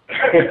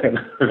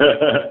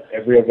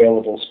 Every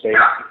available space.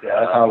 Yeah,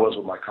 that's how it was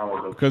with my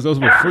comic book. Because those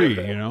were free,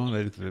 you know.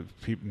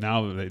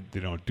 Now they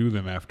don't do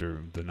them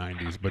after the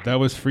 90s, but that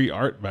was free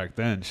art back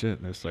then. Shit,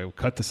 it's like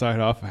cut the side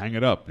off, hang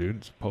it up, dude.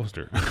 It's a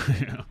poster.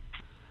 You know?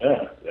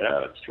 Yeah,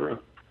 that's true.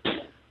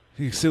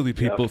 You silly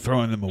people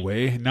throwing them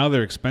away. Now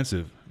they're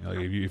expensive. Like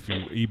if you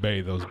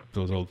eBay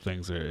those old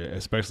things,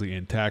 especially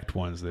intact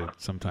ones,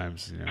 that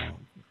sometimes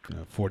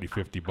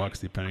 $40-$50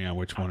 depending on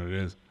which one it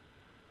is.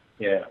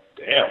 Yeah.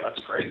 Damn, that's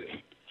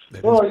crazy.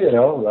 Well, you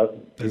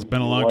know, it's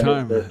been a long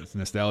time. It's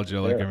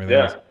nostalgia, like everything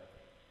else.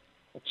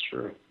 That's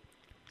true.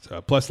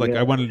 So plus,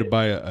 I wanted to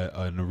buy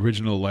an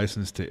original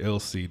License to Ill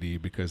CD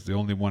because the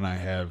only one I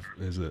have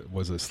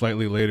was a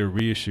slightly later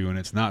reissue, and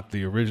it's not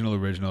the original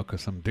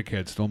because some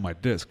dickhead stole my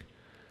disc.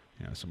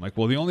 So I'm like,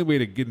 well, the only way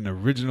to get an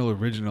original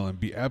and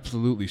be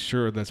absolutely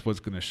sure that's what's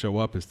going to show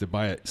up is to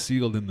buy it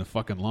sealed in the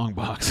fucking long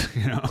box,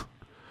 you know.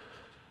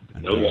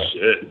 And,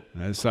 shit.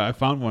 And so I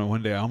found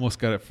one day. I almost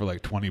got it for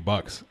like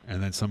 $20,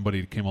 and then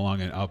somebody came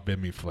along and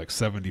outbid me for like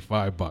 $75.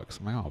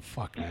 I'm like, oh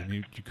fuck, man,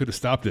 you could have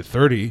stopped at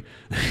 30.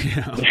 You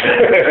know?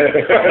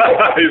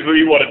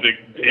 You wanted to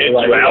edge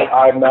you out.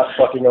 I'm not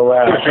fucking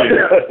around.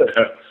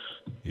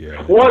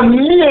 Yeah. $1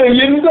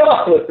 million.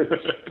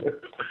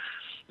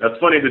 That's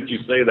funny that you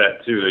say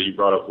that too. That you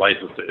brought up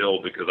License to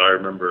Ill because I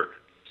remember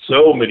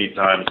so many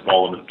times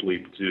falling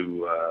asleep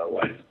to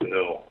License to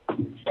Ill.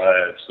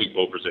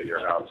 Sleepovers at your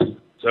house.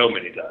 So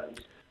many times.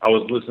 I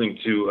was listening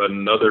to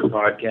another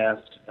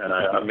podcast, and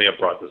I may have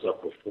brought this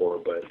up before,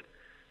 but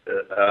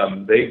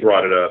they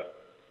brought it up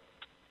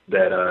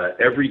that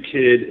every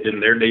kid in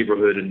their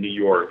neighborhood in New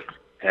York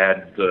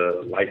had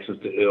the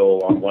License to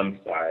Ill on one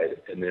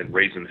side and then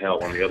Raising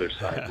Hell on the other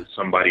side that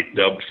somebody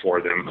dubbed for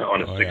them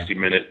on a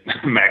 60-minute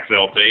Max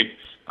L tape.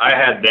 I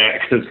had that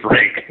because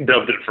Frank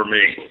dubbed it for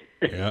me.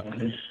 Yeah.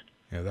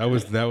 Yeah, that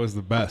was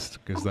the best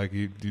because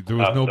there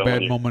was no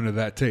bad moment of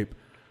that tape.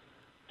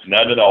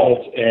 None at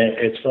all. And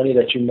it's funny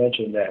that you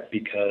mentioned that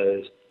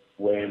because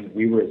when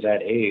we were at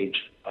that age,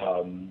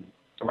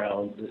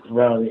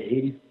 around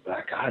 80,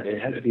 God,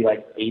 it had to be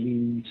like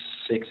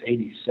 86,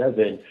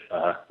 87,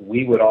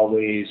 we would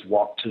always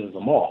walk to the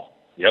mall.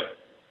 Yep.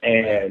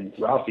 And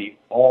Ralphie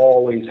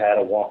always had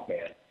a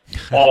Walkman.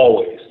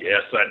 Always.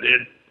 Yes, I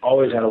did.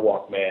 Always had a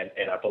Walkman,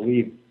 and I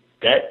believe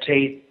that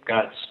tape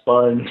got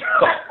spun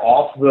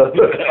off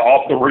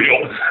the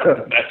reel.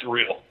 That's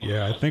real.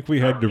 Yeah, I think we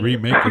had to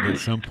remake it at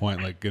some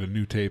point, like get a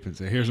new tape and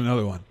say, "Here's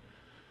another one."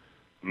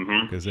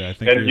 Because I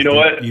think and you know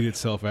what? Eat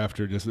itself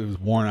after it was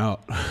worn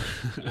out.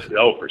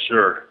 Oh, for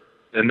sure.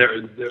 And there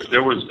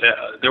was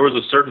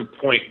a certain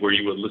point where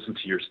you would listen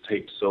to your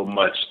tape so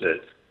much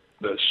that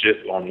the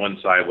shit on one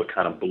side would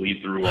kind of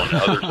bleed through on the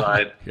other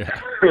side. Yeah.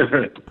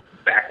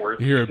 Backwards.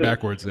 You hear it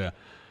backwards, yeah.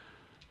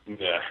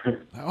 Yeah.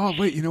 Oh,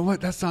 wait, you know what?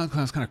 That sounds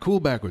kind of cool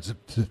backwards.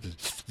 And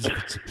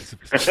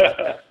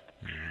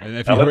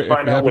if Now you let's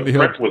find out what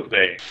Prince was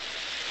saying.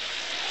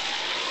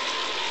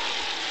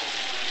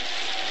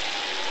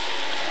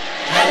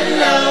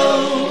 Hello,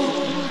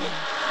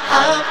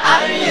 how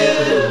are you?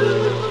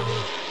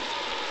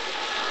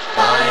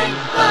 Fine,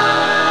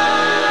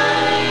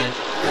 fine,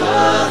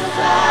 'cause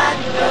I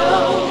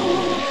know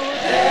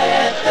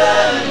that the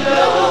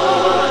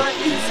Lord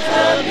is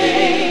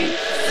coming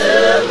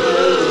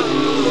soon.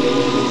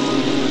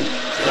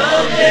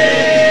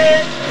 Coming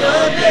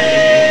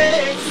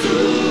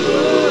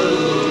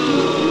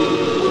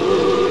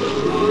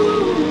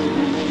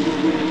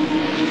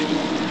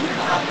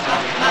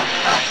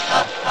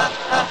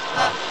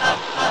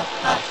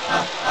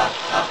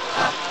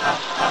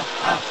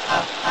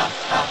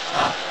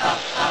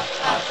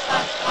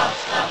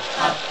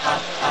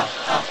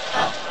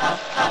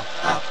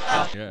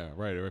Yeah,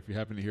 right. Or if you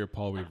happen to hear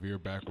Paul Revere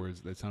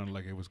backwards, that sounded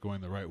like it was going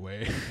the right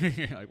way.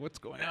 Like, what's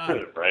going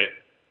on? Right.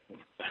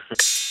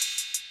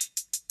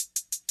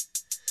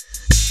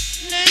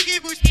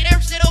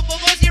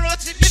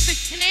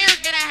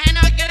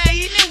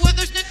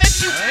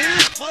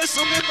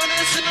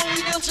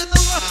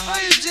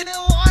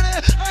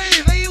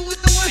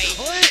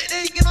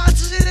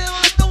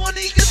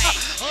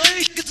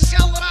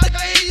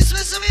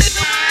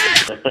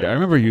 Yeah, I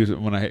remember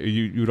using when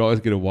you'd always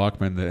get a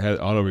Walkman that had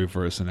auto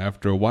reverse, and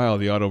after a while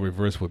the auto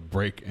reverse would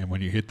break, and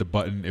when you hit the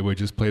button, it would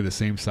just play the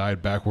same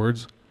side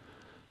backwards.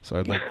 So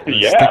I'd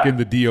stick in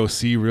the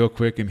DOC real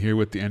quick and hear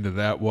what the end of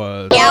that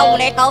was. Yo,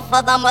 they go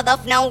for the mother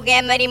no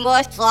get many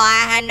more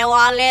fly. I know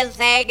all this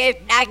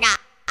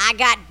I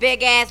got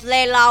big ass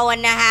Lilo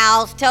in the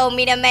house. Told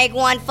me to make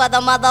one for the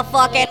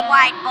motherfucking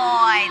white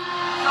boys.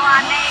 So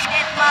I made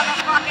this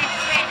motherfucking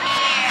shit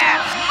here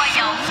for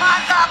your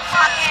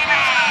motherfucking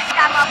ass.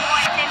 Got my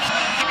boy Timmy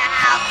Deep in the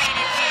house, made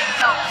this shit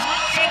dope.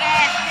 Big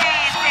ass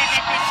Dan said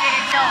that this shit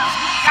is dope.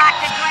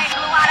 Dr. Dre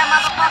blew out a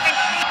motherfucking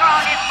speaker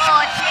on this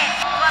bullshit.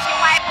 So if you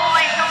white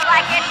boys don't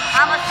like it,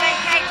 I'ma send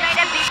KJ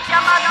to beat your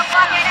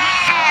motherfucking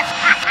ass.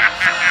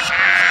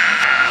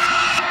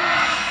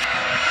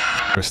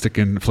 Or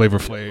sticking Flavor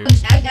Flav.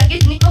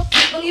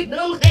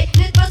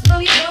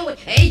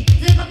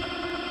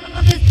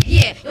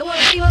 Yeah, you wanna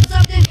beam up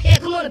something? Yeah,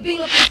 come on and beam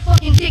up this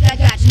fucking dick I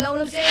got, you know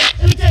what I'm saying?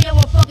 Let me tell you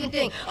one fucking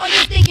thing. All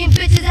you thinking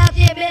bitches out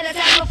there, man, that's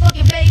having no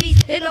fucking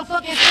babies and no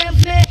fucking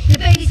stems, man. Your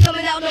baby's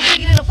coming out no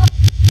bigger than a fucking...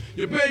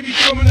 Your baby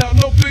coming out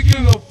no bigger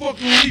than a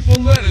fucking leaf of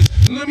lettuce.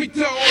 And let me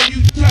tell all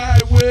you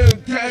tired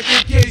wearing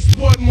tagging case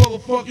butt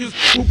motherfuckers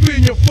who be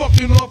in your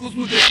fucking office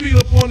with your feet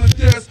up on the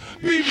desk,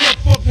 beating up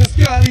fucking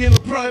Scotty in the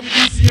private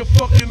use of your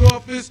fucking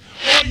office.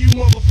 All you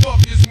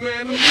motherfuckers,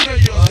 man, let me tell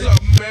y'all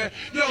something, man.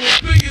 Y'all the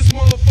biggest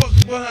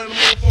motherfuckers behind the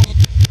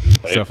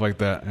motherfuckers. Stuff like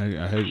that.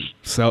 I had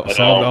solved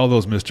all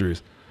those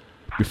mysteries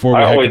before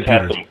we had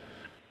computers.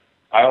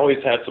 I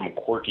always had some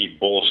quirky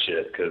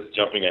bullshit, because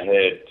jumping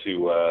ahead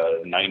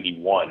to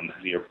 91,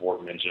 the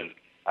aforementioned,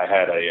 I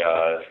had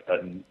a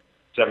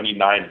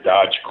 79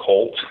 Dodge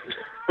Colt,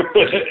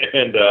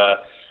 and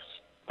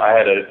I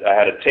had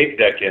a tape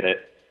deck in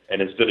it,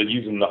 and instead of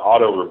using the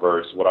auto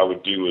reverse, what I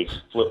would do is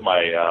flip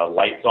my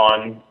lights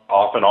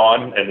off and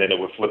on, and then it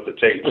would flip the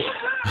tape.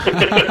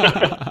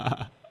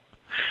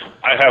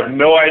 I have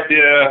no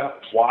idea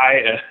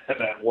why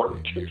that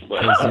worked.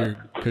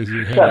 Because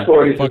you had a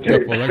fucked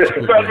up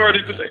electrical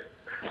grid.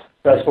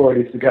 Fast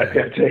forward to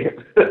goddamn tape.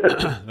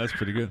 That's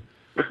pretty good.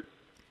 But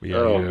yeah,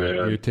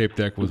 your tape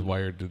deck was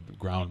wired to the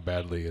ground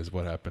badly is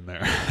what happened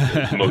there.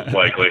 Most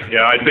likely.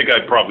 Yeah, I think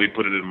I probably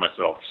put it in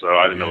myself, so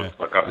I didn't know what the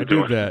fuck I was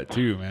doing. I did that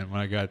too, man, when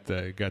I got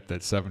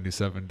that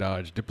 77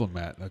 Dodge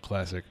Diplomat, a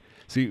classic.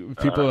 See,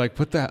 people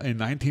put that in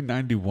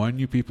 1991.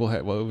 You people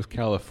had, well, it was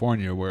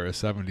California where a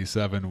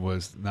 77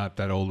 was not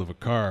that old of a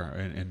car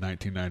in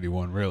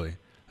 1991. Really,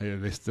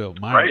 they still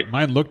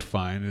mine looked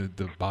fine.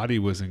 The body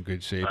was in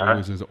good shape. It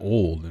was just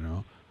old, you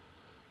know.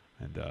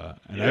 And I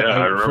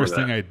first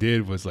that. thing I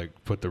did was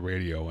put the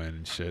radio in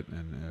and shit,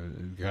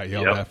 and got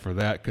yelled at for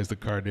that because the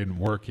car didn't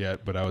work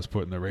yet. But I was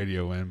putting the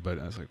radio in. But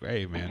I was like,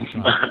 hey man,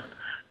 come on.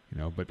 You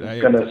know, but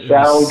it's gonna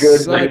sound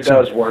good when it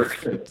does work.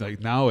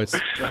 Now it's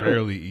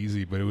fairly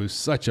easy, but it was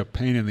such a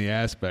pain in the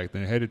ass back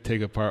then. I had to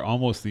take apart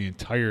almost the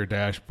entire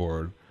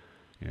dashboard.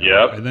 You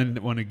know? And then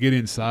when I get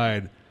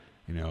inside,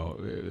 you know,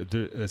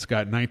 it's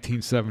got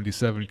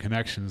 1977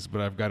 connections,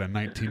 but I've got a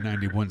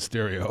 1991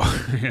 stereo.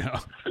 You know.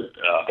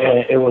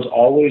 And it was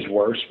always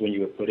worse when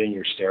you would put in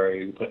your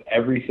stereo. You put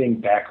everything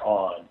back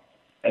on,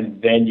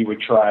 and then you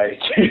would try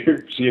to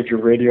see if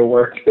your radio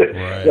worked.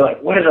 Right. You're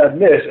like, what did I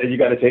miss? And you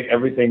got to take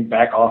everything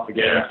back off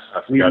again.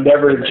 Yeah, We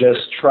never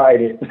just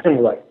tried it. And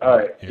we're like, all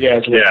right,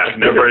 it's working.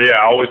 never. Yeah,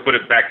 I always put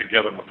it back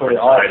together before I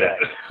tried it.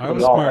 I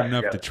was smart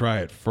enough to try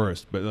it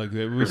first, but like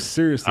it was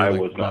seriously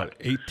like about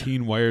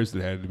 18 wires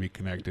that had to be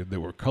connected that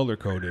were color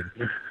coded,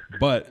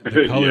 but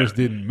the colors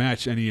didn't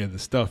match any of the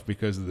stuff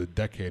because the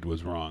decade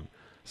was wrong.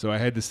 So I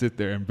had to sit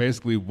there and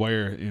basically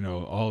wire,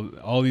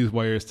 all these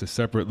wires to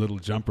separate little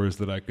jumpers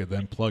that I could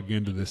then plug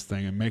into this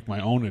thing and make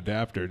my own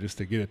adapter just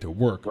to get it to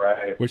work.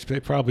 Right. Which they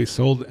probably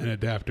sold an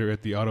adapter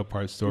at the auto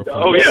parts store for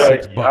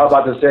 $6. I was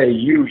about to say,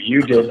 you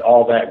did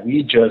all that.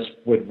 We just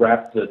would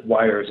wrap the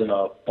wires in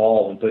a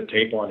ball and put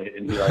tape on it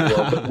and be like,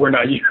 well, we're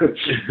not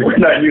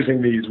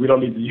using these. We don't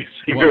need to use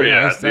these. Well,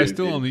 I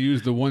still only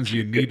used the ones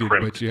you needed,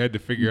 but you had to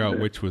figure out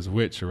which was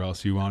which, or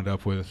else you wound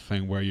up with a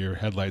thing where your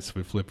headlights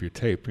would flip your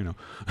tape,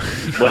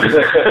 Well,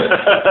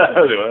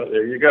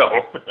 there you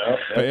go.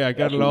 But yeah, I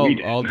got it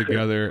all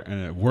together,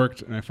 and it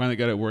worked, and I finally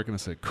got it working. I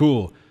said,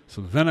 cool.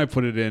 So then I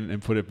put it in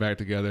and put it back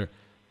together,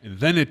 and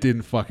then it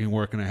didn't fucking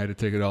work, and I had to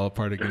take it all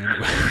apart again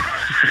anyway.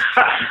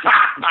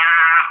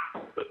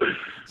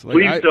 So,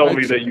 Please tell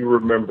me that you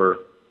remember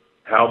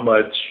how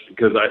much,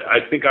 because I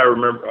think I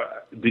remember,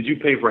 did you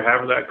pay for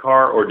half of that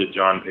car, or did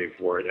John pay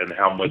for it, and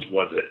how much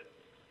was it?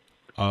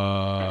 Do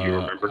you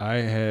remember?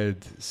 I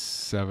had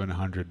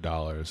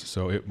 $700,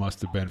 so it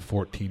must have been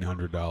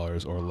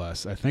 $1,400 or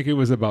less. I think it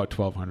was about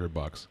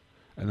 $1,200,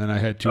 and then I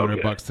had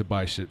 $200 to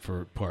buy shit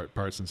for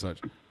parts and such.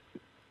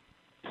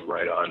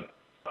 Right on.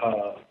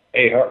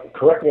 Hey,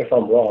 correct me if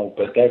I'm wrong,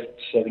 but that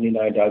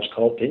 '79 Dodge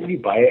Colt, didn't you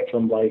buy it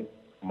from like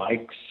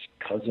Mike's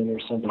cousin or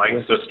something?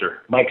 Mike's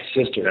sister. Mike's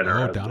sister.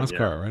 Oh, Donna's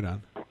car, right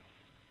on.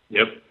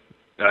 Yep,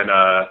 and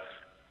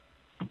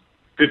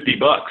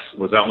 $50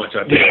 was how much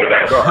I paid for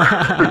that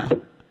car.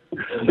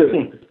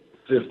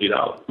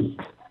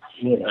 $50.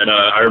 Yeah. And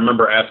I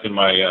remember asking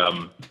my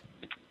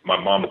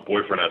mom's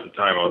boyfriend at the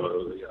time. I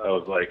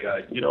was like,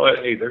 you know what?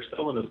 Hey, they're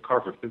selling this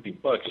car for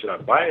 $50. Should I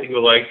buy it? He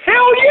was like,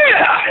 hell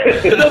yeah!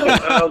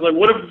 I was like,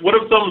 what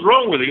if something's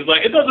wrong with it? He was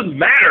like, it doesn't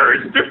matter.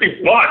 It's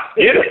 $50.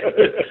 Get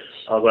it.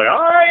 I was like, all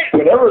right.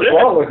 Whatever's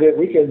wrong with it,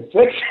 we can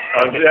fix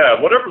it. Yeah,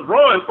 whatever's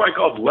wrong, it's probably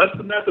cost less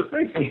than that to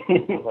fix it. I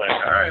was like,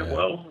 all right,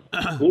 well,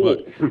 cool.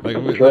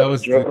 That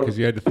was because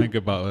you had to think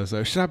about it.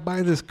 Like, should I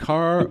buy this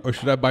car or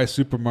should I buy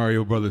Super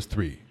Mario Brothers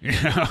 3?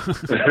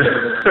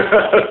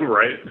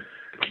 Right.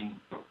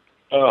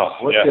 Oh,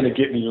 what's going to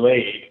get me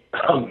laid?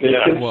 I'm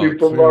thinking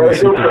Super Mario.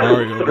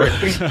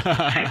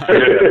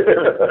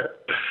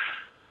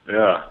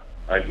 Yeah.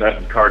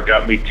 That car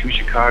got me to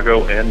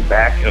Chicago and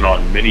back and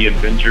on many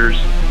adventures.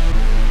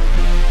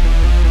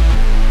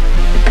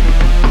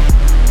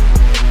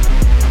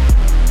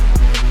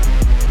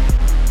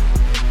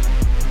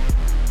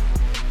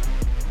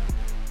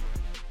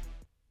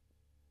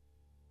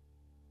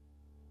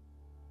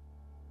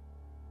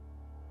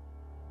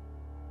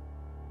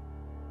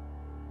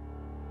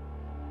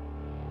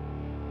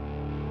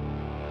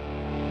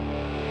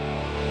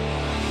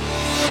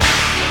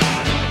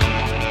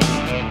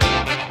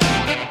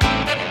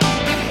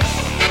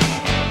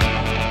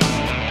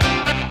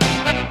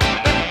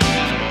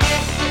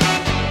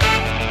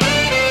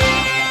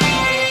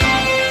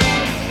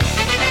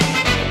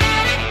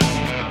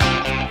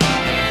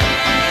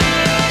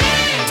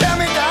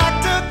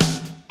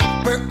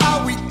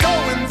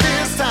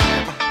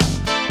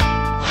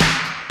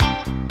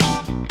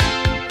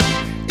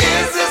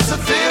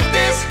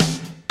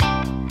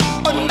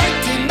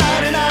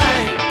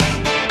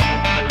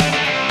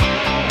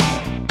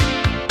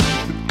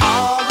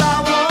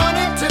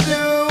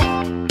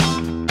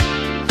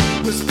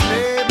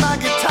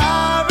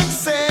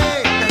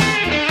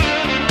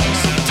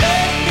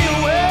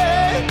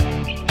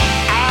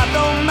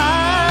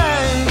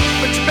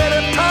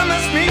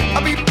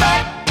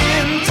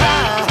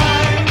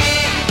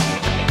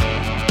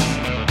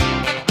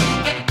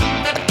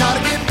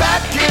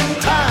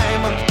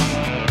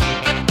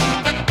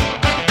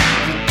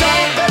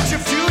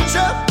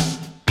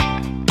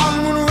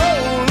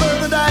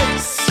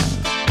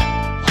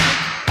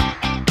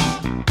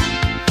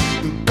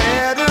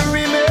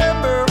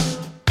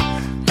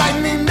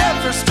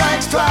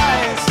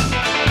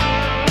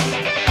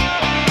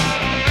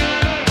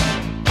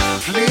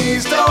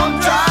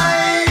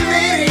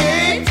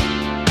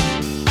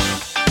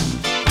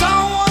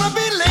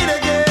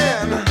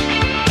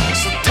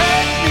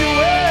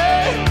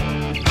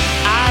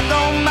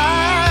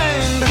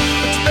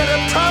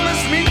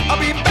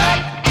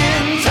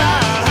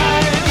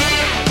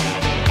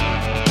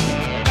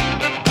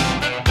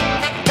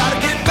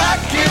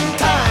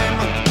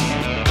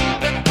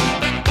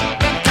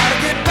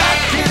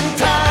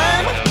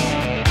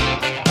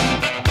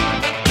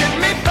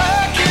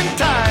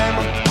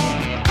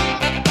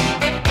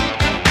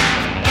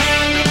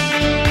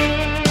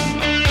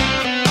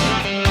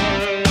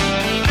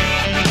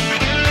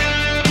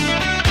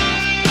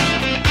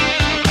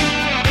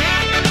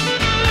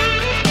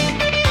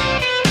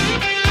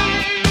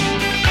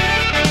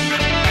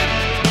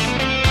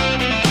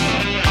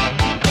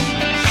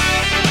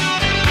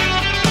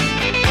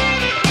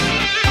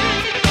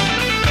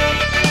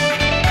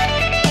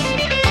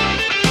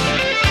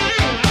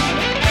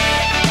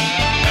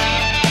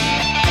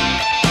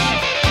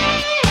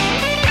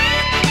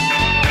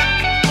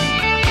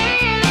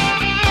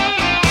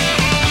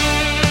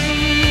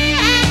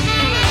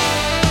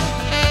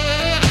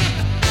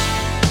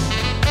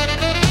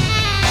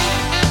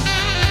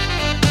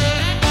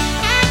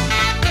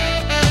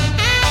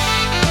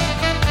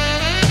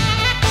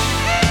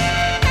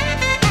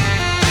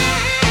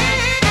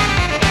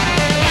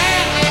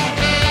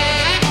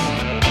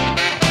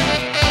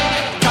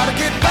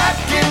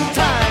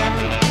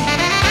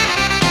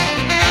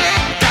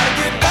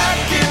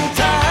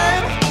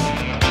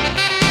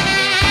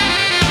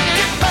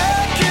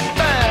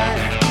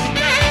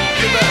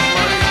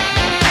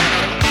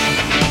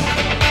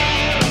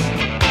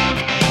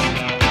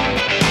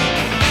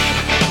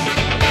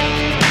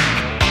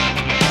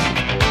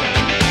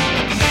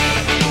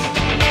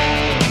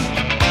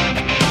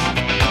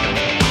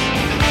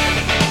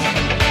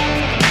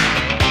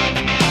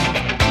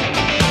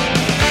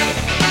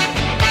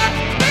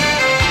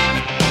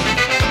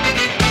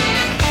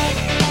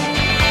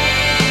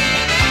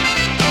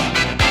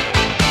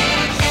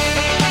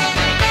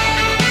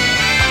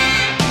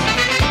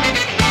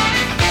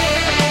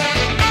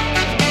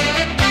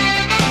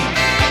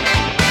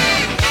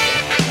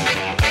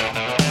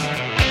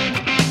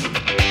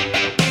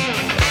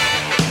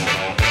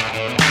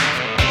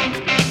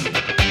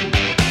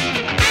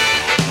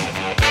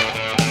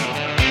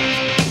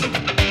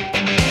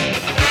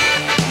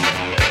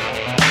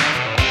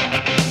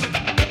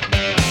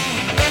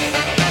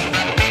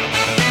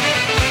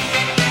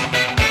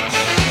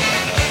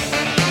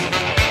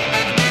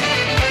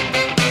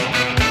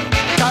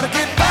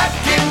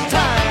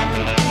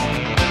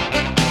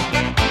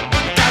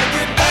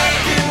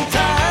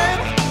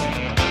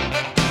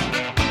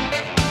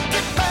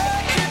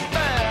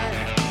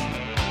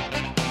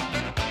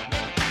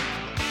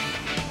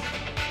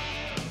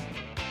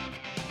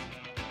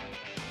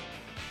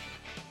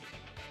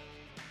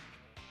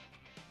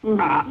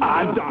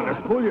 Adonis,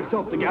 pull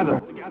yourself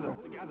together.